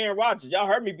hard on Aaron Rodgers. Y'all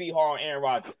heard me be hard on Aaron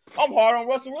Rodgers. I'm hard on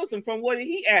Russell Wilson from what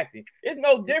he acting. It's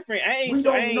no different. I ain't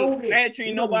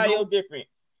treating nobody else different.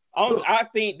 I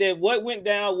think that what went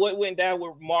down with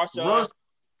Marshawn.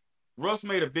 Russ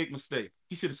made a big mistake.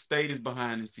 He should have stayed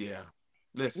behind in Seattle.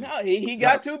 Listen. No, he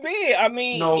got too big. I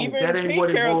mean, even that ain't what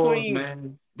it Carroll was, Queen,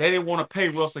 man. They didn't want to pay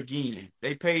Russ again.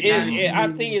 They paid.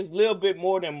 I think it's a little bit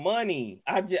more than money.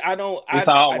 It's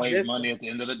always money at the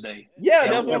end of the day. Yeah,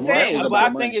 that's what I'm saying. But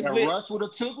I think it's Russ would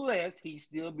have took less. He'd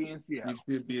still be in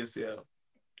Seattle.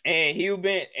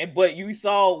 And but you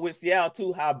saw with Seattle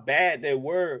too how bad they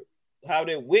were. How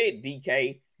they with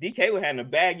DK. DK was having a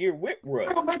bad year with Russ.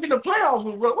 They were making the playoffs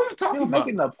with Russ. What are you talking about?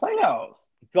 Making the playoffs.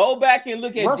 Go back and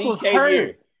look at Russ DK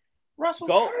year. Russ was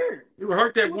hurt. He was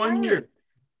hurt that 1 year.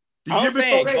 I'm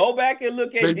saying, go back and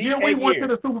look at the DK year we went to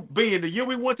the Super Bowl. The year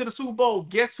we went to the Super Bowl,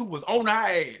 guess who was on our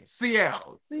ass?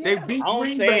 Seattle. They beat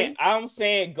Green Bay. I'm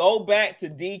saying, go back to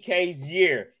DK's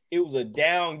year. It was a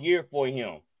down year for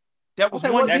him. That was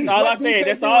one. That's all I'm saying.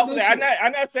 That's all I'm saying.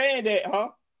 I'm not saying that, huh?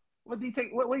 What are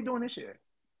you doing this year?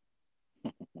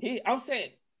 I'm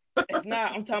saying it's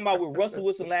not. I'm talking about with Russell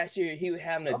Wilson last year. He was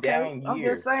having a down year. I'm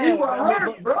just saying, he was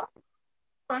hurt, bro.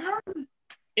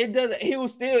 It doesn't. He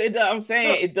was still. I'm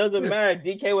saying it doesn't matter.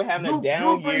 DK was having a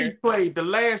down year. Drew Brees played the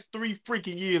last 3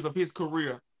 freaking years of his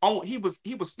career. He was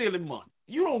stealing money.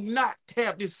 You don't not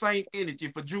have this same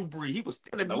energy for Drew Brees. He was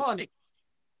stealing money.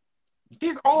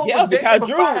 Because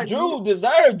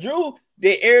Drew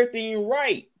did everything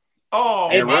right. Oh,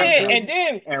 and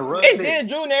then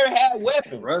Drew never had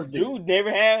weapons. Drew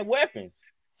never had weapons.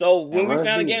 So when we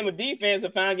found a game of defense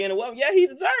and found a game of weapons, he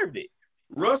deserved it.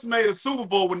 Russ made a Super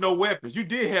Bowl with no weapons. You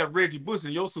did have Reggie Bush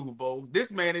in your Super Bowl.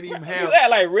 This man didn't even have. You act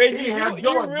like Reggie.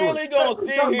 You really gonna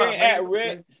sit here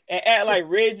and act like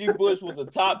Reggie Bush was a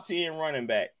top 10 running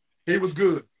back? He was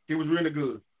good. He was really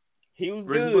good. He was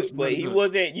good, but he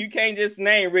wasn't. You can't just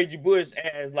name Reggie Bush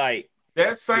as like.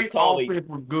 That Saint offense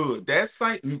was good. That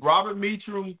Saint Robert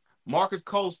Mitchum, Marcus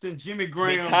Colston, Jimmy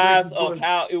Graham. Because of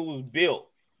how it was built.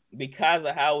 Because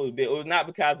of how it was built. It was not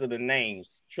because of the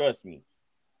names. Trust me.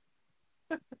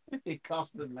 It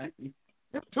cost the name.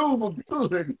 Them two were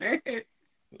good, man.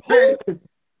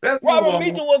 Robert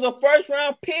Mitchum was a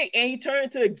first-round pick, and he turned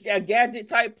into a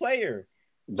gadget-type player.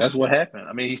 That's what happened.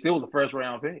 I mean, he still was a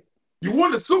first-round pick. You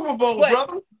won the Super Bowl,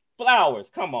 brother. Flowers,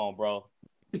 come on, bro.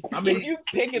 I mean, if you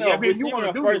picking a receiver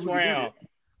in the first round,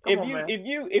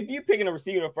 if you picking a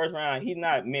receiver in the first round, he's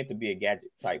not meant to be a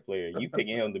gadget type player. You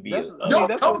picking him to be that's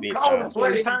what he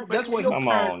come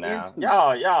on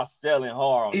now. Y'all selling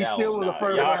hard on that one.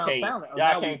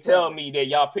 Y'all can't tell me that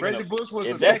y'all picking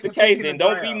if that's the case, then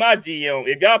don't be my GM.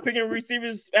 If y'all picking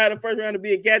receivers out of the first round to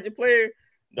be a gadget player,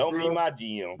 Don't bro. be my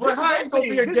GM. But how ain't gonna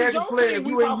be a This is gadget your player team if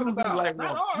we you ain't talking using about, like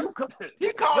not one? ours.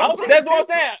 He called That's what I'm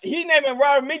saying. He naming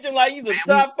Robert Mitchum like he's a Man,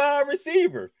 top 5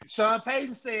 receiver. Sean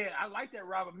Payton said, "I like that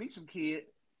Robert Meacham kid.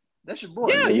 That's your boy."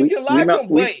 Yeah, Yeah, you can like him, but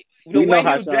the we know way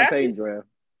how he Sean drafted. Payton draft.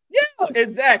 Yeah,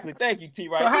 exactly. Thank you, T.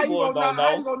 So Right. how These you boys gonna don't knock?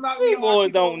 How you know. gonna knock me These on boys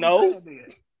what don't we know. saying then?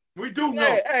 We do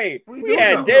know. Hey, We we do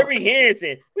had know. Derrick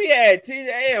Henson. We had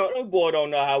T.J. Those boys don't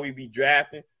know how we be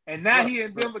drafting. And now Bruh, he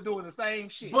in Denver doing the same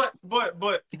shit. But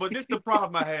this the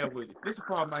problem I have with it.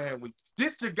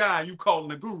 This the guy you calling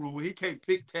the guru when he can't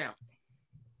pick talent.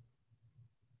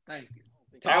 Thank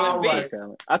you. Talent All right. fits.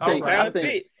 Talent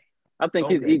fits. I think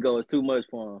his Okay. ego is too much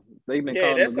for him. They've been Yeah,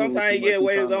 calling that's the guru sometimes he too get much.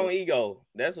 away He with his tryna- own ego.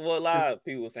 That's what a lot of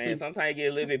people saying. Sometimes he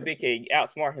get a little bit big head,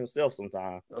 outsmart himself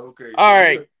sometimes. Okay. All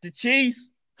right, the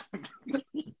Chiefs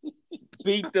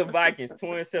beat the Vikings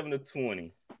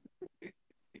 27-20.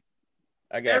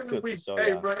 I got Every clips to week, show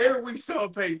hey, y'all. bro, every week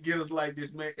Sean Payton get us like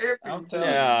this, man. I'm telling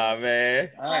you. Nah, man.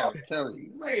 I'm telling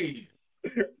you. Man.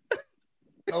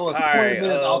 Oh, it's All 20 right,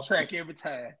 minutes off track every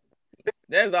time.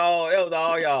 That's all. That was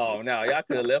all y'all. Now y'all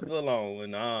could have left it alone, but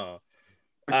nah. All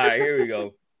right, here we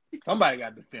go. Somebody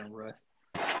got to defend Russ.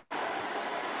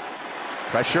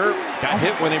 Pressure. Got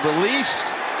hit when he released.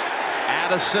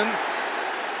 Addison.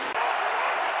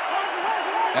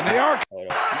 And they are.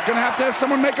 Hold on. He's going to have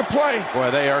someone make a play.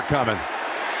 Boy, they are coming.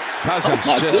 Cousins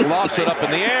Oh, my just goodness. lofts it up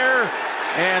in the air.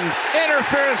 And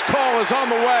interference call is on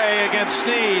the way against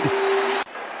Snead.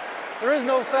 There is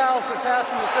no foul for pass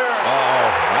interference. Oh,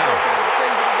 wow.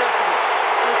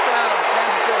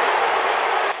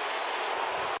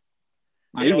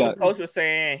 I know the coach was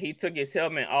saying he took his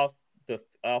helmet off the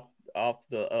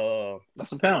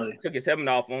That's a penalty. took his helmet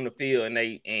off on the field,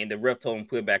 and the ref told him to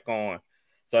put it back on.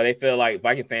 So they feel like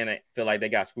Viking fans feel like they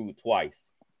got screwed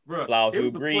twice. Bro, Flowers, you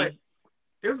it was agree?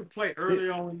 It was a play early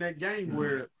on in that game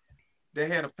where they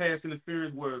had a pass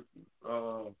interference where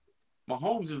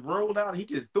Mahomes just rolled out and he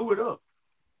just threw it up.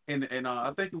 And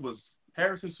I think it was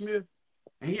Harrison Smith.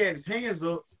 And he had his hands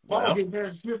up. Ball hit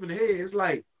Harrison Smith in the head. It's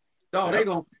like,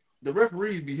 dog, the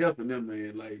referees be helping them,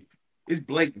 man. Like, it's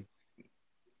blatant.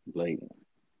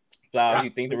 Flowers,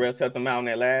 you think the refs helped them out on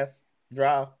that last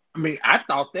drive? I mean, I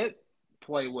thought that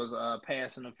play was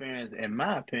pass interference, in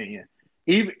my opinion.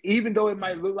 Even though it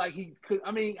might look like he could, I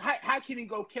mean, how can he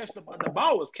go catch the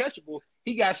ball was catchable?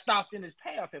 He got stopped in his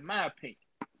path, in my opinion.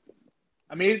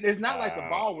 I mean, it's not like the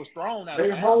ball was thrown out.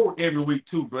 They of hold every week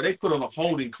too, bro. They put on a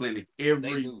holding clinic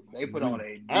every. They do. They put on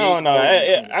a. I don't know.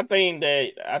 I think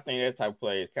that type of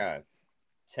play is kind of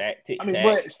tactic. I mean,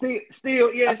 but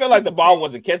still, yeah. I feel like the ball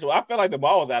wasn't catchable. I feel like the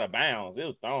ball was out of bounds. It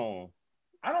was thrown.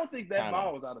 I don't think that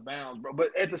ball was out of bounds, bro. But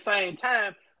at the same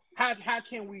time, how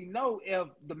can we know if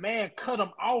the man cut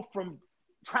him off from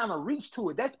trying to reach to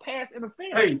it? That's pass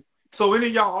interference. Hey, so any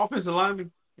of y'all offensive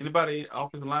linemen? Anybody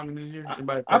offensive linemen in here?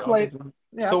 Anybody? I played.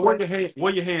 Yeah, so where your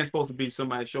hands supposed to be?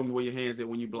 Somebody show me where your hands at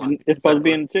when you block. It's supposed to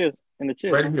be in the chest.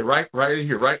 Right in here, right in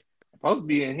here, right. Supposed to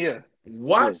be in here.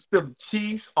 Watch the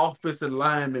Chiefs offensive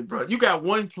lineman, bro. You got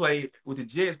one play with the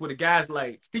Jets where the guys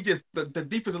like he just the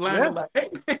defensive lineman like, hey,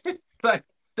 like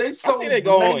they so. I think they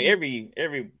go on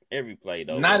every play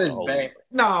though. Not as bad.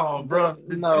 No, bro.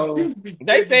 No.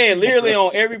 They say literally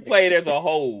on every play there's a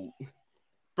hold.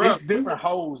 Bro, it's different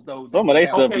holes though. Some of they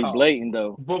stuff is blatant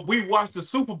though. But we watched the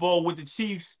Super Bowl with the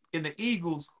Chiefs and the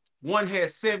Eagles. One had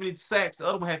 70 sacks, the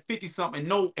other one had 50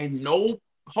 something, and no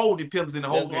holding penalties in the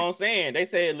whole game. That's what I'm saying. They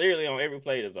say literally on every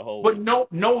play there's a hold. But no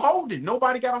holding.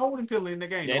 Nobody got a holding penalty in the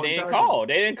game. They didn't call.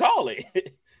 They didn't call it.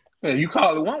 Yeah, you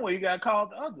call it one way, you got to call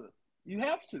it the other. You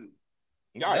have to.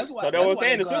 All right. So that's what I'm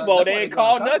saying. The Super Bowl, they didn't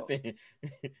call nothing.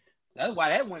 That's why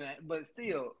that went. But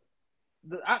still,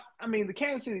 I mean, the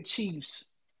Kansas City Chiefs,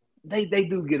 they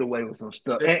do get away with some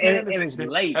stuff, and it's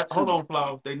late. Hold on,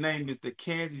 Flowers. Their name is the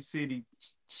Kansas City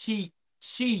Cheats.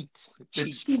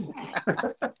 The Cheats.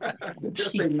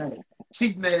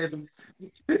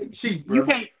 Cheat, bro.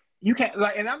 You can't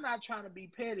like, and I'm not trying to be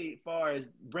petty as far as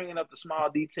bringing up the small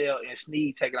detail and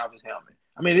Snead taking off his helmet.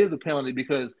 I mean, it is a penalty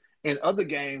because in other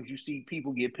games you see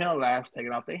people get penalized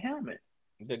taking off their helmet.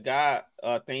 The guy,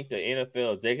 I think the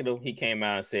NFL executive, he came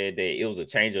out and said that it was a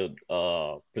change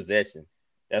of possession.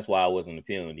 That's why it wasn't a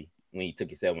penalty when he took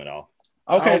his helmet off.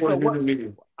 Okay, so what?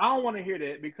 I don't want to hear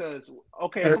that because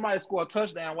if somebody score a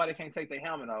touchdown, why they can't take their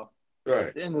helmet off? Right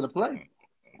at the end of the play.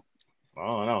 I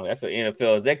don't know. That's an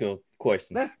NFL executive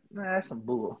question. That's some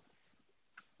bull.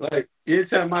 Like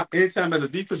anytime as a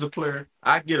defensive player,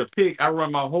 I get a pick, I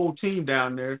run my whole team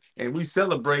down there and we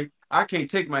celebrate. I can't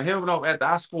take my helmet off after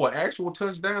I score an actual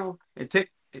touchdown and take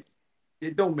it.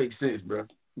 It don't make sense, bro.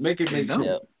 Make it make sense.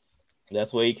 Yep.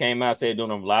 That's what he came out said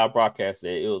during a live broadcast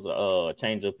that it was a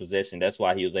change of possession. That's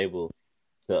why he was able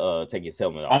to take his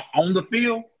helmet off on the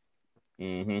field.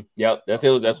 Mm-hmm. Yep, that's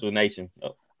his explanation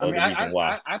of the reason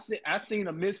why. I seen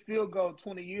a missed field goal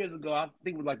 20 years ago. I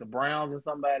think it was like the Browns or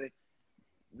somebody.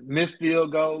 Missed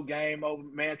field goal, game over.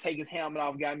 Man, take his helmet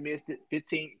off. Guy missed it.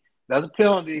 15. That's a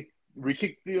penalty.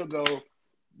 Re-kick field goal.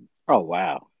 Oh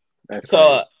wow. That's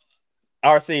so.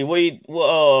 RC,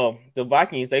 the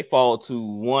Vikings, they fall to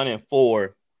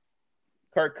 1-4.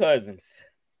 Kirk Cousins,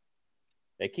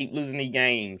 they keep losing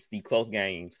these close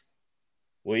games.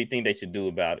 What do you think they should do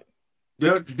about it?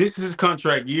 This is his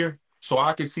contract year, so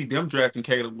I can see them drafting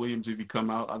Caleb Williams if he come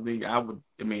out. he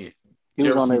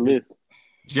was on their list.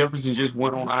 Jefferson just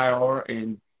went on IR,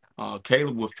 and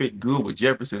Caleb would fit good with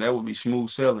Jefferson. That would be smooth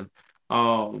selling.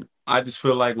 I just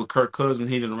feel like with Kirk Cousins,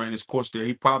 he didn't ran his course there.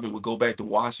 He probably would go back to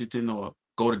Washington or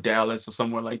go to Dallas or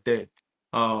somewhere like that.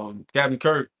 Captain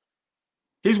Kirk,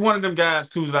 he's one of them guys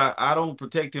too that I don't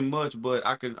protect him much, but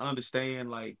I can understand,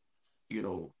 like,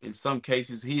 in some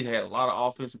cases he had a lot of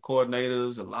offensive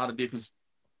coordinators, a lot of different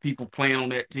people playing on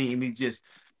that team.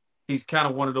 He's kind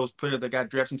of one of those players that got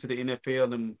drafted into the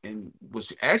NFL and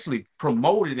was actually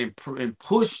promoted and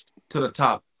pushed to the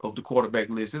top of the quarterback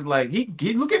list. It's like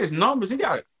he look at his numbers. He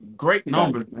got great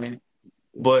numbers, man.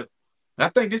 But I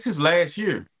think this is last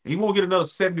year. He won't get another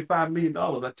 $75 million.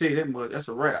 I tell you that much. That's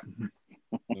a wrap.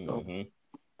 Mm-hmm. So,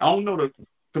 I don't know. The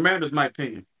Commanders might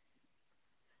pay him.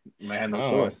 Man,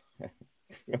 no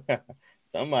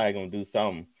somebody gonna do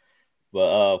something.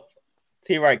 But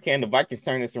T-Right, can the Vikings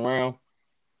turn this around?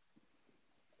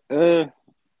 I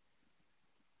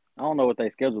don't know what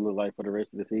their schedule look like for the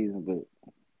rest of the season,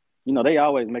 but they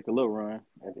always make a little run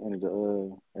at the end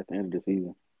of the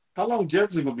season. How long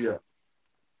Jefferson gonna be up?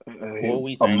 4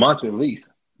 weeks. A month at least.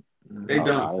 They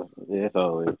done. Yeah, it's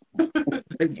always.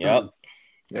 Yep.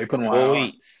 They put him on 4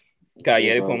 weeks. Okay,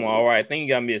 yeah, they put him on. All right. I think you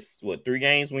got to miss 3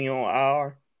 games when you're on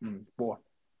IR? 4.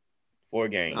 4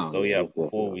 games. So yeah,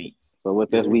 4 weeks. So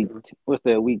what's that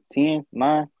week 10,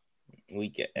 9?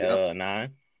 Week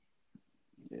 9.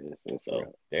 Yes, so right.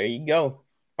 There you go.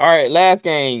 All right, last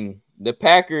game. The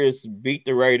Packers beat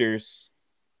the Raiders.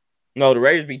 No, the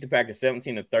Raiders beat the Packers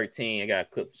 17-13. I got a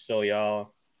clip to show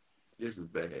y'all. This is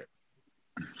bad.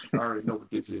 I already know what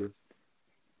this is.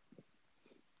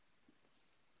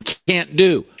 Can't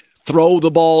do. Throw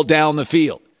the ball down the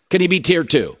field. Can he be tier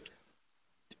 2?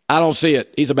 I don't see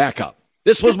it. He's a backup.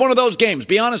 This was one of those games.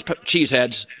 Be honest,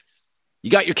 cheeseheads. You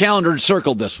got your calendar and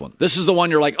circled this one. This is the one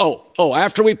you're like, oh,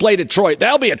 after we play Detroit,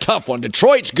 that'll be a tough one.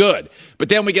 Detroit's good. But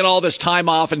then we get all this time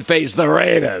off and face the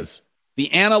Raiders. The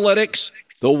analytics,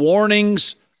 the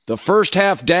warnings, the first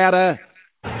half data.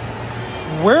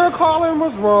 Where Colin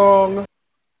was wrong. All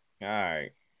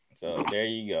right. So there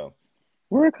you go.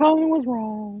 Where Colin was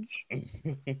wrong.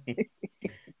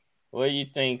 What do you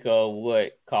think of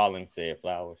what Colin said,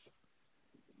 Flowers?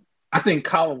 I think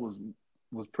Colin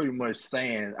was pretty much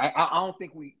saying, I don't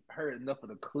think we heard enough of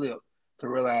the clip to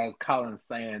realize Colin's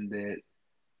saying that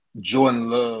Jordan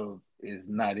Love is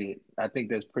not it. I think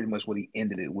that's pretty much what he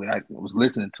ended it with. I was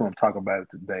listening to him talk about it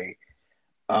today.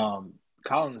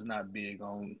 Colin is not big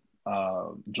on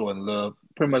Jordan Love.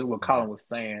 Pretty much what Colin was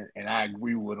saying, and I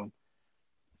agree with him.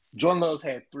 Jordan Love's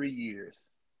had 3 years.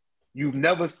 You've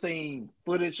never seen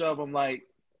footage of him. Like,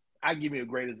 I give you a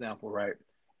great example, right?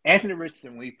 Anthony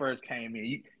Richardson, when he first came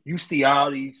in, you see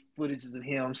all these footages of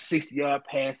him, 60-yard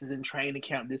passes in training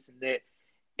camp, this and that.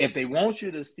 If they want you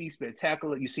to see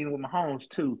spectacular, you've seen it with Mahomes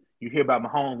too. You hear about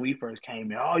Mahomes when he first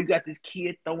came in. Oh, you got this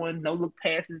kid throwing no-look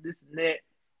passes, this and that.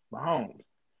 Mahomes.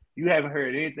 You haven't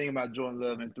heard anything about Jordan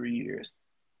Love in 3 years.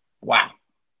 Wow.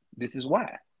 This is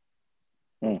why.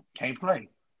 Can't play.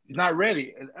 He's not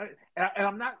ready. And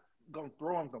I'm not going to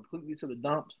throw him completely to the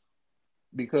dumps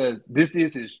because this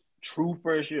is his true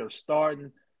first year of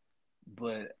starting,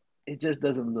 but it just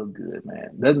doesn't look good,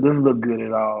 man. Doesn't look good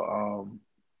at all,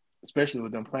 especially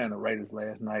with them playing the Raiders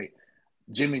last night.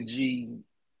 Jimmy G,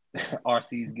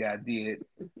 RC's guy, did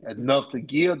enough to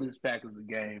give this Packers a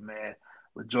game, man.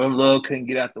 But Jordan Love couldn't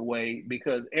get out the way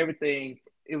because everything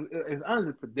is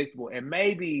honestly predictable. And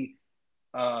maybe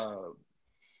the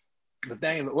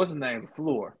thing, what's his name,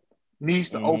 LaFleur,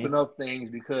 needs to open up things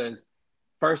because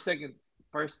first, second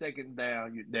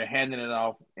down, they're handing it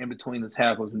off in between the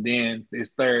tackles, and then it's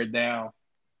third down,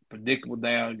 predictable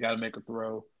down, you got to make a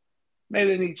throw.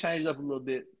 Maybe they need to change it up a little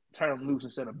bit, turn him loose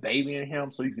instead of babying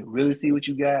him so you can really see what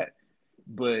you got.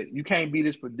 But you can't be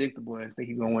this predictable and think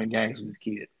you're going to win games with this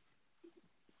kid.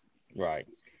 Right.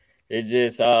 It's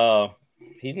just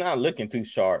he's not looking too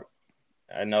sharp.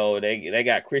 I know they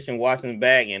got Christian Watson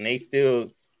back, and they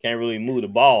still can't really move the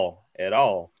ball at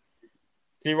all.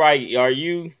 See, right, are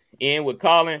you in with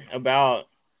Colin about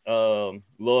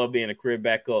Lloyd being a career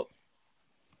backup?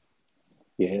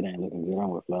 Yeah, it ain't looking good. I'm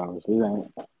with Flowers. It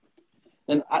ain't.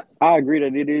 And I agree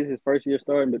that it is his first year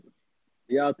starting, but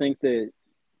y'all think that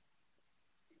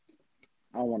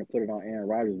I don't want to put it on Aaron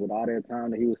Rodgers, but all that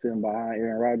time that he was sitting behind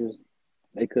Aaron Rodgers,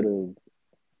 they could have.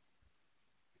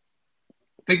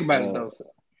 Think about it, though.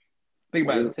 Think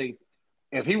about it, T.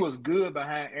 If he was good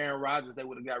behind Aaron Rodgers, they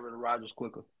would have got rid of Rodgers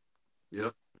quicker.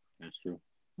 Yep. That's true.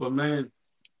 But, man,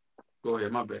 go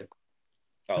ahead. My bad.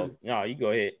 Oh, no, you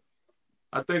go ahead.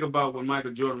 I think about when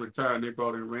Michael Jordan retired and they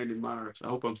brought in Randy Myers. I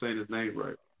hope I'm saying his name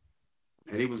right.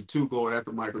 And he was 2 going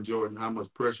after Michael Jordan, how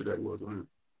much pressure that was on him.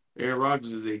 Aaron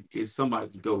Rodgers is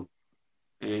somebody's GOAT.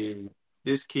 And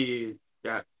this kid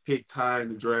got picked high in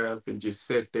the draft and just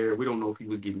sat there. We don't know if he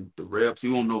was getting the reps.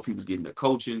 We don't know if he was getting the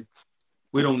coaching.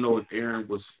 We don't know if Aaron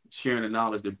was sharing the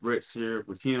knowledge that Brett shared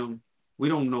with him. We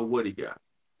don't know what he got.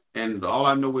 And all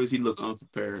I know is he looked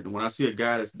unprepared. And when I see a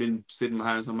guy that's been sitting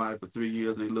behind somebody for 3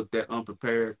 years and he looked that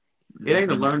unprepared, it ain't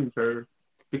a learning curve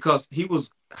because he was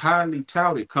highly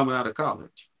touted coming out of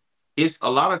college. It's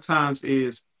a lot of times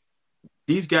is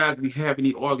these guys we have in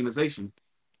the organization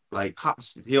like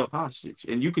held hostage.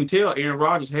 And you can tell Aaron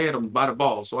Rodgers had him by the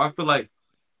ball. So I feel like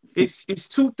it's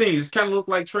 2 things. It kind of looked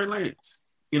like Trey Lance.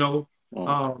 You know,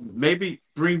 maybe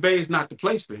Green Bay is not the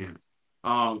place for him.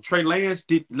 Trey Lance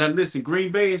listen,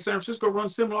 Green Bay and San Francisco run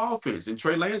similar offense, and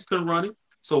Trey Lance couldn't run it.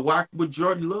 So why would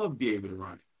Jordan Love be able to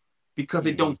run it? Because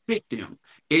it don't fit them.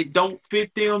 It don't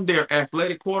fit them. They're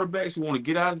athletic quarterbacks who want to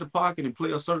get out of the pocket and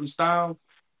play a certain style.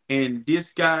 And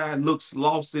this guy looks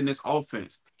lost in this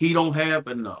offense. He don't have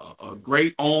a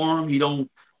great arm. He don't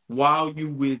wow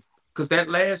you with because that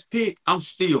last pick, I'm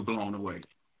still blown away.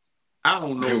 I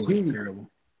don't know who,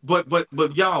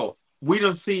 but y'all. We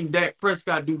done seen Dak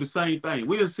Prescott do the same thing.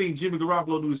 We done seen Jimmy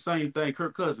Garoppolo do the same thing,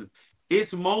 Kirk Cousins.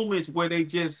 It's moments where they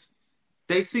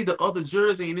see the other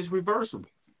jersey and it's reversible.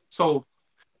 So,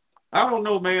 I don't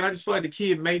know, man. I just feel like the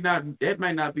kid might not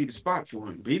be the spot for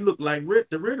him. But he looked like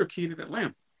the Ritter kid at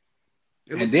Atlanta.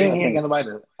 And then he ain't got nobody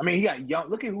to – I mean, he got young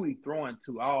 – look at who he's throwing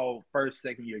to, all first,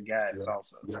 second-year guys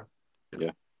also.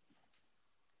 Yeah.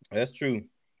 That's true.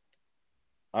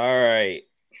 All right.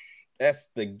 That's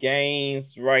the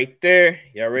games right there.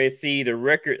 Y'all ready to see the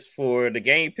records for the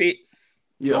game picks?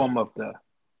 Yeah, I'm up there.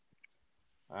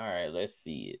 All right, let's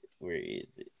see it. Where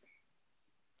is it?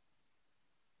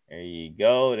 There you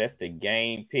go. That's the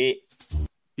game picks.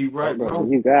 You right, bro.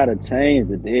 You gotta change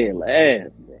the dead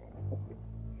last, bro.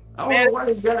 I don't know why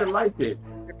you got it like that.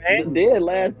 The dead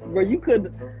last, bro. You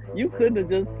couldn't have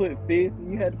just put fifth.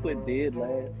 You had to put dead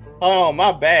last. Oh,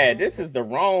 my bad. This is the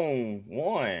wrong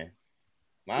one.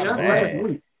 My bad. Last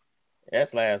week.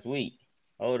 That's last week.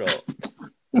 Hold up.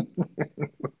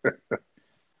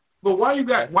 But why you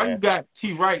got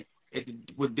T Wright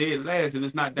with dead last and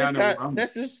it's not down there?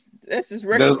 That's his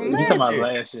record from last year. About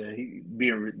last year. He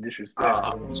being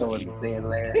disrespectful, showing dead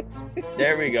last.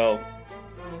 There we go.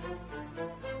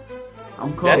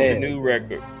 I'm close. That's the new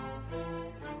record.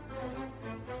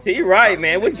 T Wright,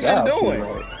 man, what you been doing?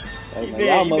 Hey,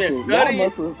 y'all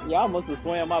must have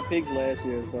swam my picks last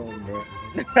year or something, bro.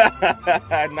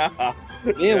 Nah.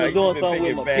 Ian was doing something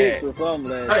with my picks or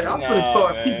something last year. Hey, I'm gonna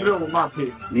start keeping up with my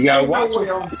picks. You gotta watch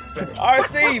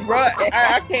RT, bro.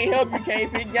 I can't help you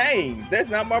can't pick games. That's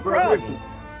not my problem.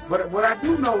 But what I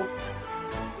do know,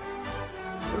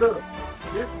 look,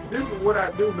 this is what I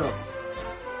do know.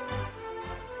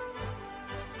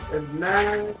 It's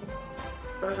 9,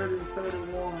 30,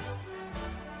 31.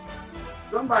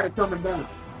 Somebody coming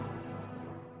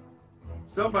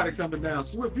down.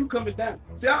 Swift, you coming down.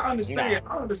 See, I understand.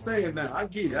 I understand now. I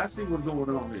get it. I see what's going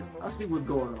on here.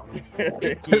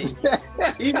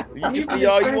 You can see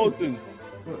all you want to.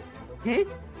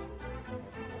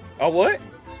 Oh, what?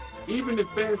 Even in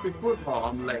fantasy football,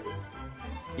 I'm late.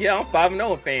 Yeah, I'm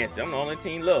 5-0 in fantasy. I'm the only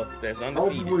team left that's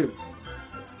undefeated.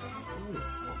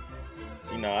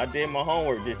 You know, I did my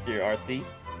homework this year, RC.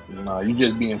 No, you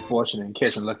just being fortunate and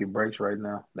catching lucky breaks right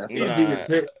now. That's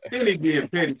he's being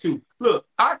petty too. Look,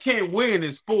 I can't win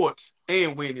in sports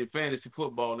and win in fantasy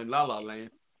football in La La Land.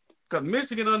 Because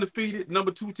Michigan undefeated,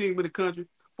 number 2 team in the country.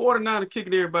 49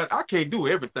 kicking everybody. I can't do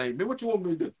everything, man. What you want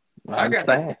me to do? I got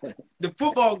the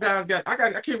football guys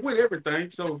I can't win everything.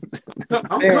 So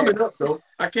I'm coming up though.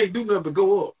 I can't do nothing but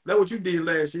go up. That's what you did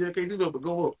last year. I can't do nothing but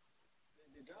go up.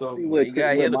 So you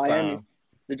got hit the time.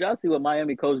 Did y'all see what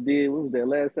Miami coach did? What was that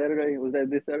last Saturday? Was that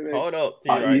this Saturday? Hold up,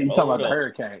 T-Right. You talking about the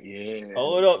hurricane? Yeah.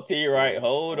 Hold up, T-Right.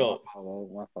 Hold up.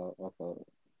 My fault.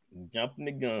 You jumping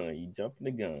the gun.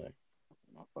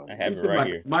 I have it right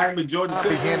here. Miami, Georgia. I'll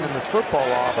be handing this football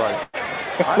off. Right.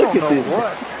 I don't know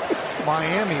what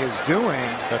Miami is doing.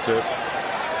 That's it.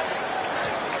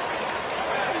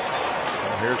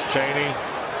 And here's Chaney.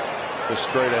 Just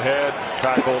straight ahead,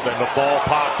 tackled, and the ball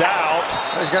popped out.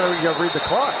 You got to read the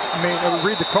clock. I mean,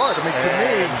 read the card. I mean, to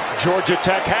me, Georgia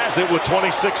Tech has it with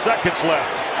 26 seconds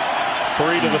left.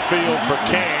 3 to the field for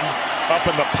King. Up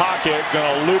in the pocket, going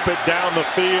to loop it down the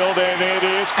field, and it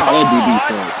is caught.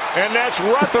 And that's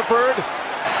Rutherford.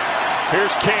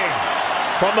 Here's King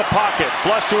from the pocket.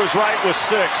 Flush to his right with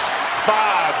 6.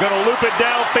 5. Going to loop it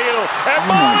downfield. And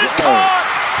ball is caught.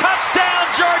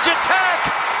 Touchdown, Georgia Tech.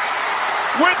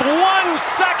 With 1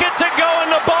 second to go in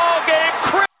the ball game.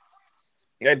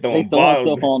 They throwing balls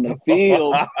stuff on the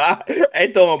field.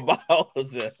 They throwing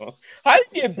balls. How you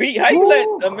get beat? How you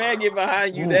let a man get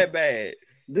behind you that bad?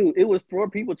 Dude, it was 4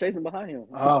 people chasing behind him.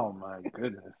 Oh my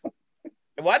goodness!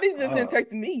 Why they just didn't take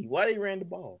the knee? Why they ran the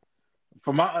ball?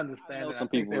 From my understanding, I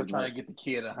think they were trying to get the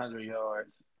kid 100 yards.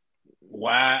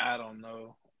 Why? I don't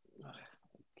know.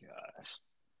 Gosh.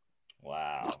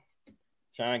 Wow.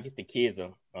 Trying to get the kids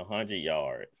 100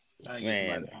 yards.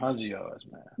 Man, 100 yards,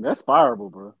 man. That's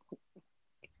fireable, bro.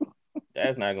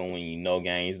 That's not gonna win you no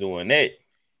games doing that.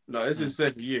 No, it's his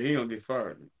second year. He don't get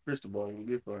fired. Cristobal won't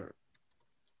get fired.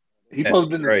 He's supposed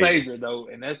to be the savior though,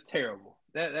 and that's terrible.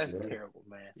 That's terrible,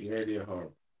 man. Yeah, it is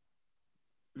hard.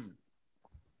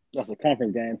 That's a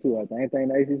conference game too. I think. Ain't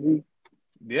that the ACC?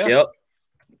 Yeah. Yep.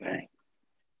 Dang.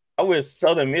 I wish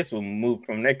Southern Miss would move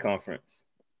from that conference.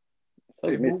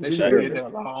 They should have did that a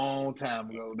long time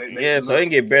ago. So they can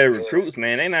get better recruits,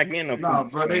 man. They're not getting no.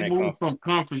 Bro, they moved from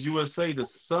Conference USA to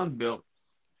Sun Belt.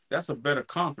 That's a better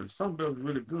conference. Sun Belt is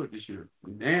really good this year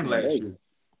and last year.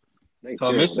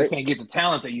 So Miss just can't get the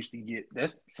talent they used to get.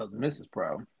 That's Southern Miss's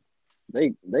problem.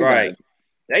 They right.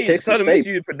 Southern Miss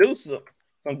used to produce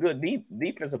some good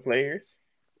defensive players.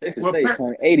 Texas State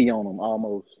turned 80 on them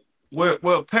almost.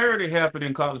 Well, parity happened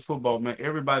in college football, man.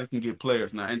 Everybody can get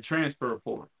players now, and transfer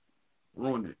portal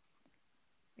ruin it.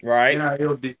 Right.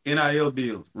 NIL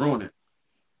deals ruin it.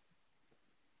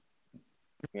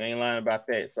 You ain't lying about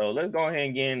that. So let's go ahead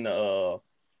and get in the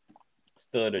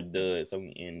stud or dud so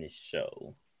we end this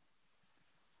show.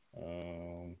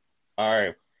 All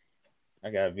right. I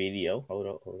got a video. Hold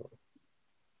up. Here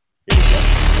we go.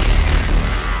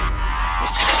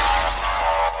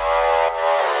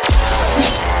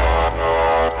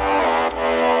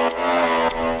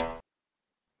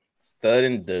 Stud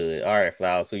and dud. All right,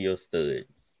 Flowers, who your stud?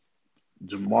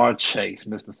 Jamar Chase,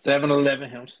 Mr. 7-Eleven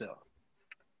himself.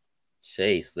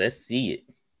 Chase, let's see it.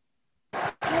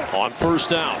 On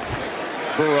first down,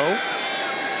 Burrow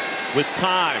with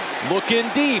time, looking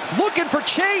deep, looking for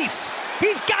Chase.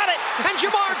 He's got it, and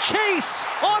Jamar Chase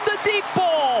on the deep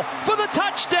ball for the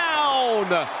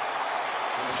touchdown.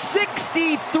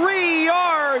 63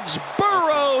 yards,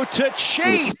 Burrow to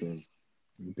Chase.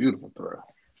 Beautiful throw.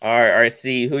 All right,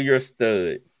 RC, who your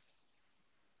stud?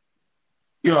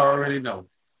 You already know.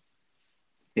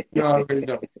 You already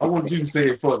know. I want you to say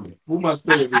it for me. Who my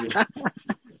stud is?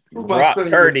 Brock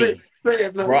Turdy.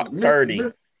 Brock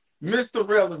Turdy. Mr.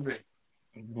 Relevant.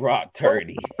 Brock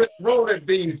Turdy. Roll that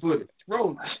bean footage.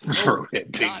 Roll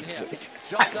that bean footage.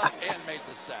 Jumped up and made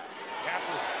the sack.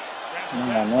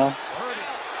 No.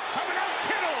 Coming out,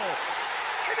 Kittle.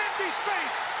 In empty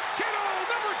space. Kittle,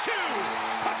 number 2.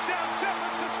 Touchdown, San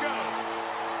Francisco.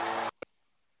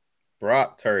 Brock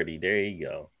Turdy. There you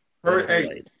go.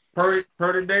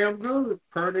 Pretty damn good.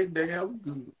 Pretty damn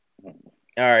good. All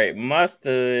right, my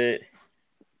stud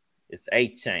is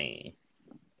A-Chain.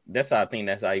 That's how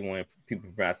you want people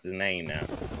to pronounce his name now.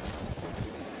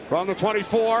 From the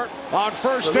 24 on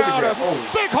first down, a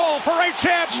big hole for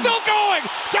Achane, still going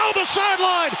down the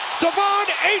sideline. Devon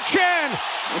Achane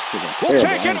will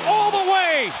take it all the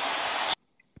way.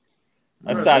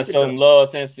 I decided to show him love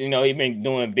since he's been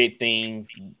doing big things.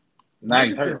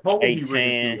 Nice.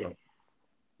 Achane,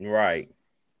 right?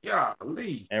 Yeah,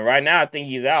 Lee. And right now, I think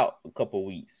he's out a couple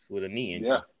weeks with a knee injury.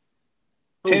 Yeah.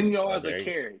 10 yards a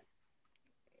carry.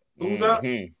 Who's up?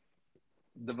 Devon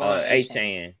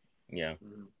Achane. Yeah.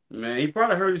 Man, he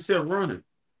probably heard himself running.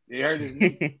 He heard his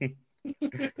knee. All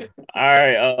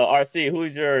right, RC,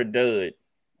 who's your dud?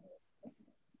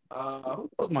 Who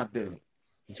was my dud?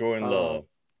 Jordan Love.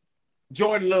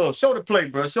 Jordan Love. Show the play,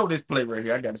 bro. Show this play right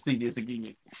here. I got to see this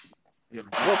again.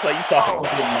 What play you talking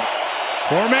about?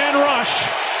 4-man rush.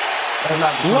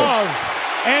 Love.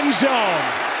 End zone.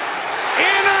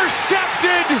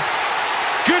 Intercepted.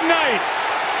 Good night.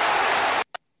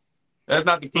 That's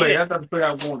not the play. That's not the play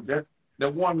I wanted. That's the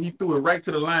one he threw it right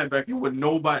to the linebacker. It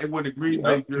wouldn't agree.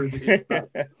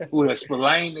 Who that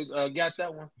Spillane got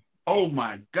that one? oh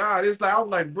my God. It's like, I was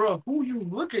like, bro, who you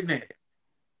looking at?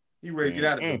 You ready to get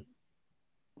out of here.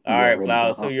 All right,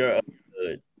 Flowers, who you're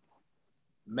good.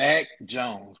 Mac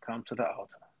Jones, come to the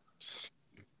altar.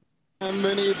 And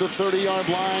they need the 30-yard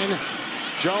line.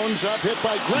 Jones up, hit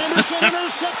by Granderson,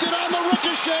 intercepted on the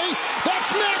ricochet.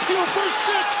 That's Matthew for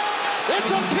 6.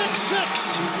 It's a pick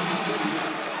 6.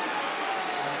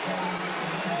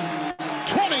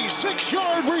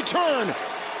 26-yard return,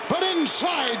 but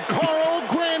inside Carl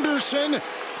Granderson.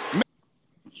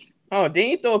 Oh, didn't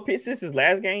he throw a pick 6 his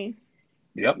last game?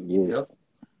 Yep.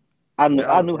 I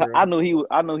knew he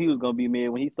was gonna be mad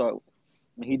when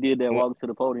he did that walk to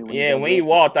the podium. When he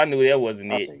walked, I knew that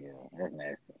wasn't it. That's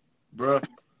nasty, bro.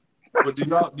 But do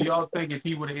y'all think if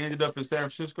he would have ended up in San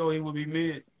Francisco, he would be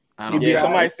mid?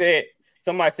 Somebody said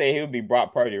he would be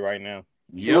Brock Purdy right now.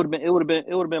 Yep. It would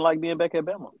have been like being back at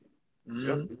Bama.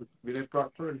 Yep, be that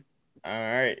Brock Purdy. All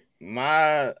right,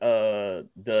 my dud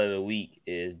of the week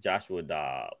is Joshua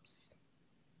Dobbs.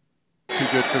 Too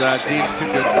good for that. Dean's too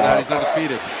good for that. He's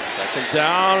undefeated. Second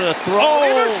down, a throw.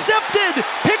 Intercepted!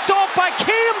 Picked off by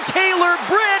Cam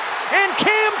Taylor-Britt, and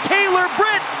Cam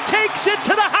Taylor-Britt takes it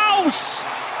to the house.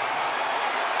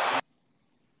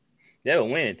 They were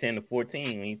winning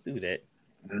 10-14 when he threw that.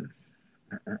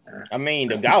 I mean,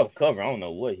 the guy was covering. I don't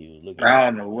know what he was looking at. I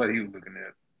don't know what he was looking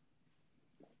at.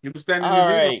 He was standing in his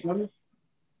end zone.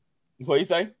 What you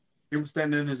say? He was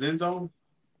standing in his end zone?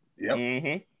 Yep.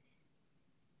 Mm-hmm.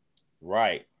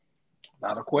 Right. A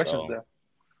lot of questions there.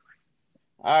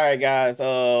 All right, guys.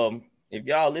 If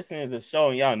y'all listening to the show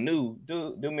and y'all new,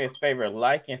 do me a favor,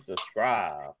 like and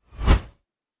subscribe.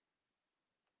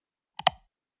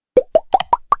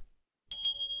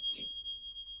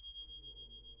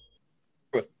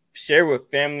 Share with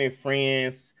family and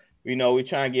friends. You know, we're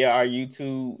trying to get our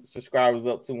YouTube subscribers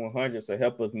up to 100, so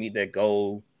help us meet that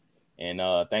goal. And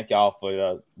thank y'all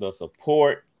for the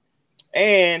support.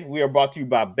 And we are brought to you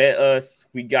by Bet Us.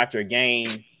 We got your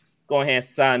game. Go ahead and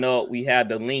sign up. We have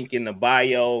the link in the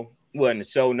bio, in the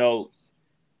show notes.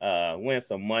 Win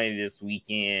some money this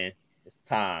weekend. It's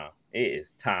time. It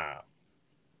is time.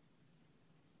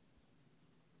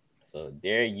 So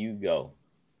there you go.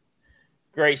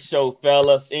 Great show,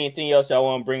 fellas. Anything else y'all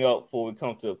want to bring up before we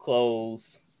come to a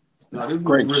close? No, this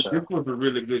was a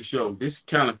really good show. This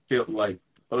kind of felt like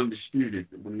Undisputed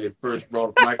when they first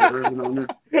brought Michael Irvin on there.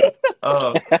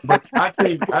 But I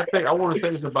think I want to say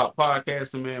this about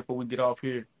podcasting, man, before we get off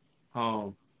here.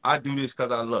 I do this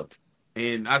because I love it.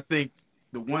 And I think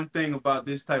the one thing about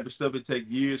this type of stuff, it takes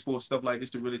years for stuff like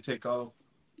this to really take off.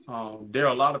 There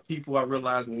are a lot of people I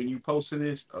realize when you posting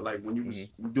this, like when you was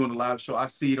doing a live show, I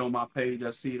see it on my page, I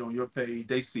see it on your page,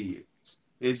 they see it.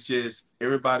 It's just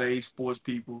everybody ain't sports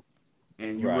people,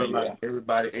 and you realize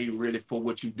everybody ain't really for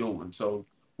what you're doing. So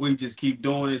we just keep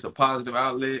doing it. It's a positive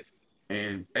outlet.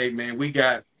 And hey, man, we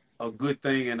got a good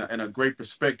thing and a great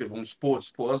perspective on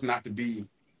sports for us not to be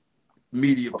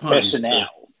media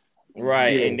professionals.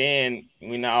 Right. Yeah. And then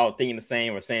we're not all thinking the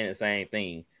same or saying the same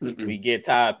thing. We get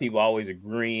tired of people always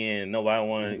agreeing. Nobody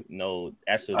want to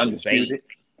actually debate.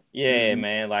 Yeah,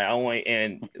 man. Like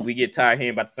and we get tired of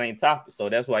hearing about the same topic. So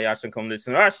that's why y'all should come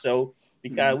listen to our show,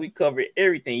 because we cover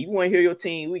everything. You want to hear your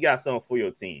team, we got something for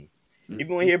your team. If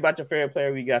you want to hear about your favorite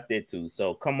player, we got that too.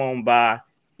 So come on by,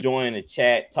 join the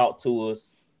chat, talk to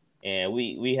us. And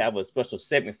we have a special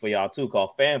segment for y'all too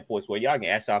called Fan Voice, where y'all can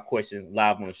ask y'all questions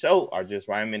live on the show or just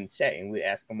write them in the chat and we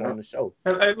ask them on the show.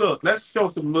 Hey, look, let's show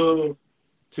some love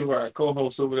to our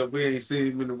co-host over there. We ain't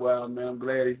seen him in a while, man. I'm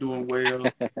glad he's doing well.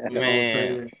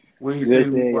 Man. We ain't seen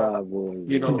him in a while.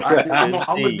 You know,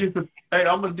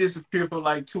 I'm gonna disappear for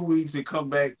like 2 weeks and come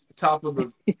back top of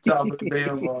the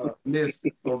damn list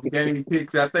of game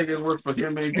picks. I think it works for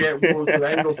him and Cat Wolves. So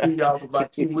I ain't gonna see y'all for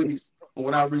about 2 weeks.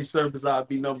 When I resurface, I'll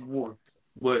be number one.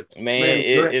 But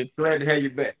man, glad to have you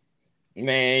back.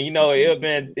 Man, you know, it'd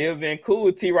been cool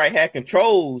if T-Wright had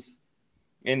controls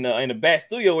in the back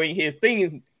studio when he hears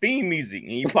theme music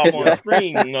and you pop on the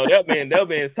screen. You know, that'll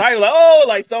be his title. Like,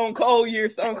 like Stone Cold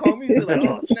music. Like,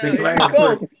 oh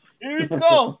snap, here we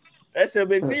go. That should have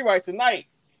been T-Wright tonight.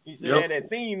 He should have that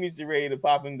theme music ready to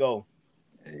pop and go.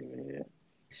 Amen.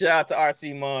 Shout out to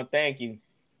RC Mon. Thank you.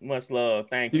 Much love.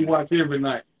 Thank you. She watch every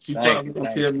night. She probably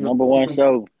gonna tell me number one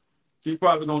show. She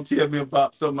probably gonna tell me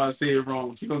about something I said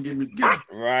wrong. She gonna get me good.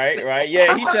 Right.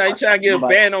 Yeah, he trying to get a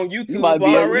ban on YouTube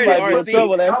already. RC. He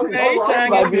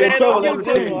trying to get a ban on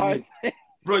YouTube.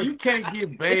 Bro, you can't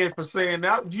get banned for saying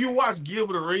that. Do you watch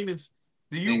Gilbert Arenas?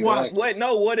 Do you watch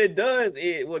what it does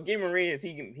is Gilbert Arenas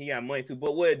he got money too.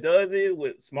 But what it does is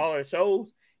with smaller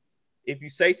shows, if you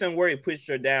say some word, it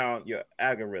pushes down your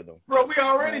algorithm. Bro, we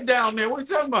already down there. What are you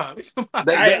talking about?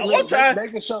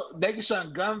 They can show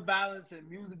gun violence and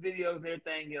music videos and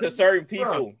everything else. To certain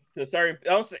people. To certain,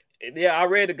 I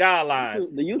read the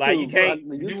guidelines. The YouTube, like you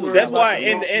can't. That's why,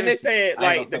 and they said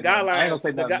like the guidelines. I ain't gonna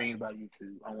say nothing mean about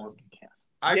YouTube. I want to get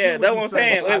canceled. Yeah, that's what I'm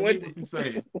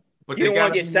saying. But you don't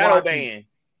want to get shadow banned.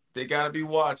 They gotta be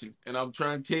watching, and I'm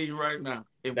trying to tell you right now.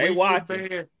 If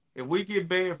we get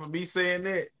banned for me saying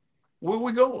that, where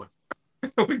we going?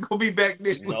 We're gonna be back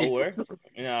next week. Nowhere.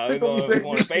 We're going to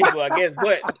Facebook, I guess.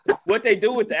 But what they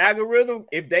do with the algorithm,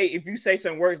 if you say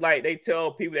some words like they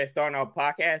tell people that starting our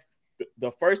podcast,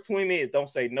 the first 20 minutes don't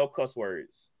say no cuss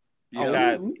words.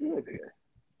 Yeah.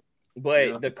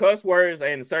 But the cuss words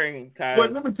and certain kinds.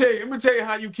 But let me tell you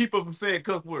how you keep up from saying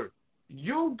cuss words.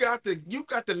 You got to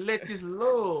let this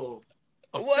love.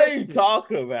 What are you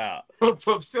talking about?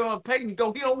 From Sean Payton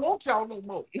go. He don't want y'all no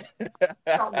more.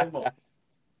 Y'all no more.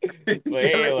 But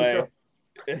anyway,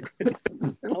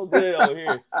 I'm good over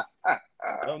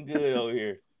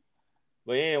here.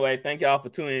 But anyway, thank y'all for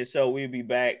tuning in the show. We'll be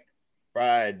back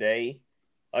Friday.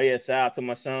 Oh yeah, shout out to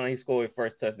my son. He scored his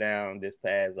first touchdown this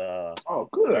past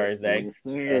Thursday.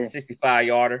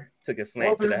 65-yarder. Took a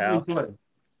slant to the house.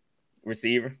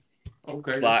 Receiver.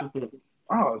 Okay. Slot.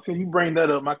 Oh, so you bring that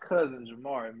up. My cousin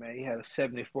Jamari, man, he had a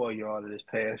 74-yarder this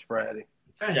past Friday.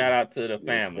 Shout out to the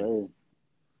family.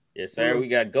 Yes, sir. We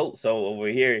got goats over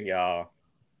here, y'all.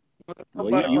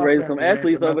 Well, you raised some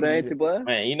athletes over there, ain't you, boy?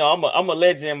 Man, I'm a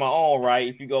legend in my own right.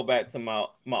 If you go back to my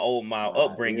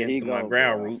upbringing, to my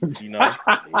ground roots, Here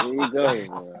you go,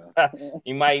 bro.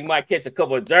 you might catch a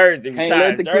couple of jerseys,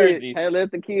 retired jerseys. Hey,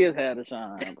 let the kids have a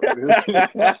shine, bro.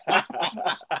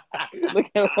 Look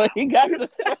at what he got.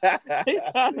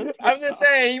 I'm just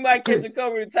saying, you might catch a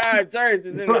couple of retired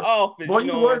jerseys in the office. Boy,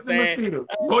 you know worse what I'm saying? Mosquito.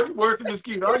 Boy, you worse than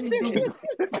mosquito. All you do.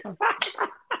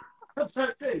 I'm trying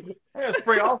to tell you, I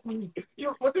spray off you.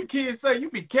 What them kids say? You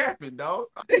be capping, dog.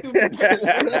 you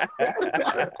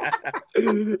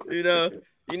know,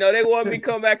 they want me to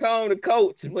come back home to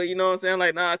coach, but you know what I'm saying?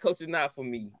 Like, nah, coach is not for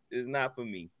me. It's not for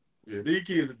me. Yeah, these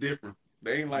kids are different.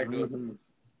 They ain't like us.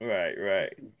 Right.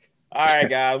 All right,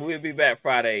 guys. We'll be back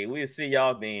Friday. We'll see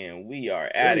y'all then. We are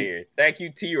out of here. Thank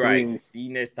you, T-Right. See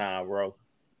you next time, bro.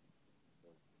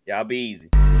 Y'all be easy.